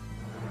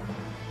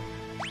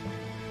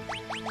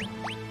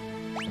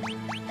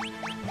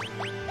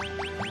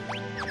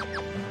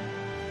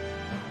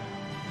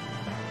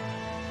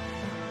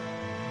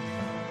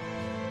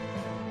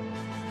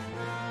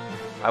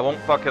I won't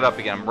fuck it up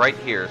again. I'm right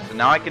here. So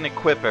now I can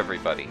equip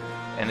everybody.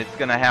 And it's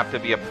gonna have to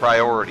be a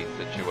priority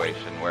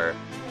situation where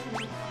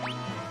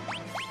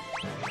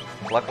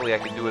luckily I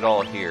can do it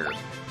all here.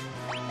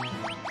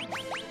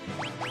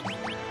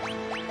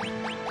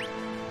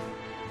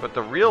 But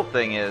the real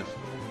thing is,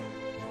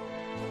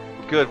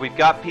 good, we've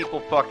got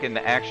people fucking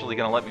actually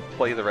gonna let me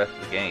play the rest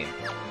of the game.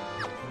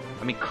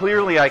 I mean,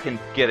 clearly I can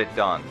get it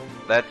done.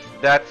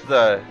 That's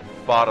the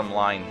bottom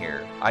line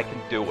here. I can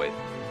do it.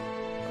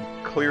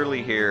 I'm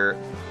clearly here.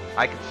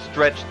 I can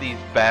stretch these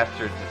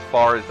bastards as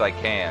far as I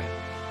can.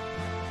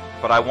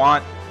 But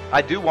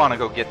I do want to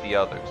go get the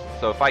others.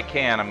 So if I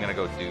can, I'm gonna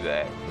go do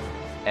that.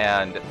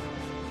 And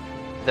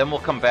then we'll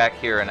come back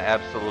here and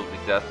absolutely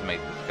decimate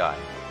this guy.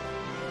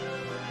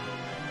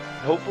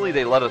 Hopefully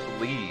they let us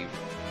leave.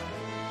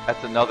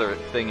 That's another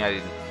thing I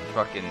didn't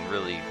fucking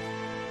really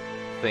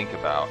think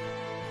about.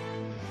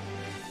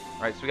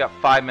 Alright, so we got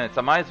 5 minutes.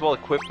 I might as well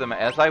equip them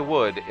as I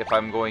would if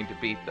I'm going to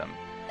beat them.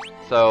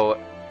 So,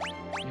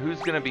 who's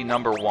going to be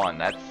number 1?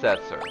 That's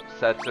Setzer.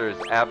 Setzer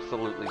is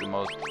absolutely the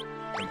most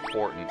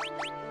important.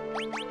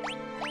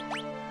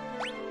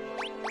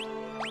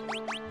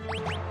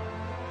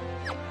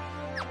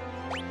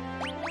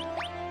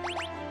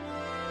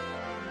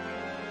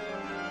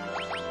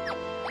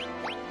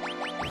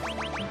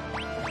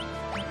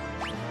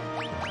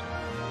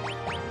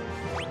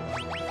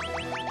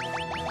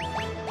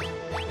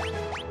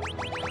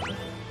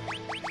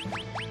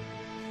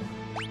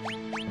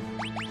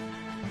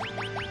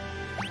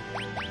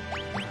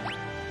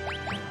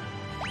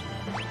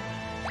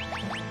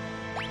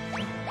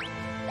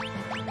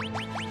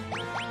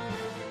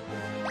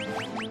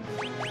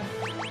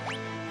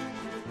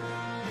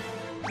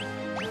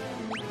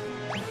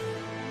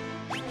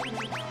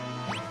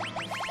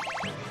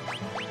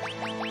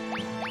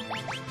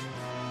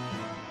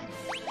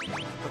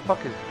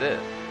 fuck is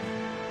this?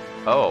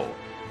 Oh.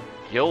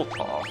 Gill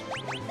toss.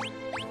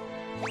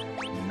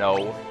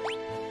 No.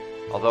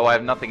 Although I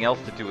have nothing else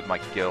to do with my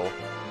gill.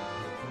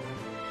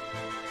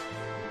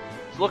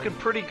 It's looking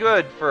pretty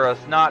good for us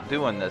not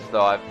doing this,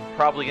 though. I'm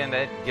probably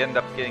gonna end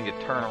up getting to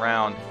turn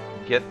around,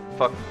 get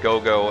fucking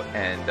Go-Go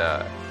and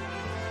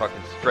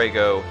fucking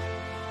Strago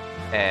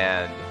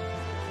and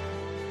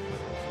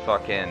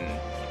fucking...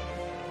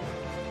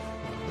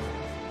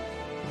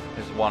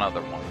 There's one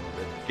other one.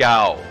 It's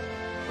Gao.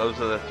 Those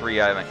are the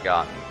three I haven't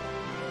gotten.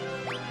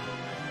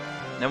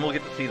 Then we'll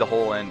get to see the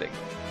whole ending,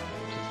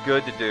 which is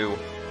good to do.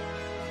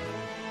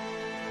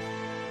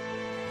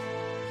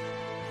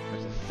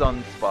 There's a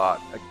sunspot.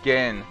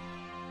 Again,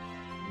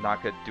 I'm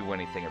not going to do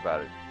anything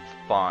about it. It's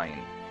fine.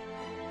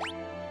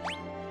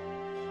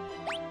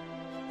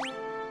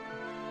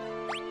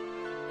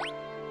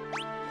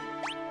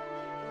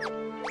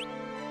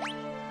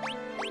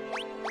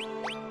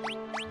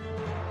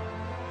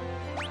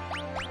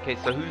 Okay,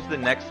 so who's the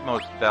next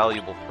most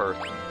valuable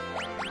person?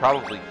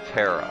 Probably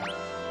Terra.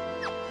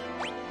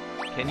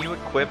 Can you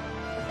equip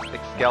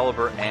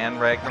Excalibur and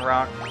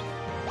Ragnarok?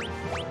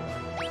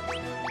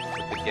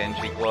 With the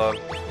Genji glove?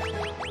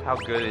 How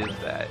good is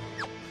that?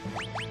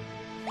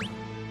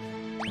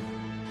 It's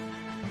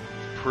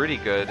pretty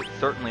good. It's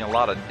certainly a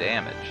lot of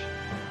damage.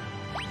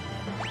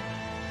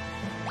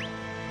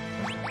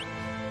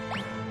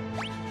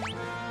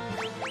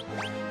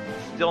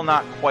 Still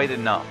not quite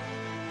enough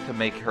to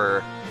make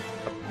her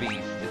a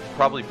beast. It's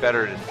probably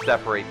better to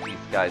separate these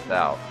guys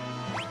out.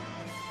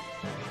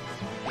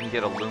 We can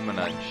get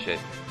Illumina and shit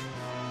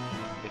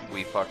if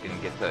we fucking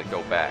get to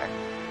go back.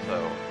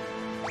 So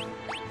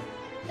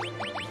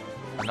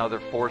another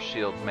force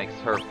shield makes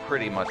her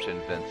pretty much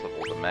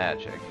invincible to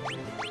magic.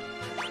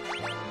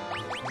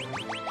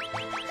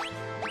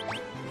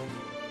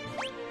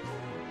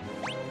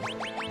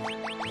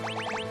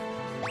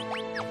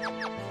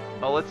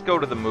 Well, let's go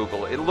to the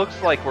Moogle. It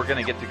looks like we're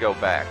gonna get to go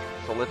back.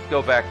 So let's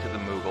go back to the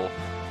Moogle,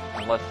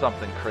 unless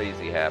something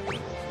crazy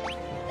happens.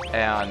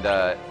 And,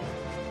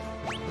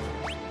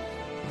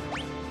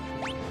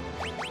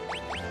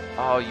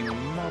 oh, you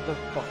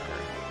motherfucker.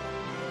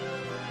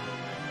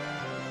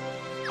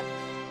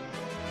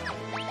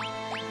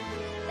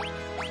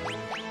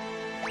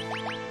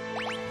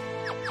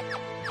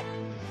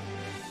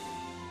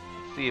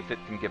 See if it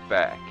can get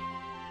back.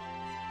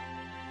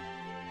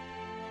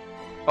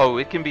 Oh,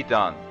 it can be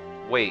done.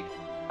 Wait.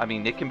 I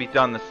mean, it can be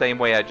done the same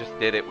way I just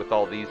did it with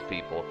all these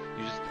people.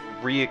 You just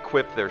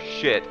re-equip their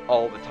shit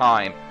all the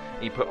time,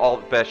 and you put all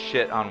the best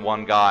shit on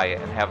one guy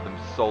and have them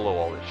solo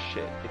all this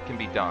shit. It can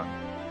be done.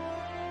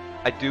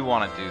 I do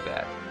want to do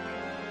that.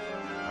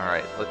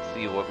 Alright, let's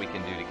see what we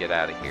can do to get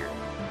out of here.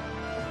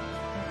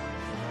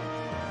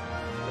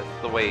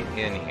 That's the way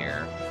in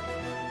here.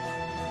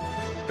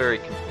 It's very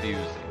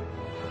confusing,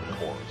 of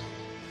course.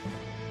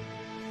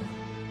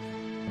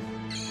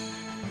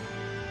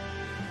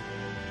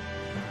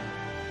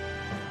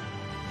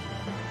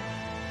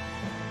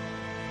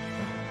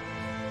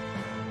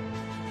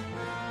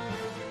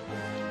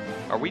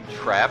 Are we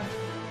trapped?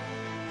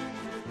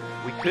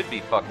 We could be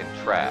fucking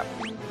trapped.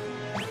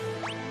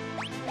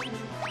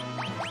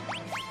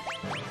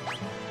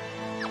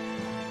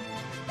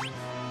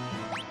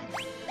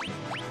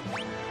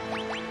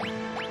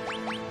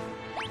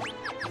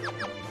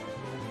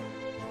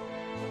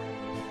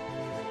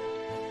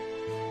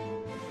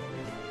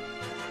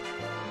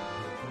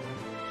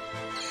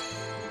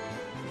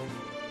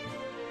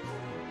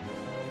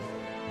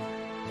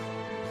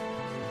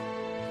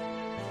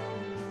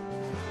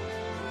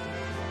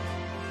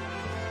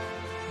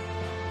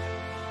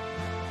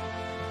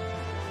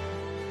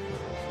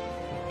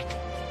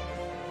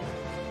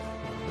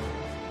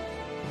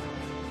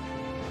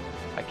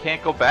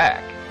 Can't go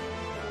back.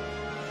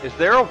 Is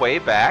there a way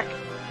back?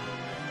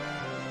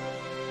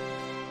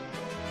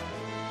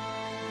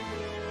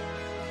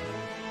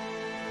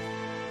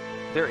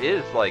 There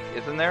is, like,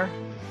 isn't there?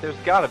 There's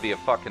gotta be a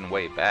fucking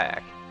way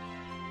back.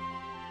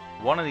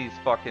 One of these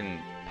fucking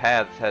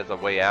paths has a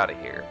way out of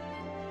here.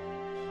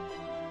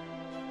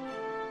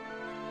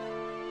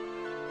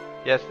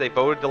 Yes, they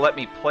voted to let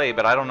me play,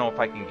 but I don't know if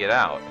I can get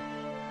out.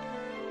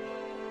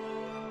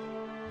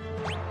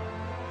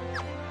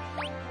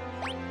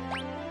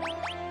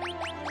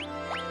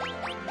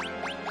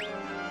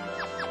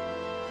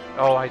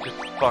 Oh, I just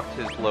fucked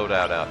his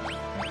loadout up.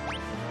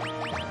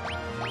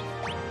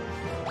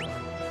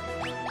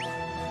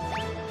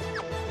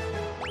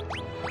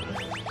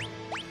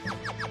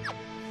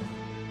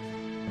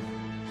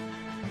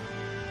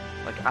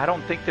 Like, I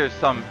don't think there's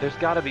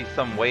gotta be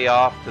some way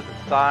off to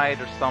the side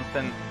or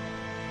something.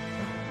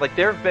 Like,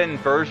 there have been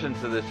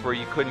versions of this where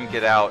you couldn't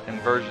get out and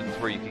versions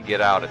where you could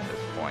get out at this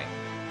point.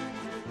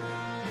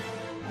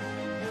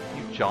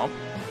 You jump?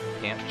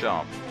 Can't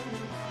jump.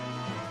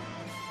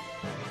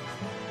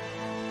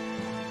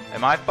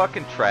 Am I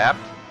fucking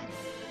trapped?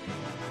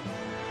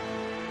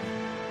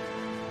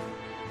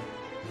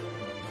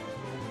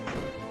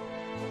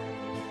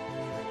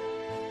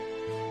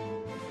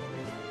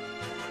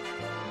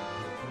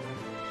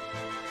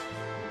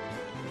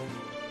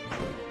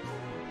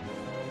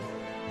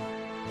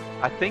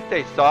 I think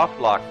they soft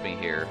locked me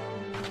here.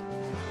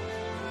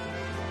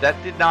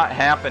 That did not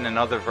happen in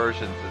other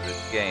versions of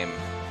this game.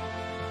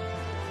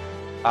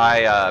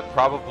 I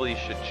probably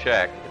should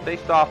check. If they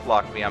soft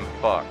lock me, I'm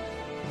fucked.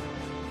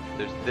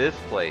 There's this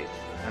place.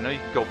 I know you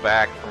can go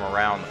back from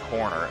around the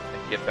corner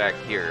and get back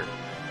here.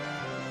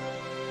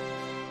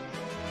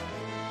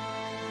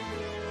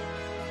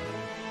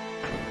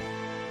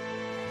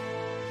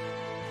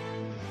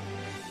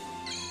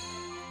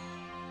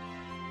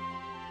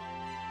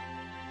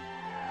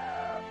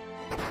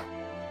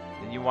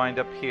 Then you wind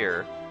up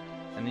here,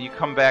 and then you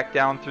come back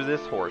down through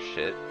this horse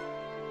shit,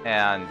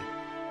 and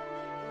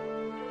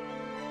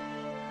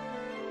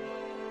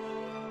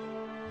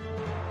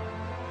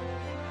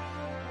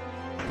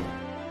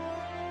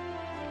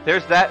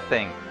there's that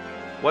thing.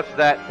 What's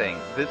that thing?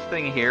 This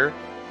thing here?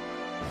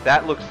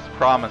 That looks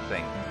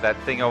promising. That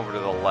thing over to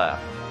the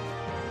left.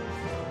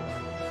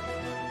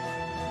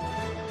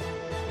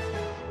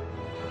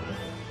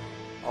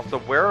 Also,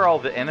 where are all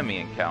the enemy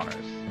encounters?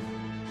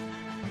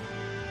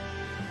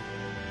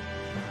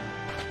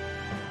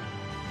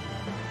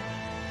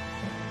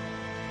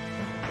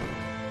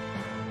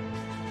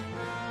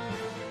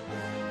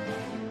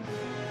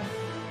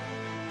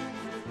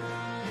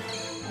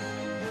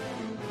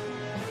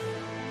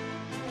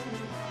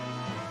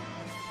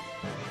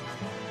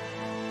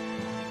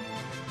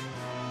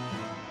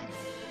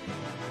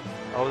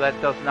 Oh,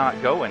 that does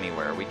not go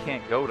anywhere. We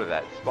can't go to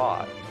that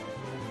spot.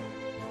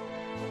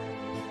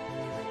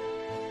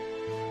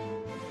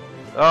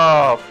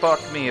 Oh,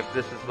 fuck me if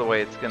this is the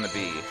way it's gonna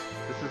be.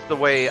 This is the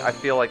way I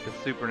feel like the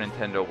Super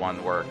Nintendo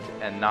one worked,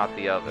 and not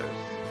the others.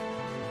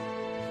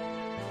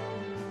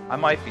 I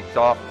might be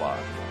soft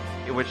locked.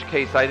 In which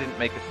case, I didn't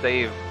make a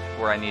save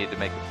where I needed to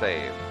make a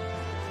save.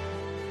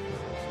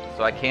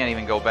 So I can't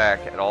even go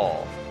back at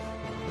all.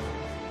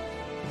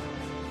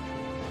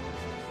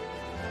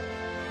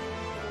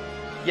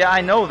 Yeah,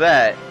 I know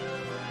that.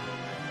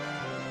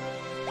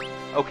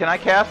 Oh, can I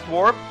cast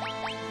warp?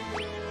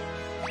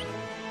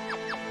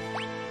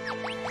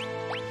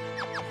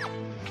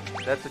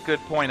 That's a good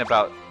point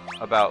about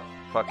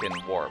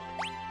fucking warp.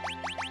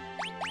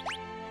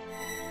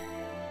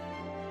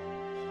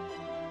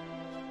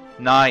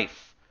 Nice.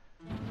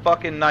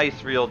 Fucking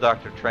nice, real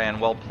Dr. Tran.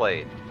 Well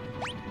played.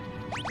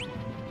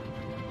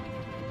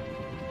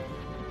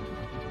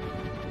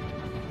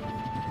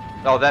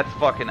 Oh, that's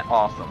fucking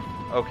awesome.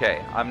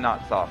 Okay, I'm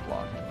not soft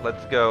locked.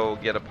 Let's go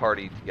get a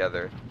party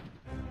together.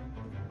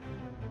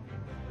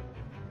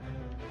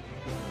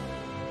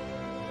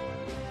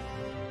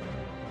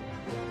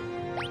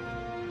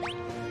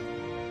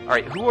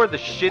 Alright, who are the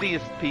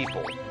shittiest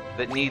people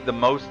that need the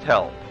most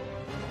help?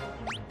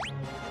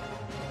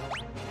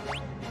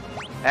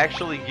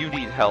 Actually, you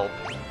need help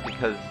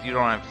because you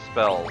don't have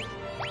spells.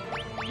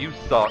 You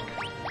suck.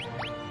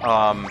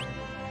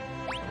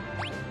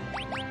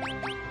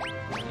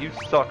 You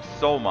suck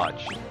so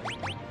much.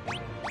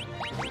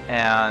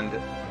 And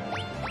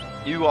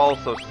you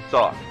also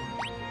suck.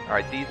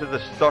 Alright, these are the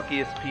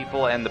suckiest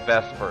people and the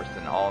best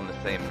person all in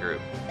the same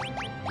group.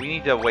 We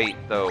need to wait,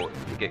 though,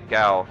 to get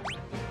Gao.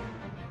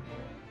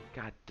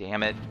 God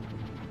damn it.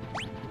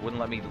 Wouldn't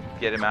let me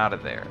get him out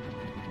of there.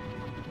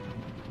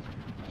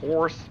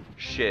 Horse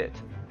shit.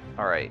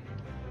 Alright.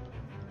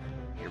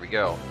 Here we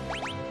go.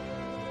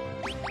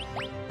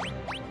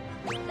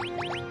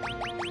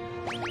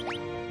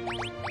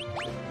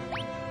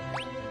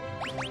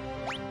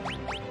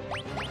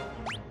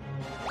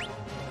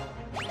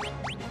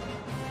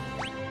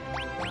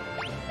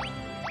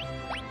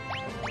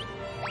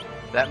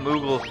 That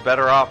Moogle's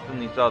better off than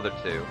these other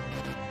two.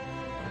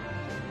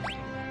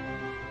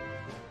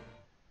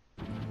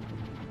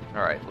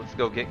 Alright, let's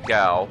go get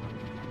Gao.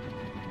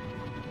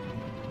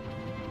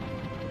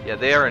 Yeah,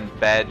 they are in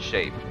bad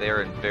shape. They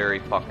are in very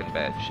fucking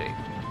bad shape.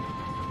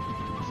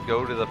 Let's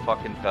go to the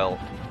fucking belt.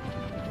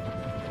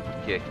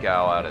 Get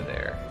Gao out of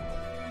there.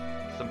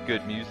 Some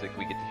good music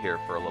we get to hear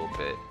for a little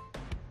bit.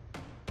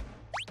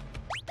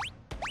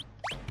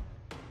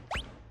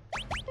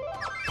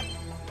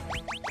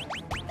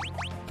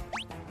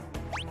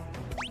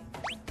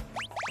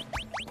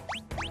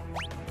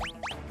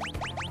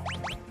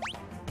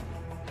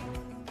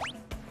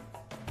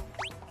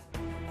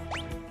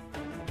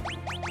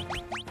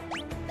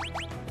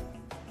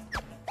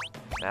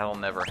 That'll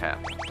never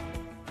happen.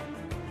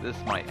 This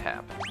might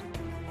happen.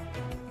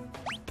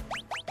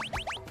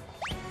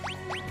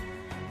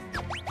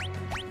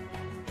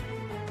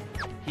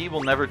 He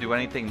will never do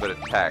anything but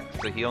attack,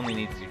 so he only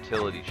needs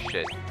utility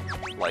shit,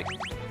 like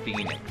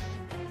Phoenix.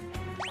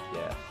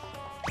 Yes.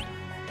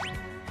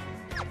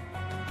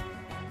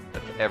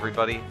 That's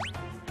everybody.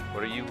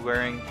 What are you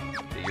wearing?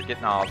 Yeah, you're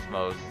getting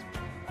Osmos.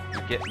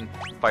 You're getting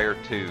Fire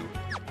 2.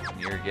 And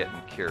you're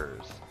getting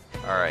Cures.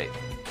 Alright.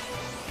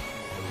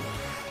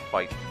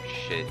 Fight some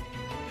shit.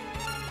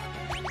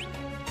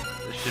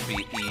 This should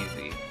be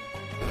easy,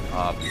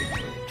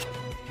 obviously.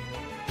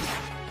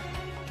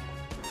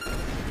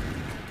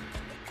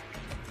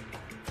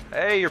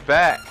 Hey, you're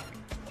back!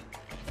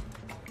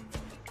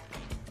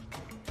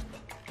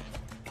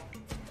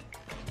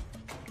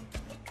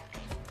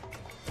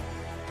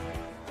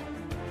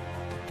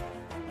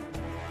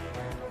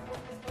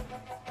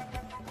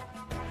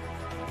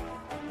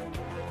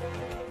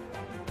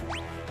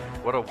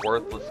 What a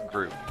worthless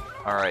group.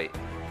 Alright.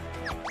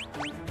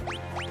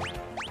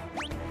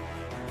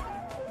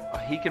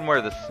 He can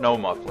wear the snow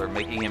muffler,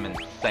 making him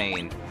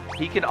insane.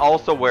 He can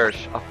also wear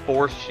a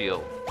force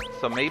shield,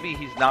 so maybe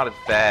he's not as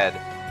bad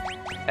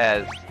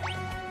as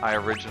I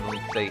originally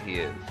say he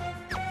is.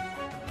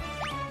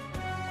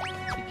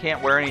 He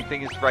can't wear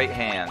anything in his right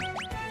hand.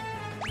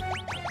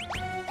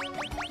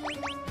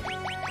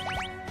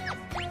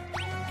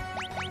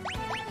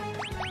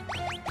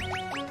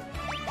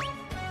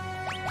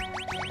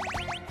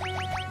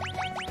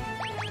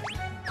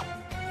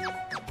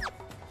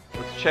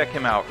 Let's check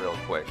him out real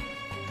quick.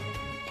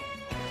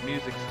 His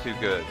music's too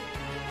good.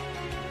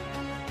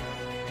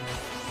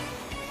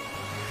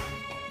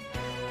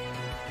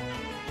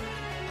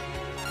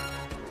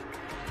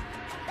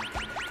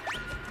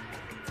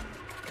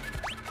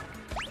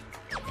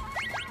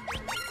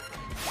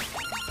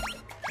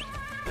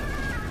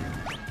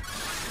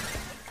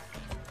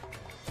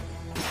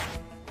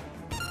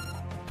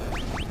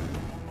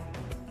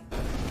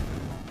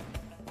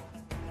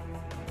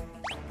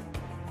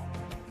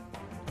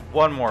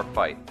 One more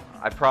fight.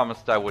 I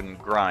promised I wouldn't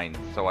grind,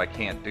 so I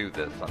can't do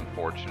this,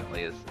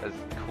 unfortunately. As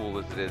cool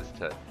as it is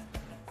to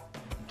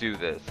do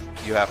this,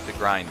 you have to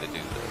grind to do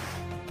this.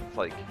 It's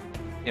like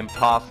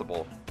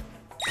impossible.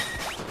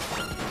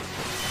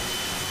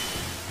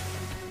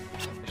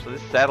 Actually,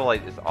 this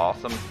satellite is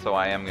awesome, so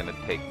I am gonna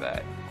take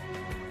that.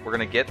 We're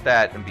gonna get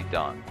that and be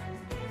done.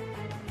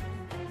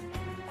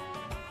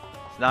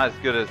 It's not as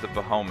good as the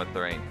Behemoth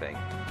or anything.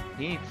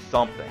 He needs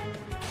something.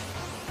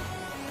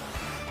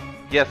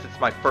 Yes, it's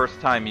my first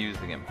time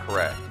using him,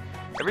 correct.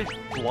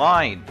 Everything's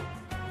blind.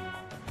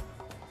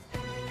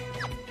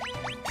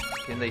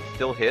 Can they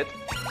still hit?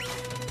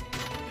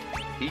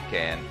 He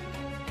can.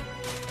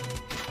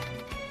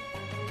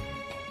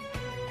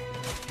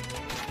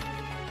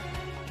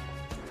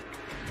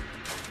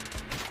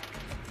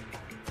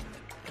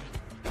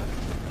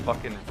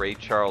 Fucking Ray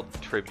Charles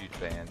tribute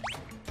band.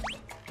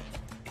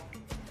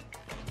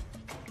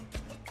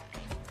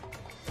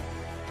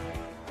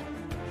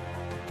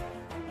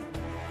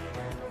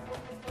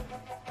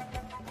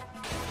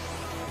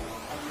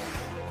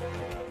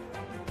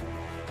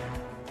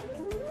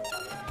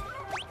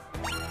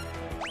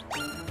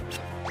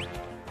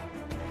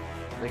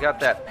 They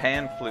got that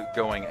pan flute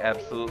going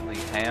absolutely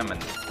ham in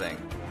this thing.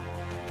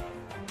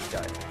 This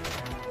guy's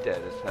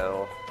dead as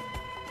hell.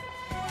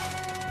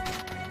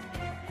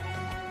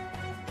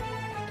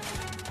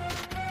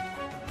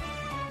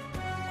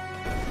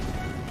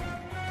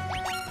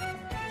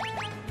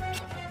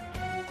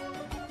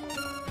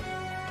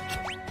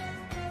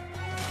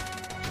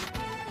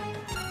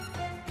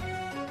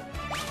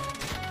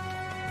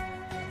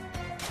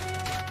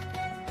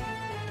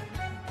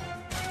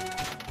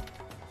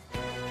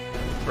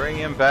 Bring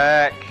him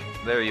back.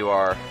 There you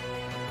are.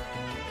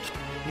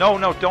 No,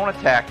 no, don't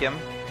attack him.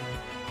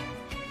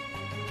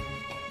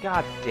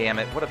 God damn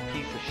it, what a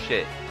piece of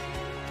shit.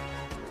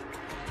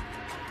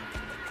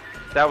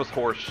 That was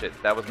horse shit.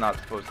 That was not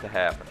supposed to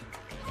happen.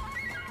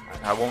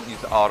 I won't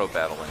use auto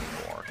battle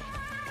anymore.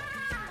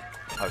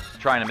 I was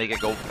just trying to make it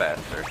go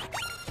faster.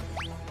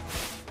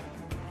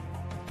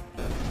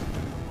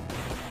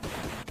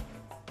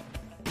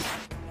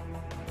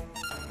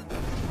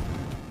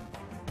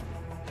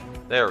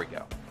 There we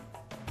go.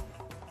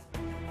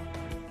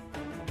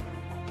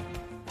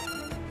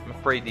 I'm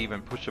afraid to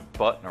even push a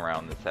button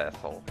around this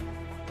asshole.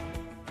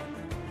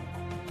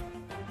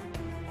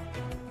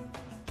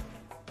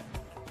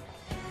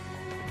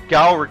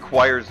 Gao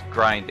requires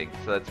grinding,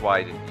 so that's why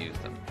I didn't use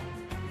them.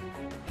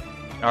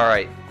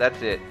 Alright,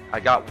 that's it. I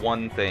got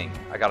one thing.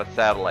 I got a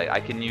satellite. I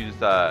can use,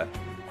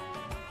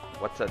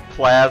 what's that?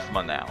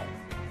 Plasma now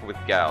with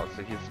Gao.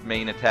 So his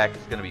main attack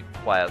is going to be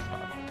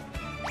Plasma.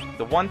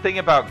 The one thing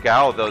about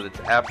Gao, though, that's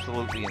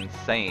absolutely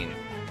insane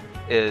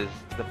is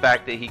the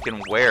fact that he can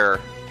wear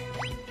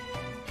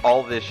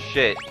all this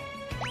shit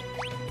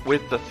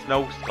with the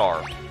snow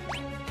scarf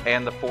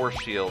and the force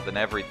shield and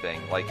everything.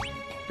 Like,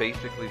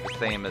 basically the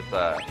same as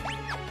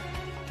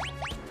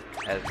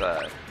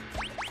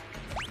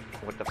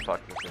what the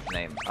fuck is his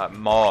name?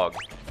 Mog.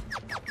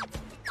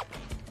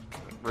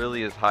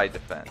 Really is high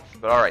defense.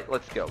 But alright,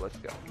 let's go, let's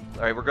go.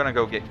 Alright, we're gonna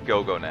go get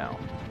Go-Go now.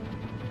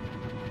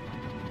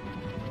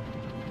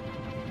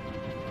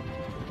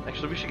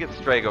 Actually, we should get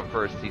Strago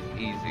first, he's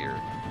easier.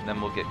 And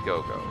then we'll get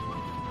Go-Go.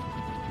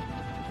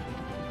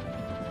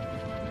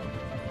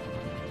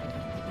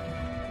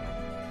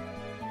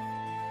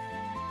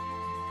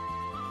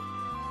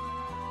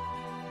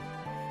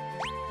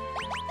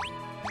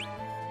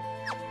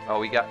 Oh,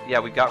 we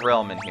got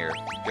Realm in here.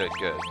 Good,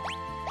 good.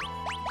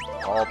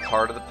 All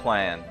part of the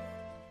plan.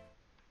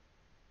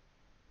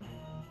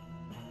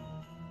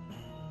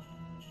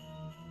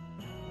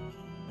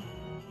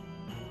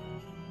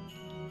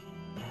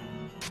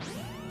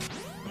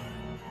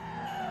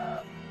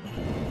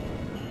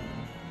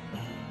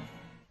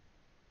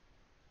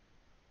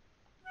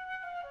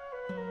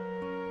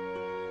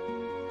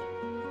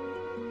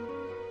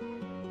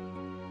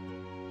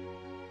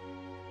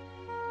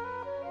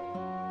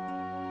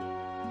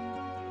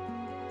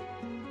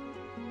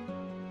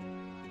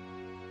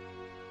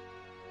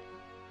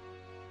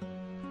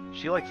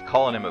 She likes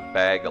calling him a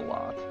bag a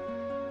lot.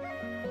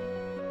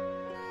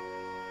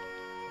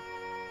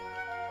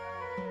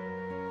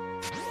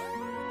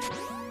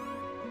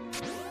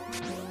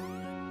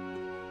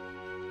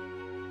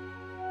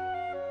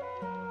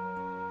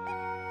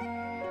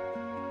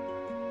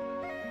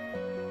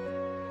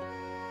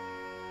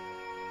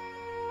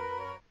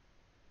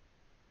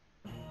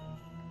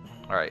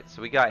 Alright,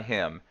 so we got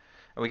him.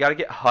 And we gotta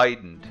get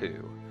Haydn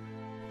too.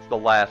 It's the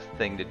last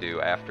thing to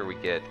do after we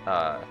get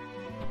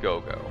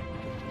Go-Go.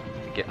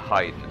 To get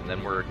Haydn, and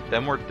then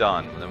we're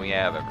done, and then we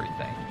have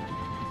everything.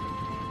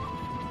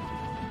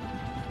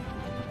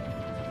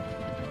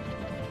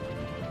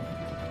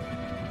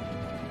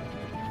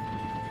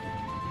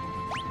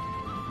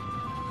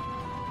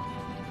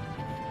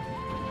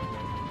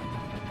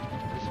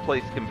 This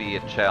place can be a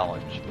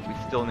challenge, but we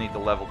still need to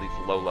level these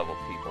low-level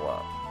people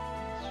up.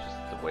 It's just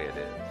the way it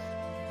is.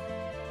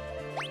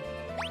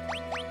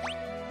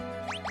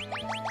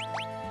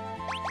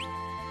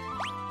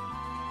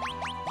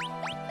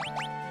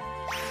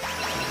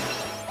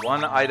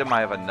 One item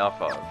I have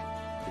enough of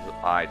is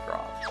eye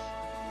drops.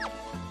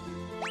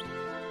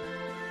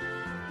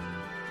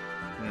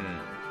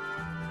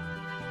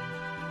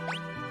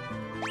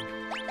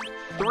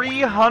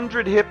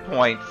 300 hit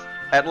points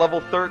at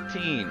level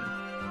 13.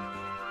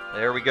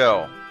 There we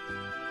go.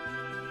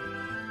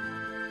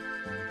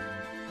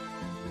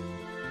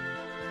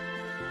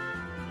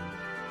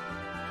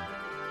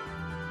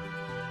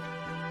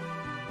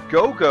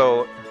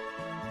 Go-Go.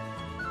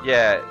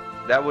 Yeah,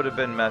 that would have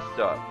been messed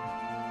up.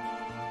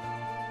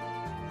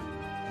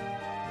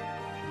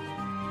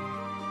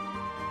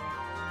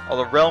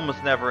 Although Realm was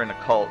never in a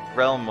cult.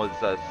 Realm was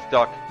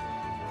stuck,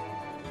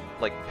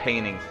 like,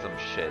 painting some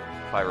shit,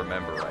 if I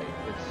remember right.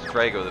 It's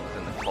Strago that was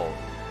in the cult.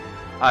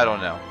 I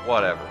don't know.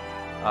 Whatever.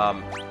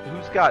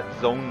 Who's got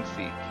Zone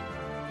Seek?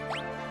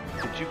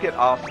 Did you get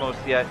Osmos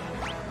yet?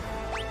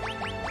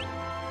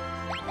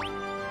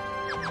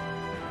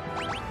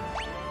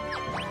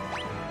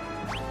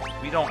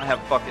 We don't have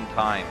fucking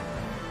time.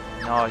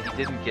 No, he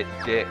didn't get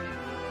Dick.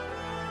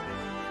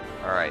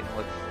 Alright,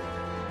 let's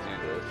do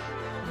this.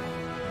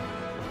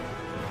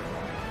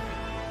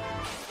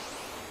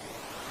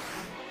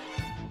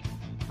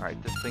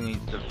 Alright, this thing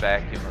needs to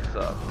vacuum us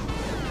up.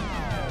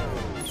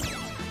 We just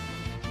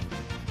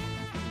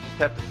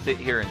have to sit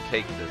here and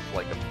take this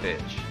like a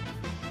bitch.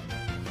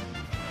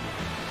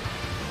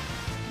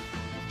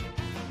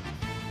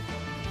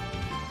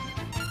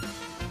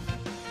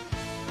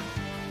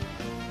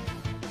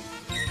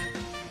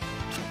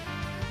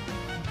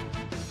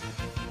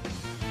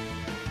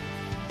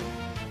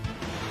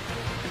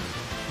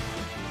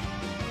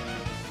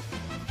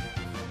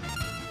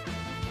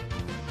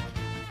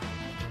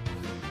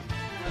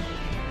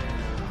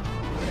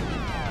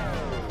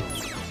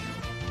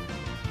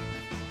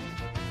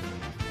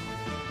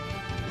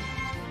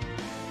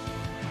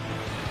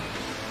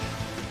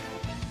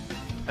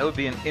 That would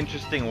be an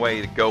interesting way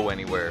to go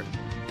anywhere.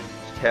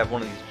 Just have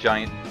one of these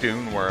giant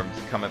dune worms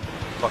come and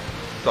fucking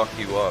suck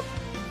you up.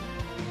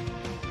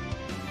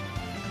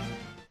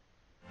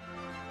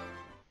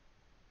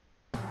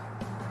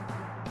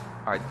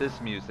 Alright, this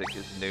music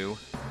is new.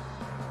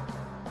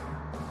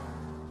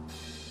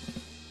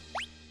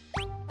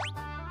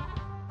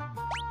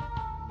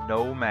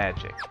 No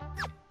magic.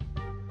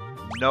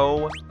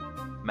 No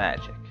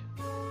magic.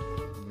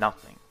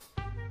 Nothing.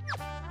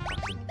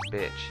 Fucking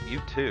bitch.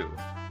 You too.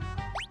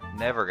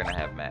 Never gonna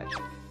have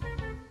magic.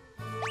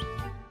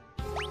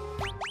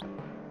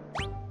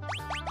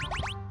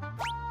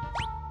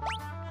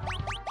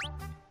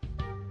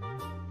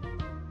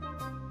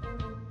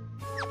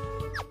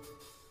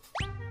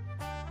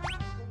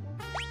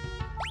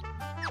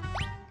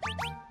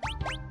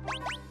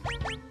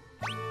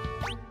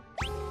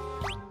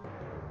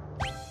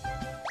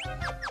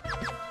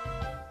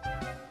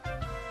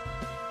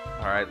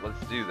 Alright,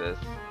 let's do this.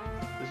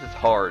 This is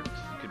hard.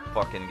 You could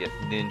fucking get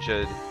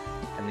ninja'd.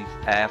 And these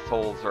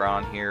assholes are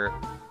on here.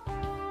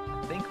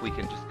 I think we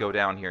can just go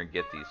down here and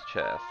get these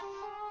chests.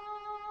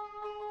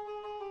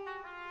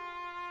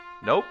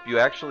 Nope, you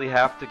actually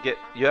have to get.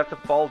 You have to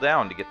fall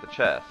down to get the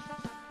chests.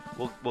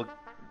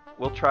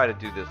 We'll try to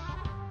do this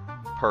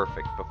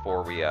perfect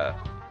before we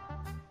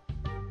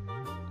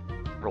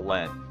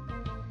relent.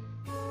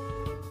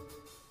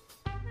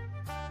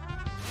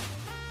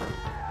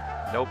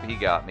 Nope, he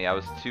got me. I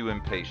was too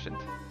impatient.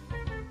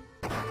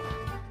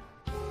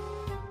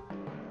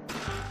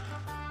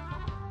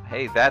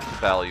 Hey, that's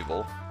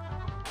valuable.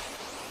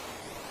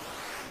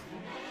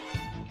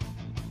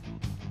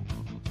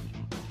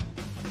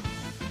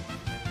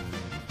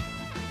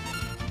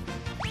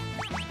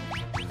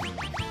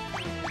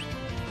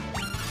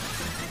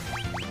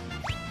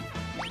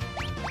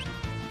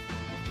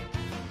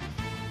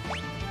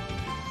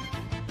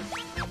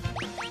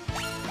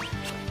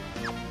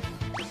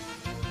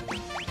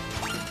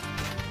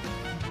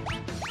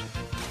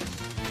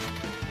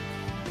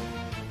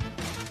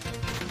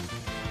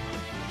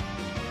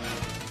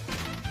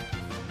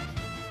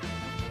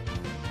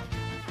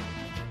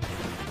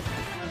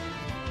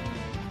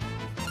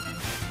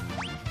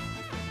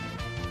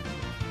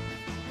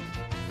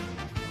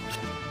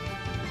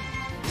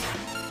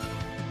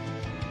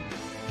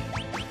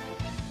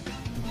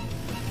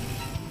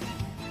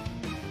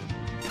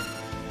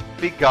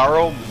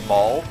 Figaro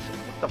Malt?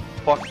 What the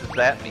fuck does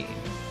that mean?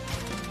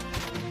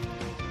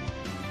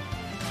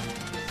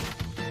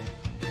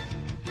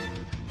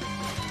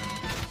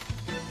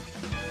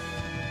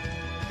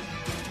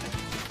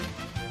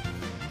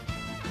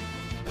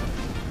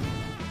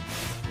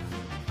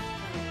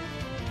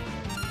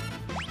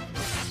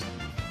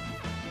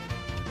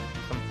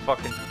 Some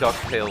fucking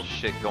DuckTales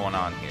shit going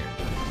on here.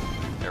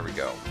 There we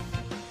go.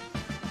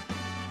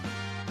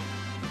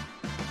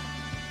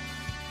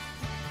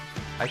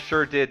 I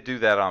sure did do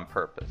that on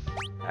purpose,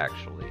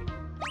 actually.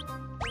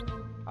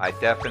 I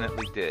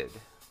definitely did.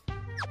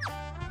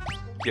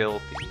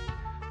 Guilty.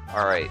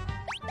 Alright,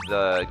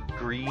 the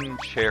green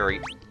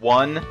cherry.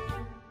 1.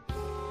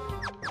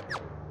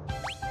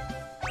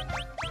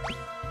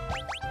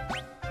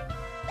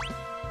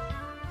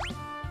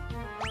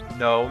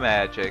 No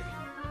magic.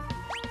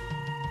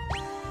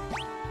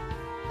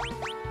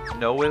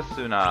 No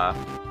Isuna.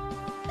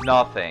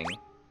 Nothing.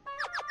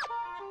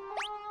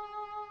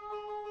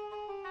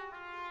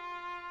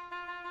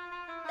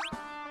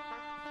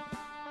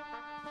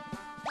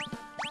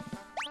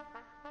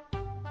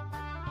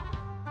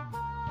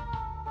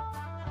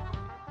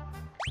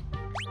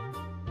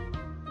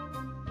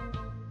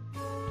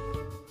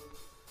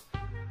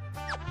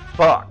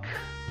 Fuck.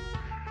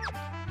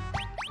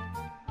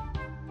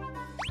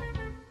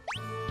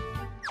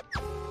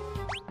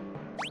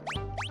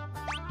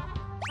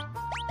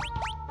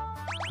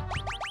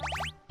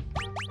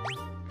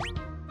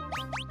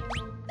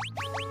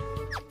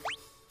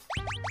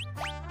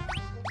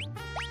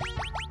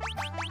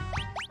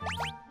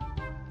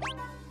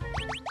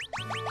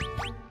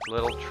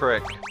 Little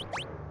trick.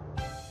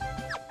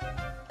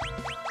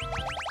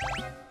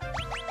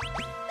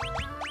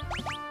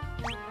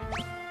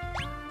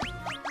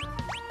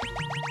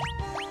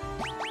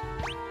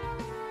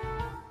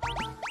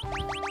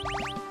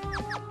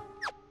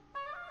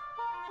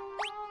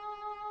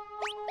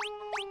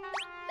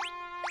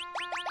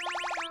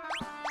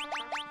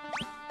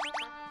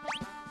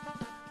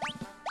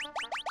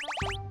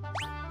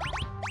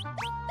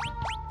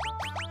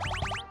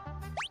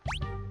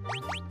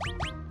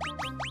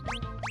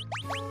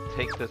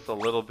 Take this a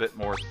little bit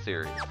more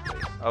seriously.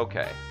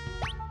 Okay.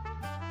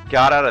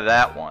 Got out of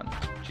that one.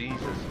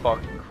 Jesus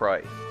fucking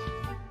Christ.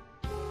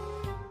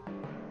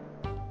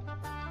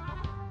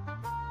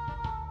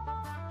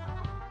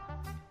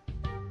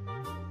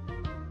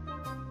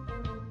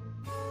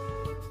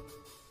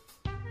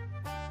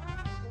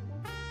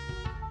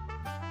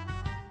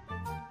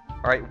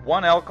 Alright,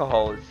 1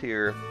 alcohol is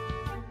here.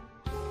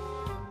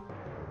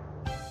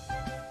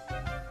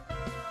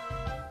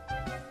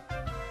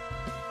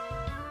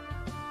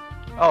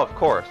 Oh, of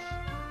course.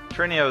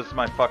 Trinio's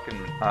my fucking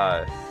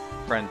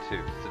friend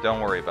too, so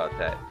don't worry about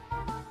that.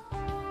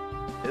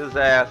 His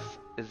ass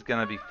is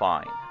gonna be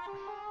fine.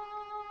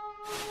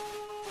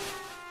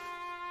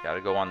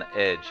 Gotta go on the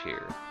edge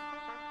here.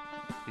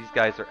 These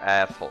guys are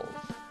assholes.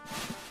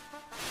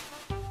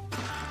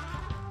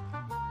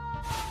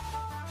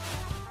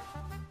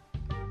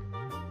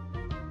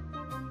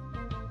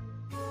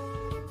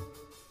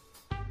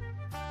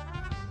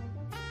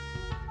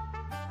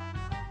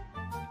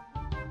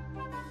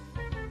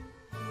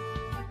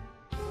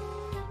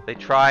 They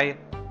try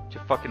to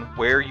fucking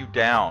wear you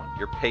down,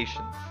 your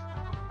patience.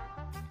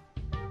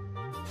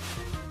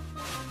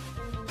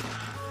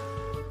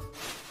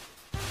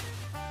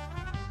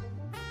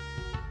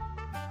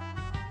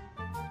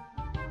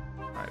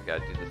 Alright, I gotta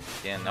do this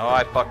again. Oh,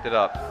 I fucked it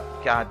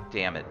up. God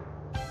damn it.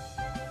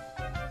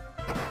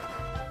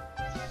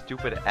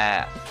 Stupid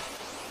ass.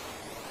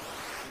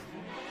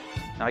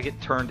 Now I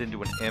get turned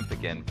into an imp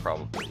again,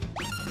 probably.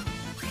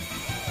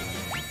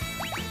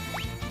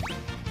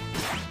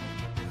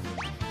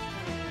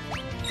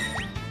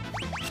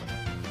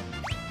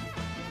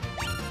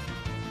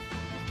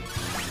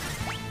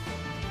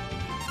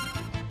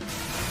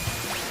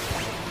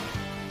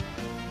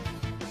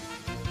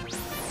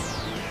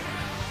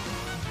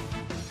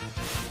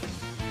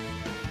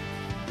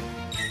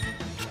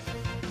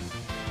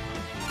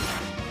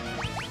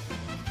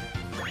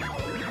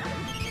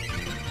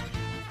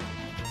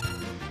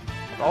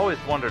 I've always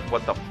wondered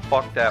what the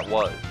fuck that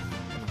was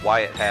and why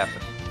it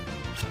happened.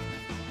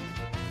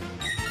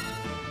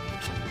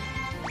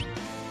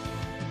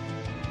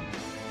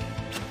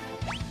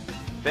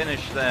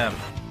 Finish them.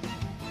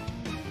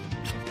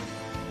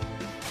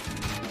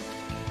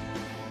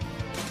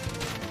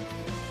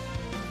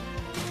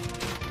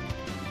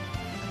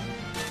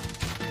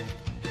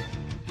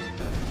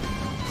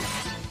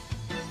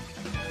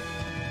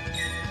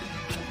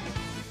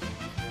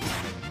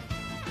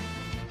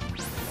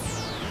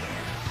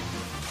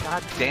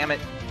 God damn it.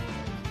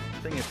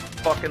 This thing is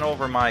fucking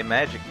over my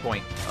magic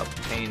point of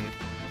pain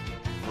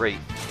rate.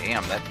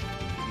 Damn,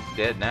 he's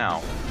dead now.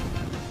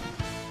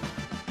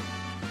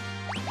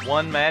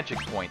 1 magic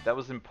point. That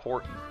was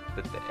important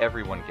that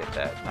everyone get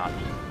that, not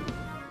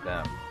just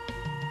them.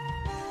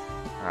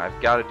 Alright,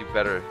 I've got to do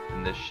better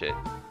than this shit.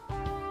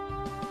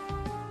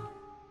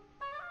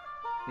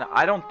 Now,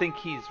 I don't think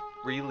he's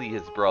really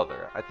his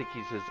brother. I think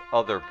he's his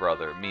other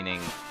brother, meaning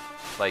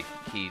Like,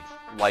 he's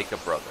like a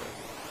brother,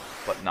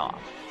 but not.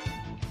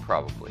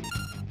 Probably.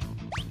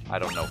 I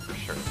don't know for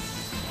sure.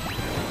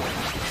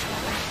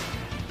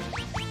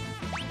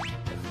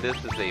 This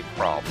is a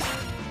problem.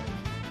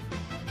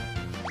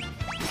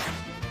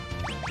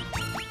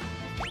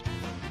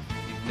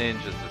 These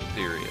ninjas are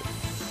serious.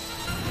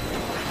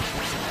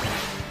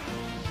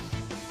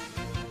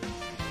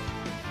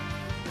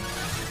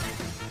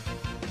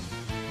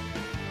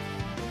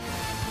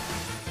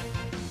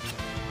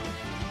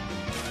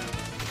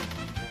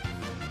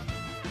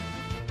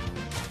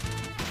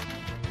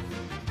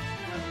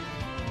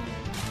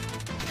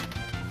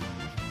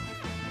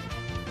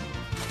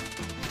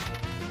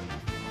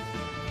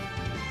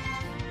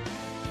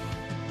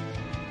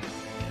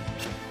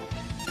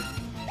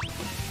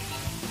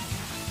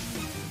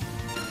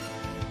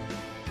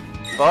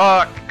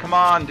 Fuck! Come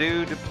on,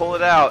 dude! Pull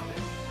it out!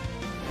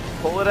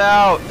 Pull it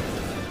out!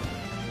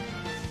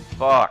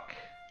 Fuck.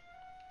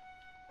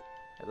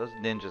 Yeah, those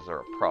ninjas are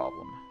a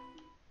problem.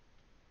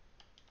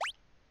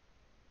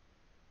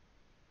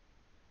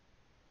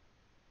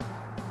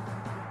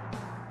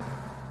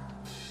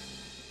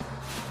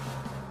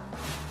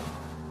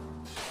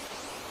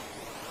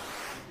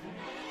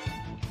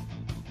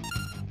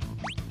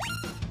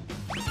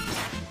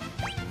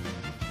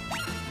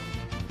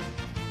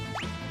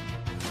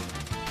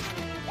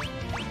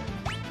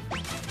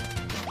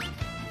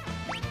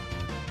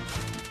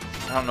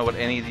 I don't know what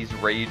any of these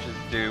rages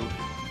do.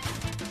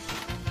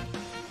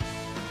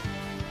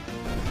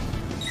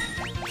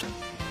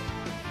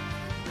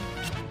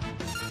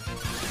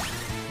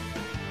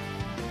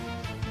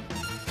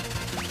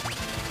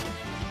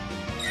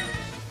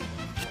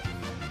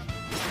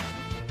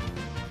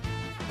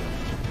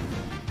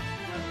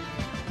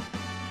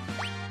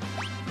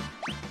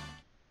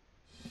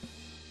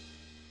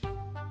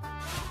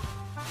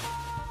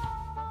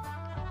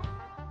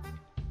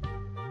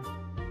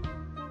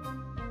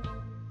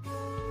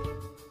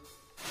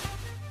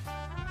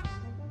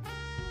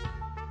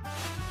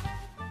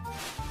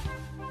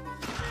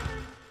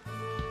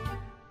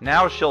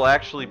 Now she'll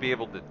actually be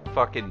able to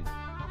fucking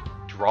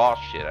draw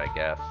shit, I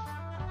guess.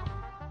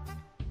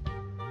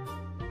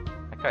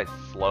 That guy's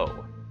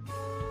slow.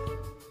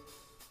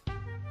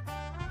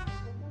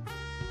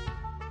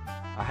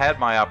 I had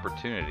my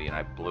opportunity and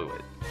I blew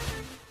it.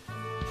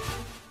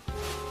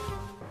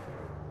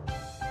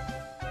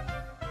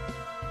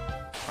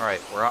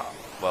 Alright, we're on.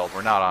 Well,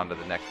 we're not on to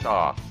the next.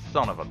 Aw,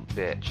 son of a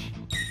bitch.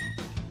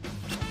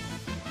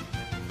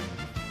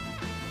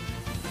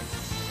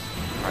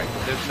 Alright,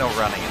 there's no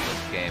running in this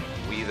game.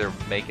 We either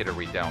make it or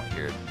we don't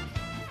here.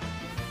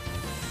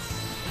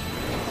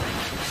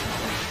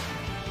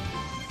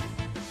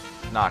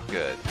 Not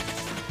good.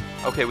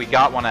 Okay, we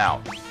got one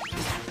out.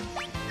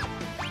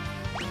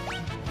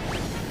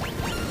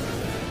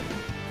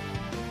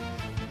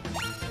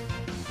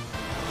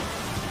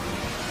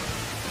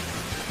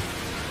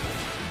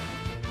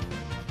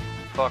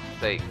 Fuck's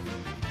sake.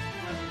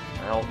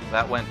 Well,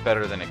 that went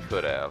better than it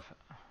could have.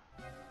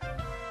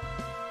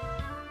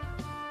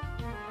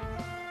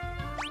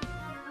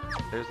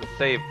 There's a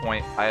save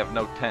point. I have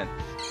no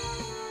tents.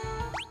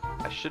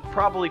 I should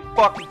probably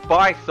fucking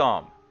buy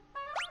some.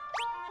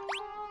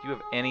 Do you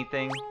have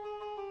anything? Do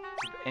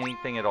you have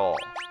anything at all?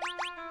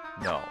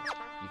 No,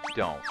 you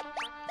don't.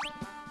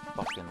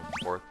 Fucking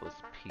worthless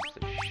piece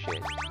of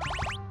shit.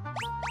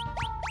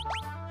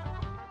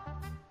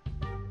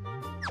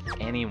 Does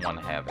anyone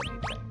have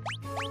anything?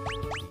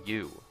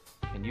 You.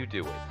 Can you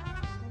do it?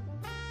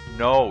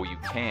 No, you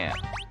can't.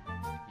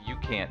 You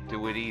can't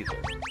do it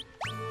either.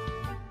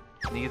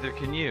 Neither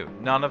can you.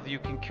 None of you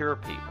can cure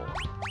people.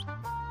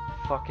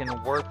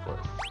 Fucking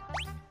worthless.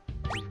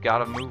 We've got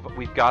to move.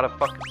 We've got to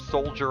fucking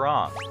soldier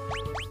on.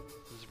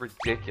 This is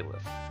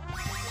ridiculous.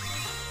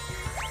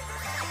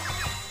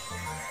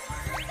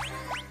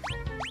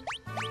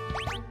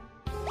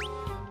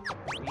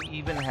 We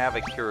even have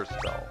a cure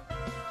spell.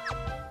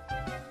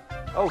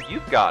 Oh,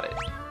 you've got it.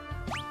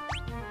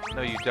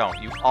 No, you don't.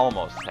 You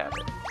almost have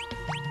it.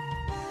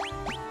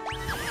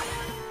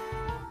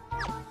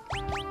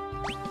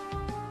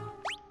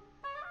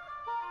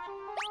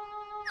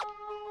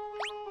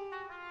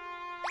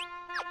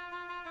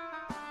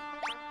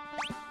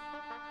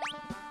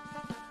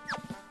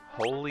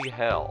 Holy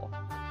hell.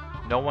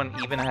 No one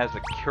even has a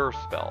cure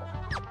spell.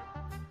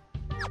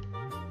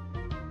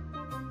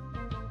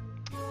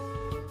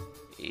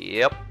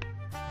 Yep.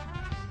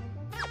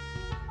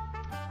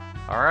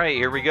 Alright,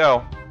 here we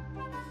go.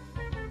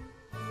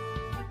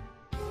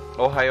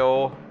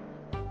 Ohio.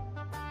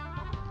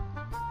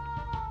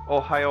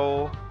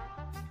 Ohio.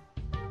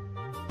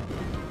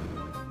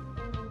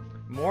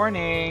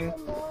 Morning.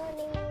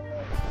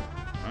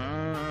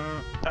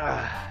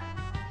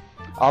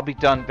 I'll be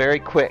done very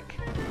quick.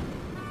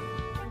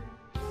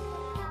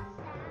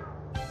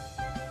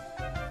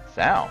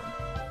 Sound?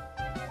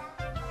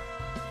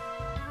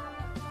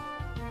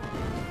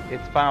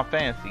 It's Final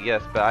Fantasy,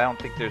 yes, but I don't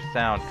think there's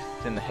sound because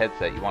it's in the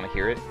headset. You want to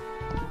hear it?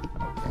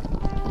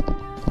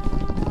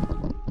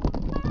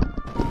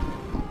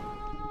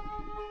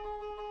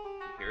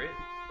 Okay. Hear it?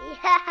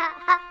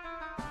 Yeah.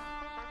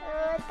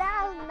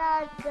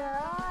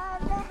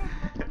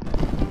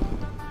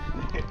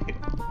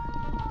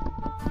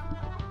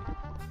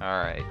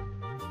 Alright.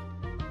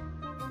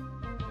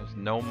 There's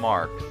no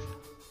marks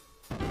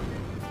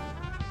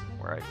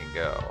where I can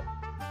go.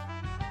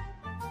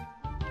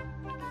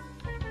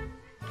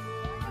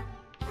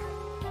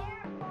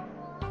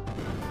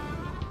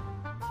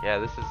 Yeah,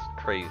 this is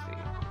crazy.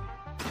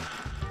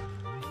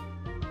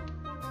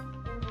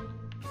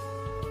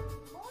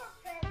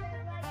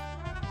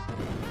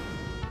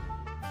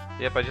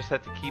 Yep, I just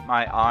have to keep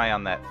my eye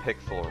on that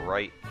pixel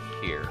right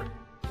here.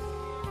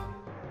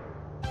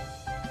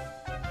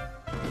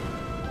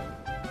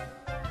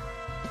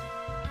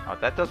 Oh,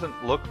 that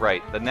doesn't look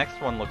right. The next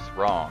one looks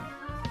wrong.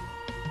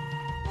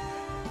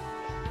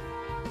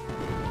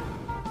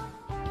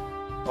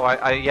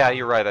 Oh, yeah,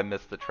 you're right. I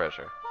missed the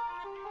treasure.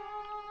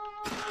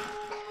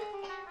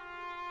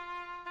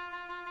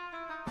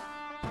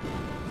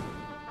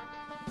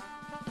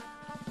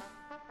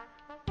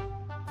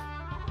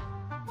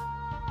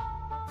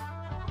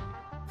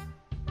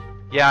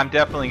 Yeah, I'm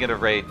definitely gonna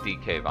raid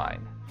DK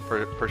Vine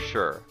for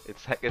sure.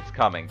 It's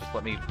coming. Just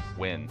let me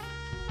win.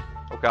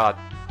 Oh God.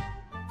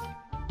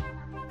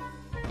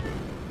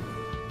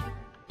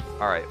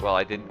 All right. Well,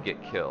 I didn't get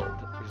killed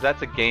because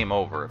that's a game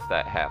over if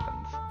that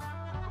happens.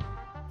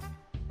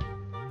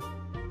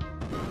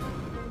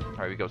 All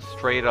right, we go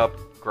straight up,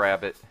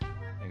 grab it,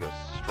 and go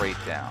straight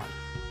down.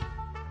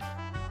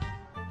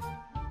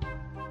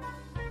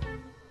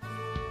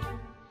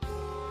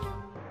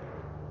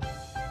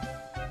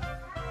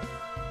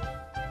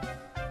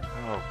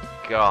 Oh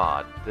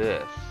God,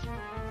 this.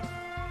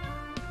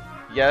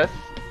 Yes?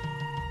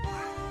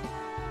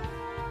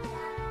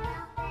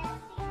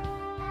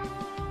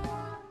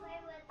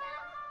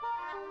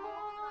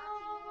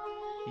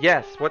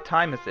 Yes, what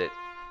time is it?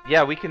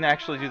 Yeah, we can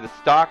actually do the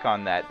stock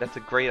on that. That's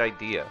a great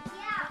idea.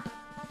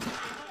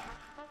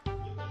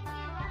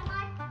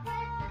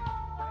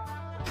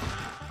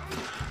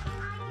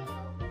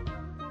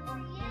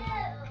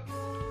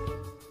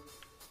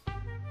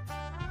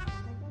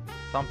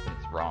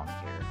 Something's wrong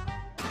here.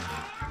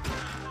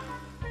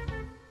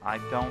 I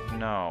don't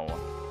know.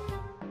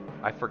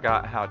 I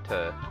forgot how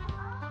to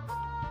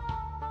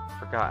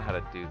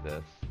do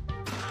this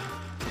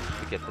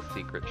to get the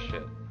secret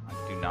shit. I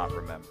do not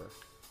remember.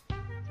 Is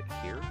it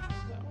here?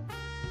 No.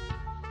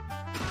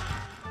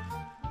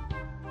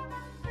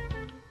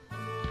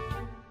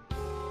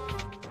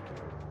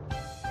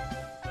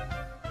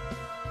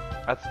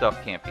 That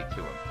stuff can't be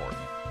too important.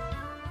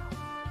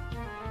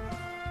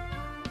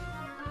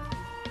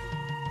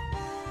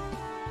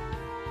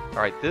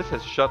 Alright, this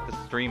has shut the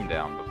stream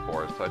down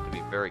before, so I have to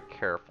be very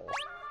careful.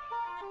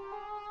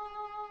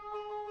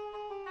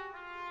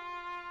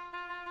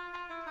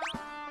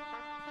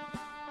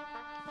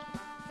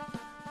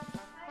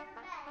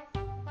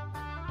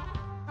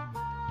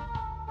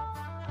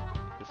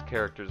 This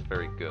character is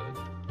very good.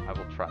 I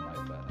will try my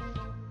best.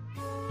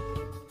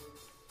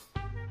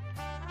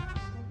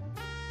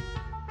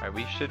 Alright,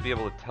 we should be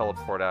able to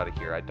teleport out of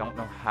here. I don't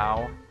know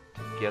how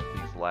to get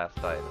these last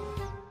items.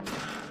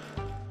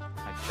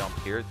 Jump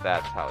here,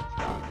 that's how it's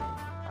done.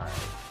 Alright.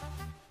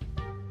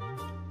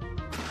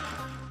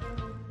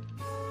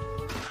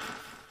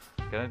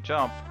 Gonna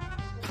jump.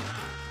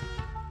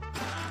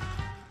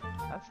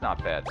 That's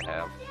not bad to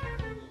have.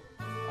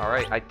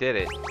 Alright, I did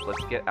it.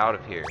 Let's get out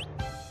of here.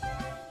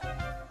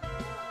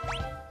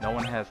 No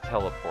one has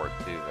teleport,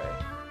 do they?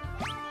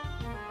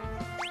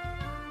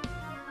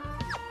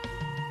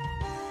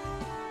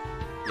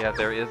 Yeah,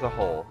 there is a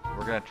hole.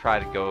 We're gonna try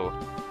to go...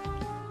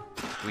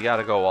 We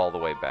gotta go all the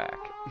way back.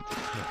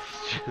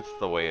 It's just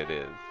the way it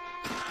is.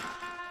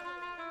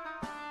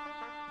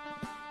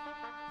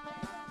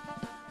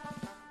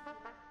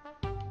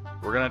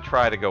 We're gonna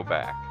try to go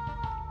back.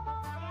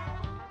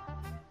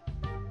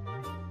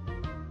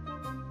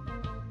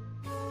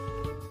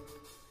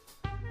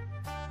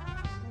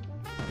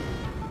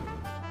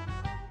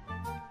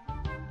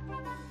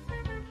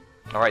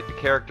 Alright, the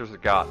characters are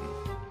gotten.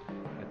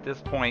 At this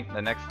point,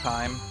 the next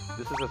time,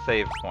 this is a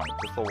save point.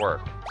 This will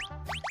work.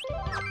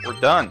 We're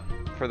done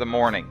for the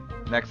morning.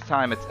 Next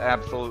time, it's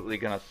absolutely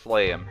gonna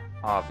slay him,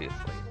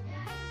 obviously.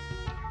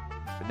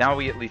 But now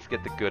we at least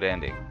get the good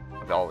ending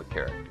of all the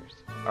characters.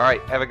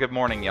 Alright, have a good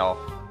morning, y'all.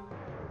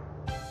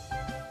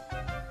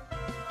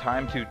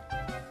 Time to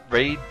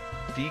raid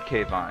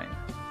DK Vine.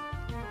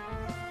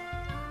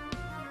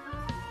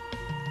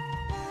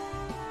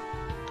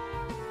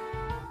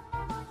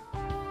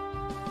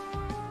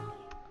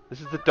 This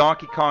is the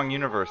Donkey Kong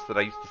universe that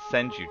I used to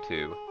send you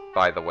to,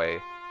 by the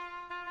way,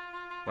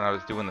 when I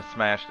was doing the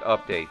Smashed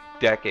update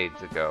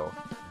decades ago.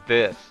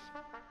 This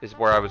is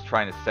where I was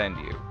trying to send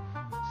you.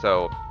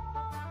 So,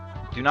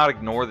 do not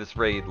ignore this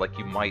raid like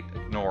you might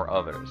ignore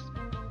others.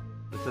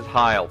 This is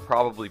Heil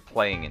probably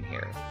playing in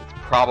here. It's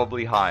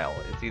probably Heil.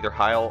 It's either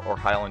Heil or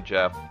Heil and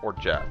Jeff or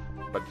Jeff,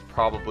 but it's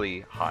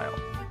probably Heil.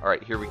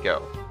 Alright, here we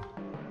go.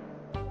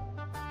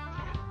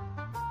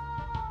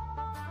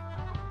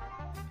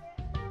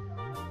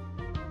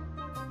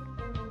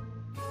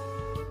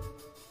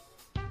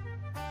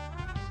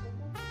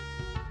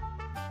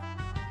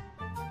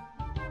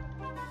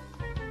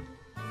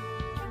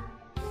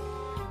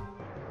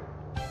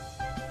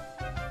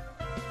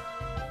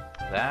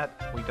 That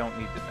we don't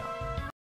need to know.